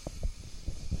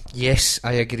 Yes,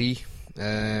 I agree.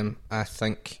 I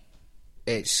think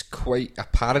it's quite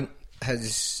apparent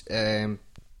his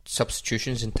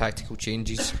substitutions and tactical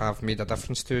changes have made a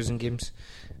difference to us in games,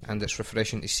 and it's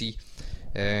refreshing to see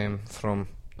from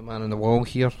the man on the wall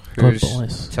here,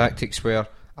 whose tactics were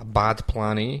a bad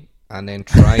plan A, and then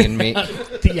try and make...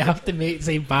 Do you have to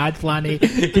say bad plan A?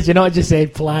 Did you not just say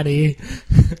plan A?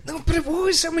 No, but it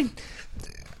was. I mean,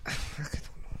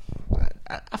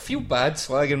 I feel bad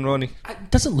slagging Ronnie. It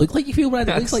doesn't look like you feel bad.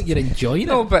 It looks like you're enjoying it.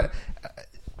 No, but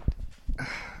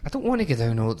I don't want to go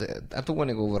down I don't want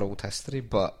to go over old history,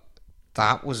 but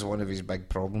that was one of his big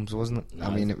problems, wasn't it? No,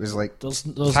 I mean, it was like there's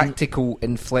tactical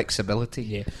inflexibility.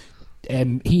 Yeah.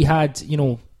 He had,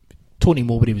 Tony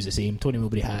Mowbray was the same. Tony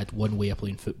Mowbray had one way of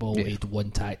playing football. He had one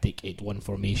tactic, he had one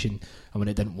formation, and when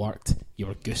it didn't work, you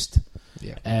were goosed.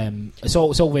 Yeah. It's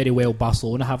all very well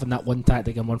Barcelona having that one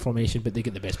tactic and one formation, but they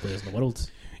get the best players in the world.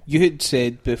 You had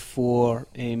said before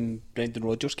Brendan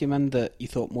Rodgers came in that you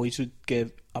thought Moyes would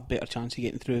give a better chance of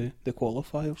getting through the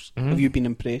qualifiers. Mm-hmm. Have you been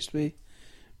impressed with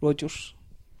Rodgers?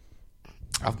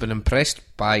 I've been impressed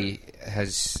by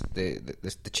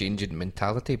the change in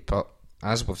mentality, but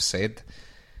as we've said,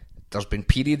 there's been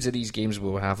periods of these games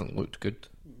where we haven't looked good.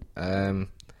 I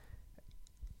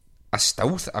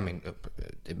still,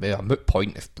 it'd be a moot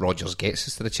point if Rodgers gets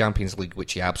us to the Champions League,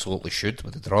 which he absolutely should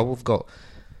with the draw we've got.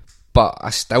 But I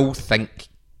still think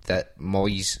that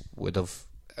Moyes would have.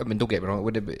 I mean, don't get me wrong. It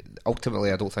would have been,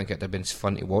 ultimately, I don't think it'd have been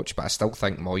fun to watch, but I still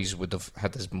think Moyes would have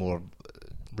had us more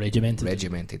regimented,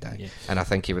 yeah. And I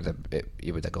think he would have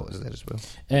got us there as well.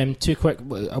 Too quick.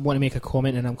 I want to make a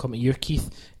comment, and I'm coming to you, Keith.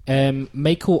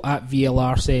 Michael at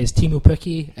VLR says Timo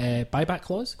Pukki buyback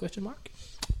clause? ?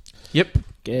 Yep.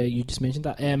 You just mentioned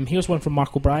that. Here's one from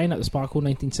Mark O'Brien at the Sparkle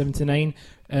 1979.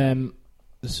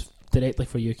 This is directly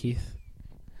for you, Keith.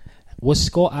 Was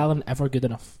Scott Allen ever good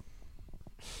enough?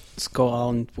 Scott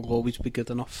Allen will always be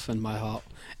good enough in my heart.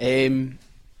 Even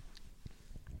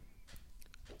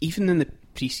in the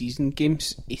pre-season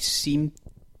games, he seemed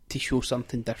to show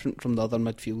something different from the other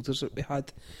midfielders that we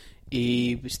had.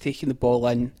 He was taking the ball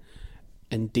in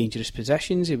dangerous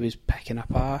positions. He was picking a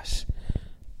pass.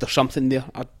 There's something there.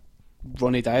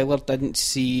 Ronnie Dyler didn't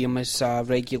see him as a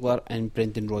regular, and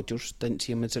Brendan Rodgers didn't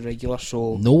see him as a regular.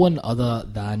 So no one other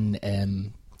than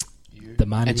the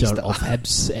manager of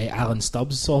Hibs, Alan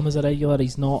Stubbs, saw him as a regular.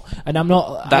 He's not, and I'm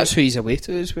not. That's who he's away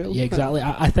to as well. Yeah, exactly.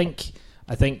 I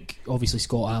think obviously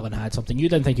Scott Allen had something. You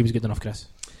didn't think he was good enough, Chris?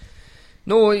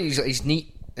 No, he's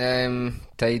neat,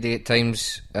 tidy at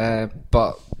times,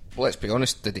 but let's be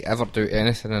honest, did he ever do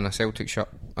anything in a Celtic shirt?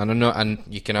 And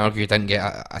you can argue he didn't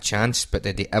get a chance, but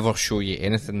did he ever show you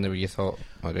anything where you thought,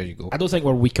 oh, there you go? I don't think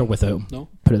we're weaker without him. No,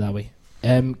 put it that way.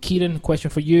 Kieran,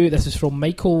 question for you. This is from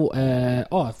Michael.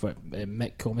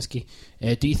 Mick Comiskey.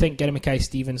 Do you think Gary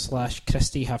Mackay-Stevens /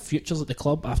 Christie have futures at the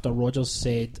club after Rodgers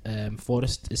said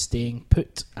Forrest is staying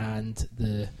put and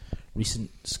the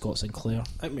recent Scott Sinclair?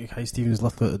 I think Mackay-Stevens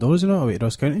left out the doors, away to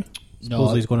Ross County.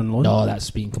 Supposedly he's going on loan. No, that's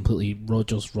been completely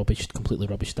completely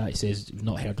rubbish. That he says we've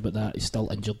not heard about that. He's still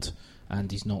injured,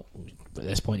 and he's not at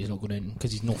this point. He's not going in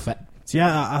because he's not fit. So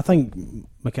yeah, I think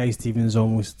Mackay-Stevens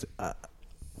almost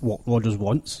what Rodgers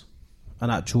wants,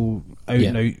 an actual out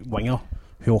and out winger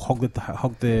who'll hug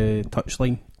the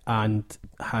touchline and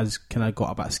has kind of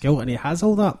got a bit of skill, and he has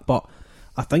all that. But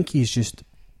I think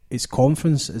his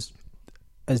confidence is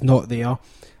not there.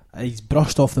 He's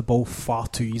brushed off the ball far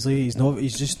too easily. He's not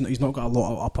got a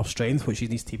lot of upper strength, which he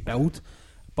needs to build.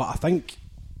 But I think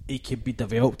he could be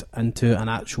developed into an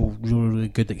actual really, really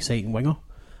good, exciting winger.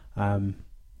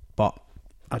 But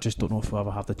I just don't know if we'll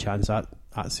ever have the chance at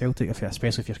Celtic,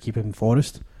 especially if you're keeping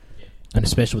Forrest. And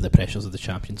especially with the pressures of the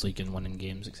Champions League and winning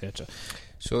games, etc.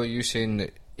 So are you saying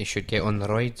that he should get on the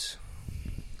roids?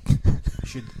 He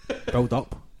should build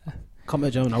up. Come to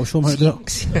the gym and I'll show him how to do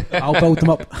it. I'll build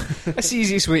him up. That's the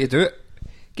easiest way to do it.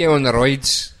 Get on the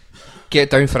roids,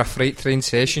 get down for a freight train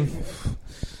session,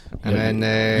 and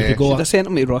then you could go. Should I send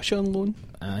him to Russia on loan?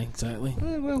 Exactly.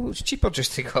 Well, it's cheaper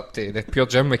just to go up to the pure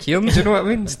gym with Kieran. Do you know what I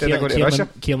mean? Instead of going to Russia.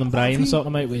 Kieran Bryan sorting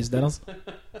him out with his dinners,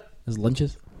 his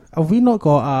lunches. Have we not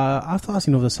got I thought I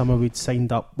seen over the summer we'd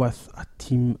signed up with a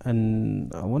team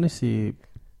in, I want to say,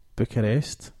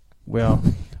 Bucharest, where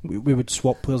we would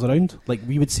swap players around. Like,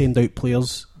 we would send out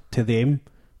players to them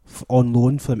on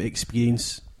loan for them to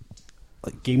experience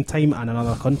like game time in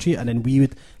another country, and then we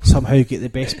would somehow get the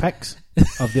best picks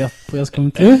of their players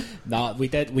coming through. No, we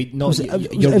did. We not. Was it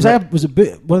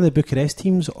one of the Bucharest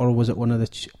teams, or was it one of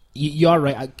the? You're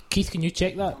right, Keith. Can you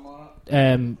check that?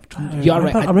 You're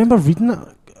right. I remember reading it.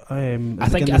 I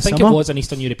think it was an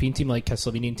Eastern European team, like a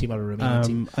Slovenian team or a Romanian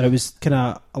team, and it was kind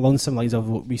of along some lines of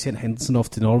what we sent Henderson off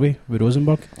to Norway with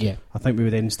Rosenborg. Yeah, I think we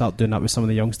would then start doing that with some of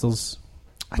the youngsters.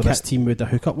 With this team with the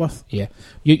hookup with. Yeah.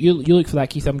 You look for that,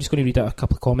 Keith. I'm just going to read out a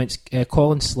couple of comments.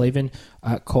 Colin Slavin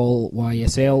at Call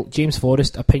YSL. James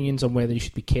Forrest, opinions on whether he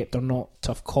should be kept or not.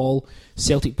 Tough call.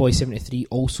 Celtic Boy 73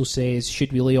 also says,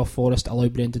 should we lay off Forrest, allow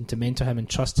Brendan to mentor him and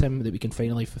trust him that we can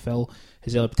finally fulfil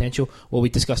his early potential? Well, we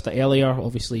discussed it earlier.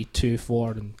 Obviously 2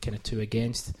 for and kind of 2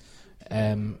 against.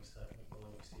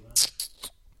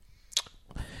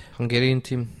 Hungarian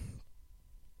team.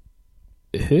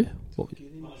 Who?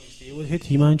 Who did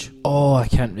he manage? Oh, I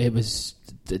can't. It was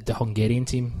the Hungarian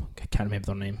team. I can't remember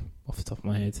their name off the top of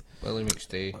my head. Willie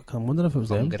McStay. I wonder if it was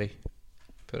Hungary. them.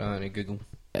 Put that in Google.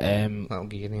 That'll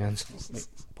give you the answer.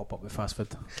 Pop up with fast food.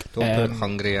 Don't put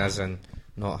hungry as in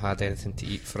not had anything to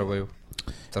eat for a while.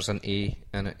 There's an A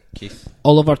in it, Keith.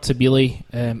 Oliver Tabili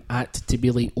at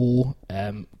Tabili O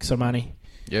Xermani.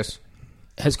 Yes.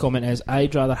 His comment is,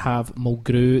 I'd rather have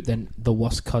Mulgrew than the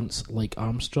worst cunts like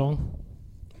Armstrong.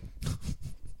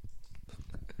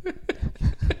 Did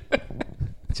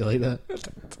you like that?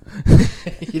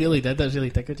 You really did. That's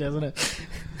really tickled you, isn't it?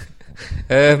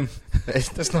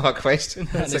 That's not a question.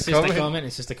 It's just a comment.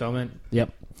 It's just a comment.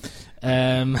 Yep.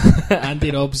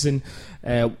 Andy Robson.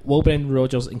 Will Brendan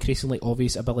Rodgers' increasingly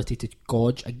obvious ability to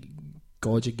gauge a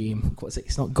game. What's it?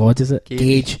 It's not gauge, is it?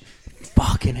 Gauge.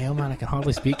 Fucking hell, man! I can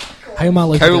hardly speak. How am I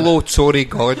allowed? Gauge.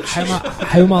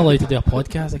 How am I allowed to do a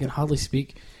podcast? I can hardly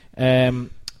speak.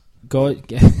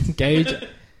 Gauge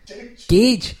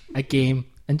a game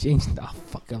and change.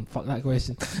 Fuck that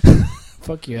question.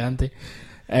 Fuck you, Andy.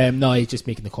 No, he's just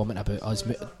making the comment about us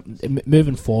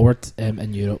moving forward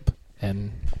in Europe.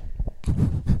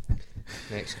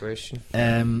 Next question.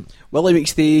 Willie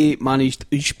McStay managed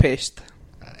Ujpest.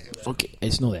 Okay,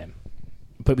 it's not them,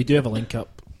 but we do have a link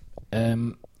up.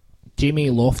 Jamie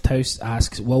Lofthouse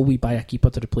asks, will we buy a keeper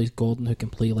to replace Gordon who can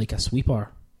play like a sweeper?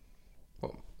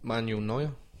 What, Manuel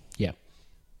Neuer? Yeah.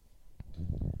 I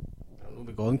don't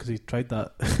know Gordon because he tried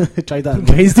that. He tried that on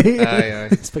Wednesday. Aye.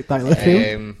 Spectacular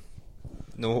fail.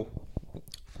 No.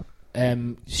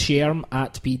 Sherm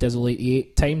at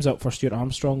BDizzle88. Time's up for Stuart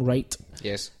Armstrong, right?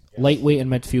 Yes. Lightweight in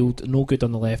midfield, no good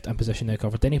on the left, and position now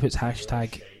covered. Then he puts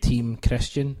hashtag Team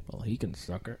Christian. Well, he can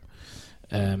suck it.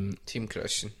 Team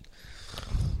Christian.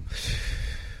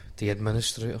 The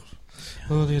administrator.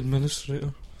 Oh, the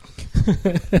administrator.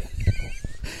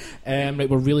 Right,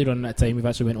 we're really running out of time. We've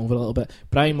actually went over a little bit.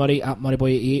 Brian Murray at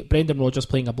Murrayboy88. Brendan Rodgers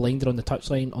playing a blinder on the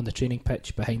touchline, on the training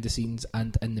pitch, behind the scenes,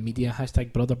 and in the media.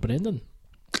 Hashtag Brother Brendan.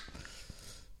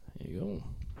 There you go.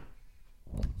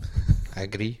 I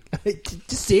agree.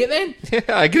 Just say it then. Yeah,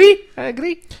 I agree.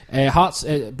 Hearts.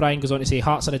 Brian goes on to say,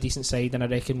 Hearts are a decent side, and I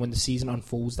reckon when the season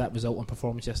unfolds, that result and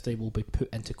performance yesterday will be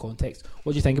put into context.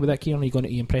 What do you think about that, Kieran? Are you going to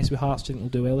be impressed with Hearts? Do you think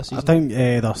they'll do well this season? I think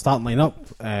their starting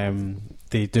lineup.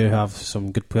 They do have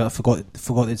some good players. I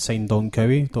forgot they'd signed Don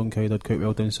Cowie. Don Cowie did quite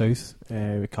well down south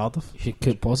with Cardiff. He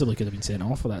could have been sent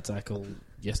off for that tackle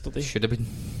yesterday. Should have been.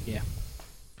 Yeah.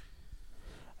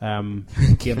 Kieran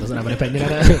doesn't have an opinion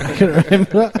on it. I can't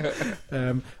remember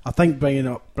it. I think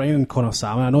bringing Connor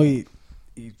Salmon, I know I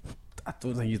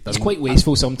don't think he's done. He's quite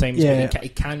wasteful sometimes, yeah, but he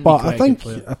can but be quite a good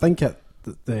player. I think at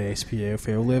the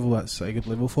SPFL level, that's a good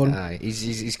level for him. Aye,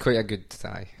 he's quite a good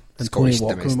and Scottish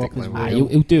Tony Walker domestic him up level. as well.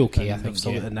 He'll do okay, and I think.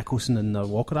 Still got Nicholson and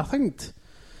Walker. I think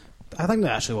they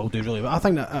actually will do really well. I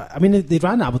think that. I mean, they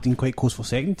ran Aberdeen quite close for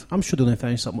second. I'm sure they only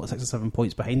finished something like 6 or 7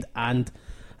 points behind, and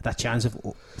had a chance of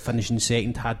finishing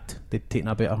second had they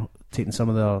taken some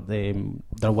of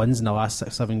their wins in the last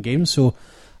 6 or 7 games. So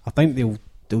I think they'll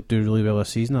do really well this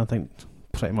season. I think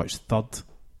pretty much third,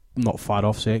 not far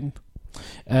off second.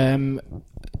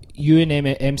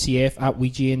 UNMCF at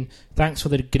Ouijian, thanks for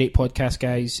the great podcast,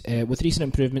 guys. With recent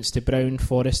improvements to Brown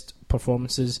Forest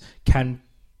performances, can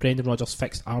Brendan Rodgers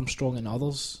fix Armstrong and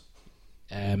others?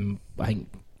 I think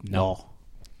no.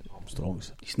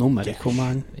 Armstrong's. He's no miracle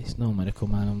man. He's no miracle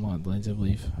man. I'm not blind to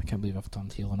believe. I can't believe I've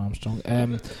turned heel on Armstrong.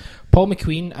 Paul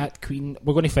McQueen at Queen.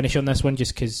 We're going to finish on this one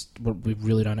just because we've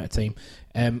really run out of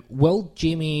time. Will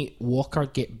Jamie Walker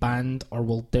get banned, or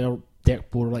will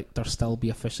Dirk Boerlichter still be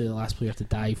officially the last player to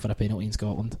dive for a penalty in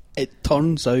Scotland? It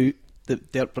turns out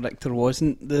Dirt Predictor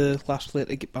wasn't the last player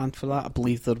to get banned for that. I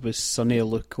believe there was Sonny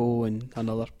Aluko and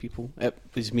other people. It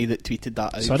was me that tweeted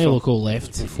that out. Sonny Aluko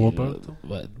left before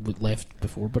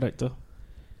Predictor.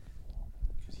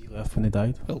 Left when he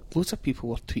died. Well, loads of people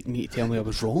were tweeting me to tell me I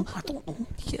was wrong. I don't know.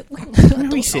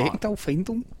 Wait a second, I'll find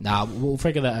them. Nah, we'll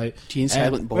figure that out. Jane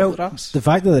Silent Bob. Well, the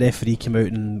fact that the referee came out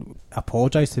and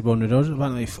apologised to Brendan Rodgers, I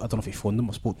don't know if he phoned him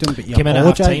or spoke to him, but he came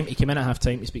apologised. He came in at half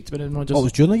time to speak to Brendan Rodgers. Oh, it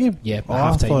was during the game? Yeah,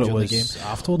 half time during the game.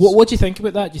 Afterwards. What do you think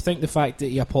about that? Do you think the fact that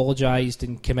he apologised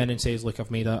and came in and says, "Look,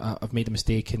 I've made a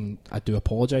mistake and I do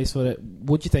apologise for it"?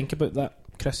 What do you think about that,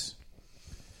 Chris?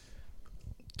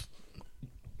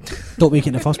 Don't make it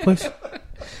in the first place.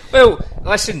 Well,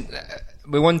 listen,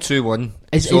 we won 2-1,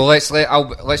 so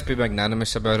let's be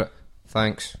magnanimous about it.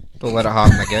 Thanks. Don't let it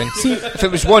happen again. See, if it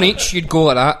was one each, you'd go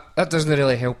like that. That doesn't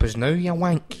really help us now, you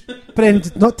wank. But then,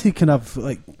 not to kind of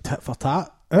like tit for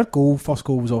tat, our first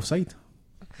goal was offside.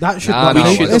 That should not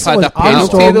we should have had a penalty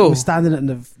Armstrong though. was standing in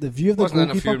the view of the Wasn't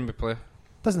goalkeeper. interfering with play.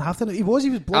 Doesn't have to. He was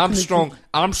blocking.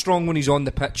 Armstrong when he's on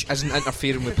the pitch isn't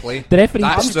interfering with play. The referee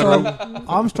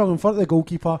Armstrong in front of the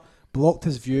goalkeeper blocked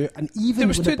his view, and even there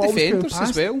was when two the ball defenders was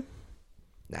past, as well.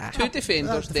 Nah. Two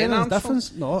defenders. The Then Armstrong.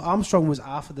 difference. No, Armstrong was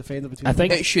half a defender between. I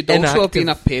think It should also have been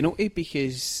a penalty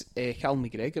because Callum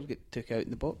McGregor got took out in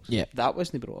the box. Yeah. That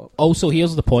wasn't brought up. Also,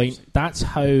 here's the point. That's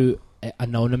how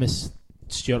anonymous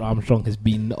Stuart Armstrong has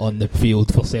been on the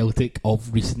field for Celtic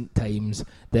of recent times.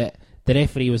 That the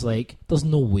referee was like, "There's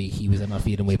no way he was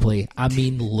interfering with play." I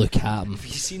mean, look at him. Have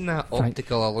you seen that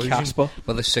optical illusion Casper.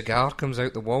 where the cigar comes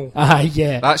out the wall?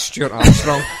 Yeah. That's Stuart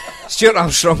Armstrong. Stuart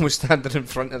Armstrong was standing in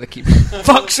front of the keeper.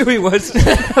 Fuck, so he was.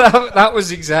 that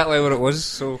was exactly what it was.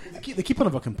 So the keeper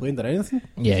never complained or anything.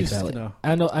 Yeah, exactly.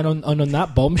 And on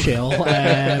that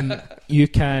bombshell, you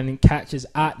can catch us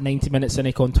at 90 Minute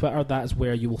Cynic on Twitter. That is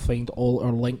where you will find all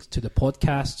our links to the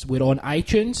podcasts. We're on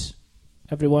iTunes.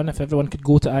 If everyone could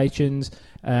go to iTunes,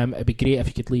 it'd be great if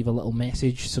you could leave a little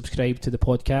message, subscribe to the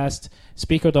podcast.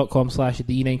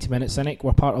 Speaker.com/the 90 Minute Cynic.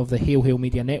 We're part of the Hail Hail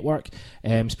Media Network.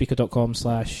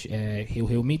 Speaker.com/Hail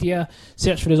Hail Media.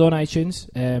 Search for us on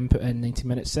iTunes. Put in 90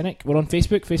 Minute Cynic. We're on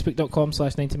Facebook.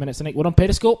 Facebook.com/90 Minute Cynic. We're on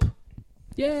Periscope.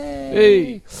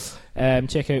 Yay! Hey.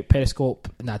 Check out Periscope.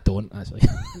 Nah, don't actually.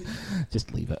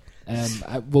 Just leave it.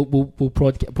 We'll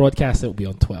broadcast. It'll be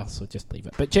on Twitter, so just leave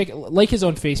it. But like us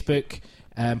on Facebook.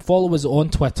 Follow us on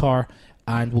Twitter,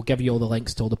 and we'll give you all the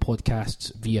links to all the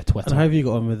podcasts via Twitter. And how have you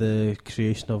got on with the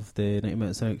creation of the 90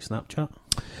 Minute Cynic Snapchat?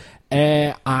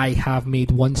 I have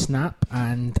made one snap,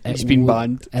 and it's been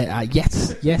banned.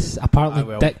 Yes.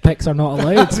 Apparently, dick pics are not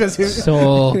allowed.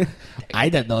 So I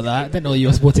didn't know that. I didn't know you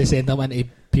were supposed to send them into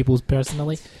people's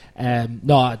personally.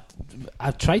 No,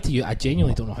 I've tried to use. I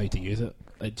genuinely don't know how to use it.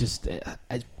 It's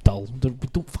dull. We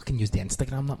don't fucking use the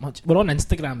Instagram that much. We're on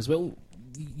Instagram as well.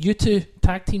 You two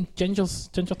tag team, Ginger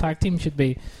tag team should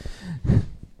be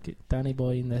Danny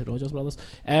Boy and the Rogers brothers.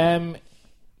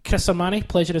 Chris Armani,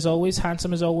 pleasure as always,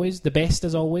 handsome as always, the best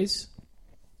as always.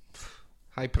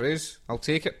 High praise, I'll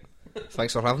take it.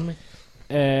 Thanks for having me.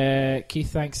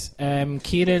 Keith, thanks.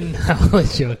 Kieran, I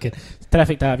was joking.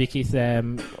 Terrific to have you, Keith.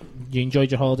 You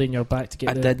enjoyed your holiday and you're back to get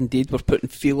I did indeed. We're putting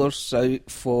feelers out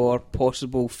for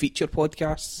possible feature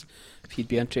podcasts. If you'd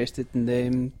be interested in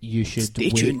them, you should stay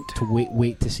tuned.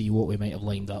 Wait to see what we might have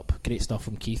lined up. Great stuff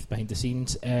from Keith behind the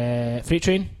scenes. Freight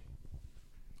Train.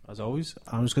 As always,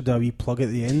 I'm just going to do a wee plug at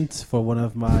the end for one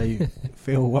of my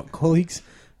fellow work colleagues.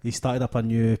 He started up a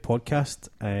new podcast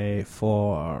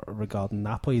regarding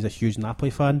Napoli. He's a huge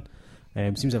Napoli fan.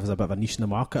 Seems like there's a bit of a niche in the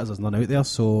market as there's none out there.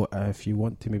 So if you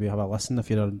want to maybe have a listen, if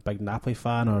you're a big Napoli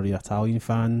fan or you're an Italian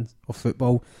fan of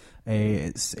football,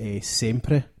 it's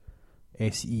Sempre,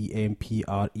 SEMPRE !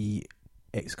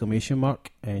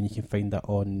 And you can find that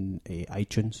on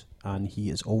iTunes. And he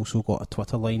has also got a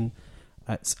Twitter line.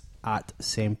 It's at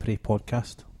Sempre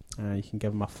Podcast. You can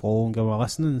give him a follow and give him a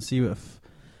listen and see if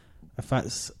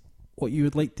that's what you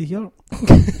would like to hear.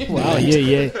 Wow,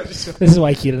 yeah. This is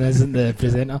why Kieran isn't the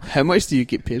presenter. How much do you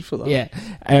get paid for that? Yeah.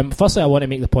 Firstly, I want to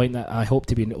make the point that I hope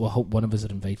one of us are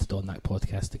invited on that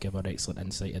podcast to give our excellent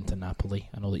insight into Napoli.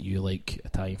 I know that you like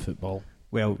Italian football.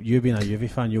 Well, you being a Juve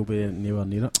fan, you'll be nowhere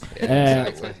near it.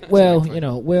 Exactly. Well,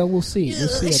 we'll see. We'll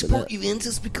see. I support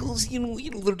Juventus because they're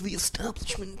the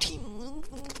establishment team.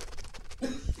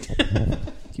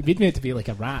 You made me out to be like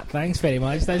a rat. Thanks very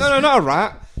much. No, not a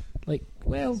rat.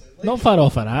 Not far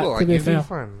off a rat, to be fair.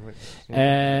 Fan.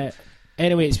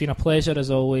 Anyway, it's been a pleasure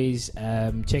as always.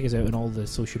 Check us out on all the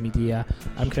social media.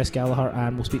 I'm Chris Gallagher,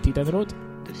 and we'll speak to you down the road.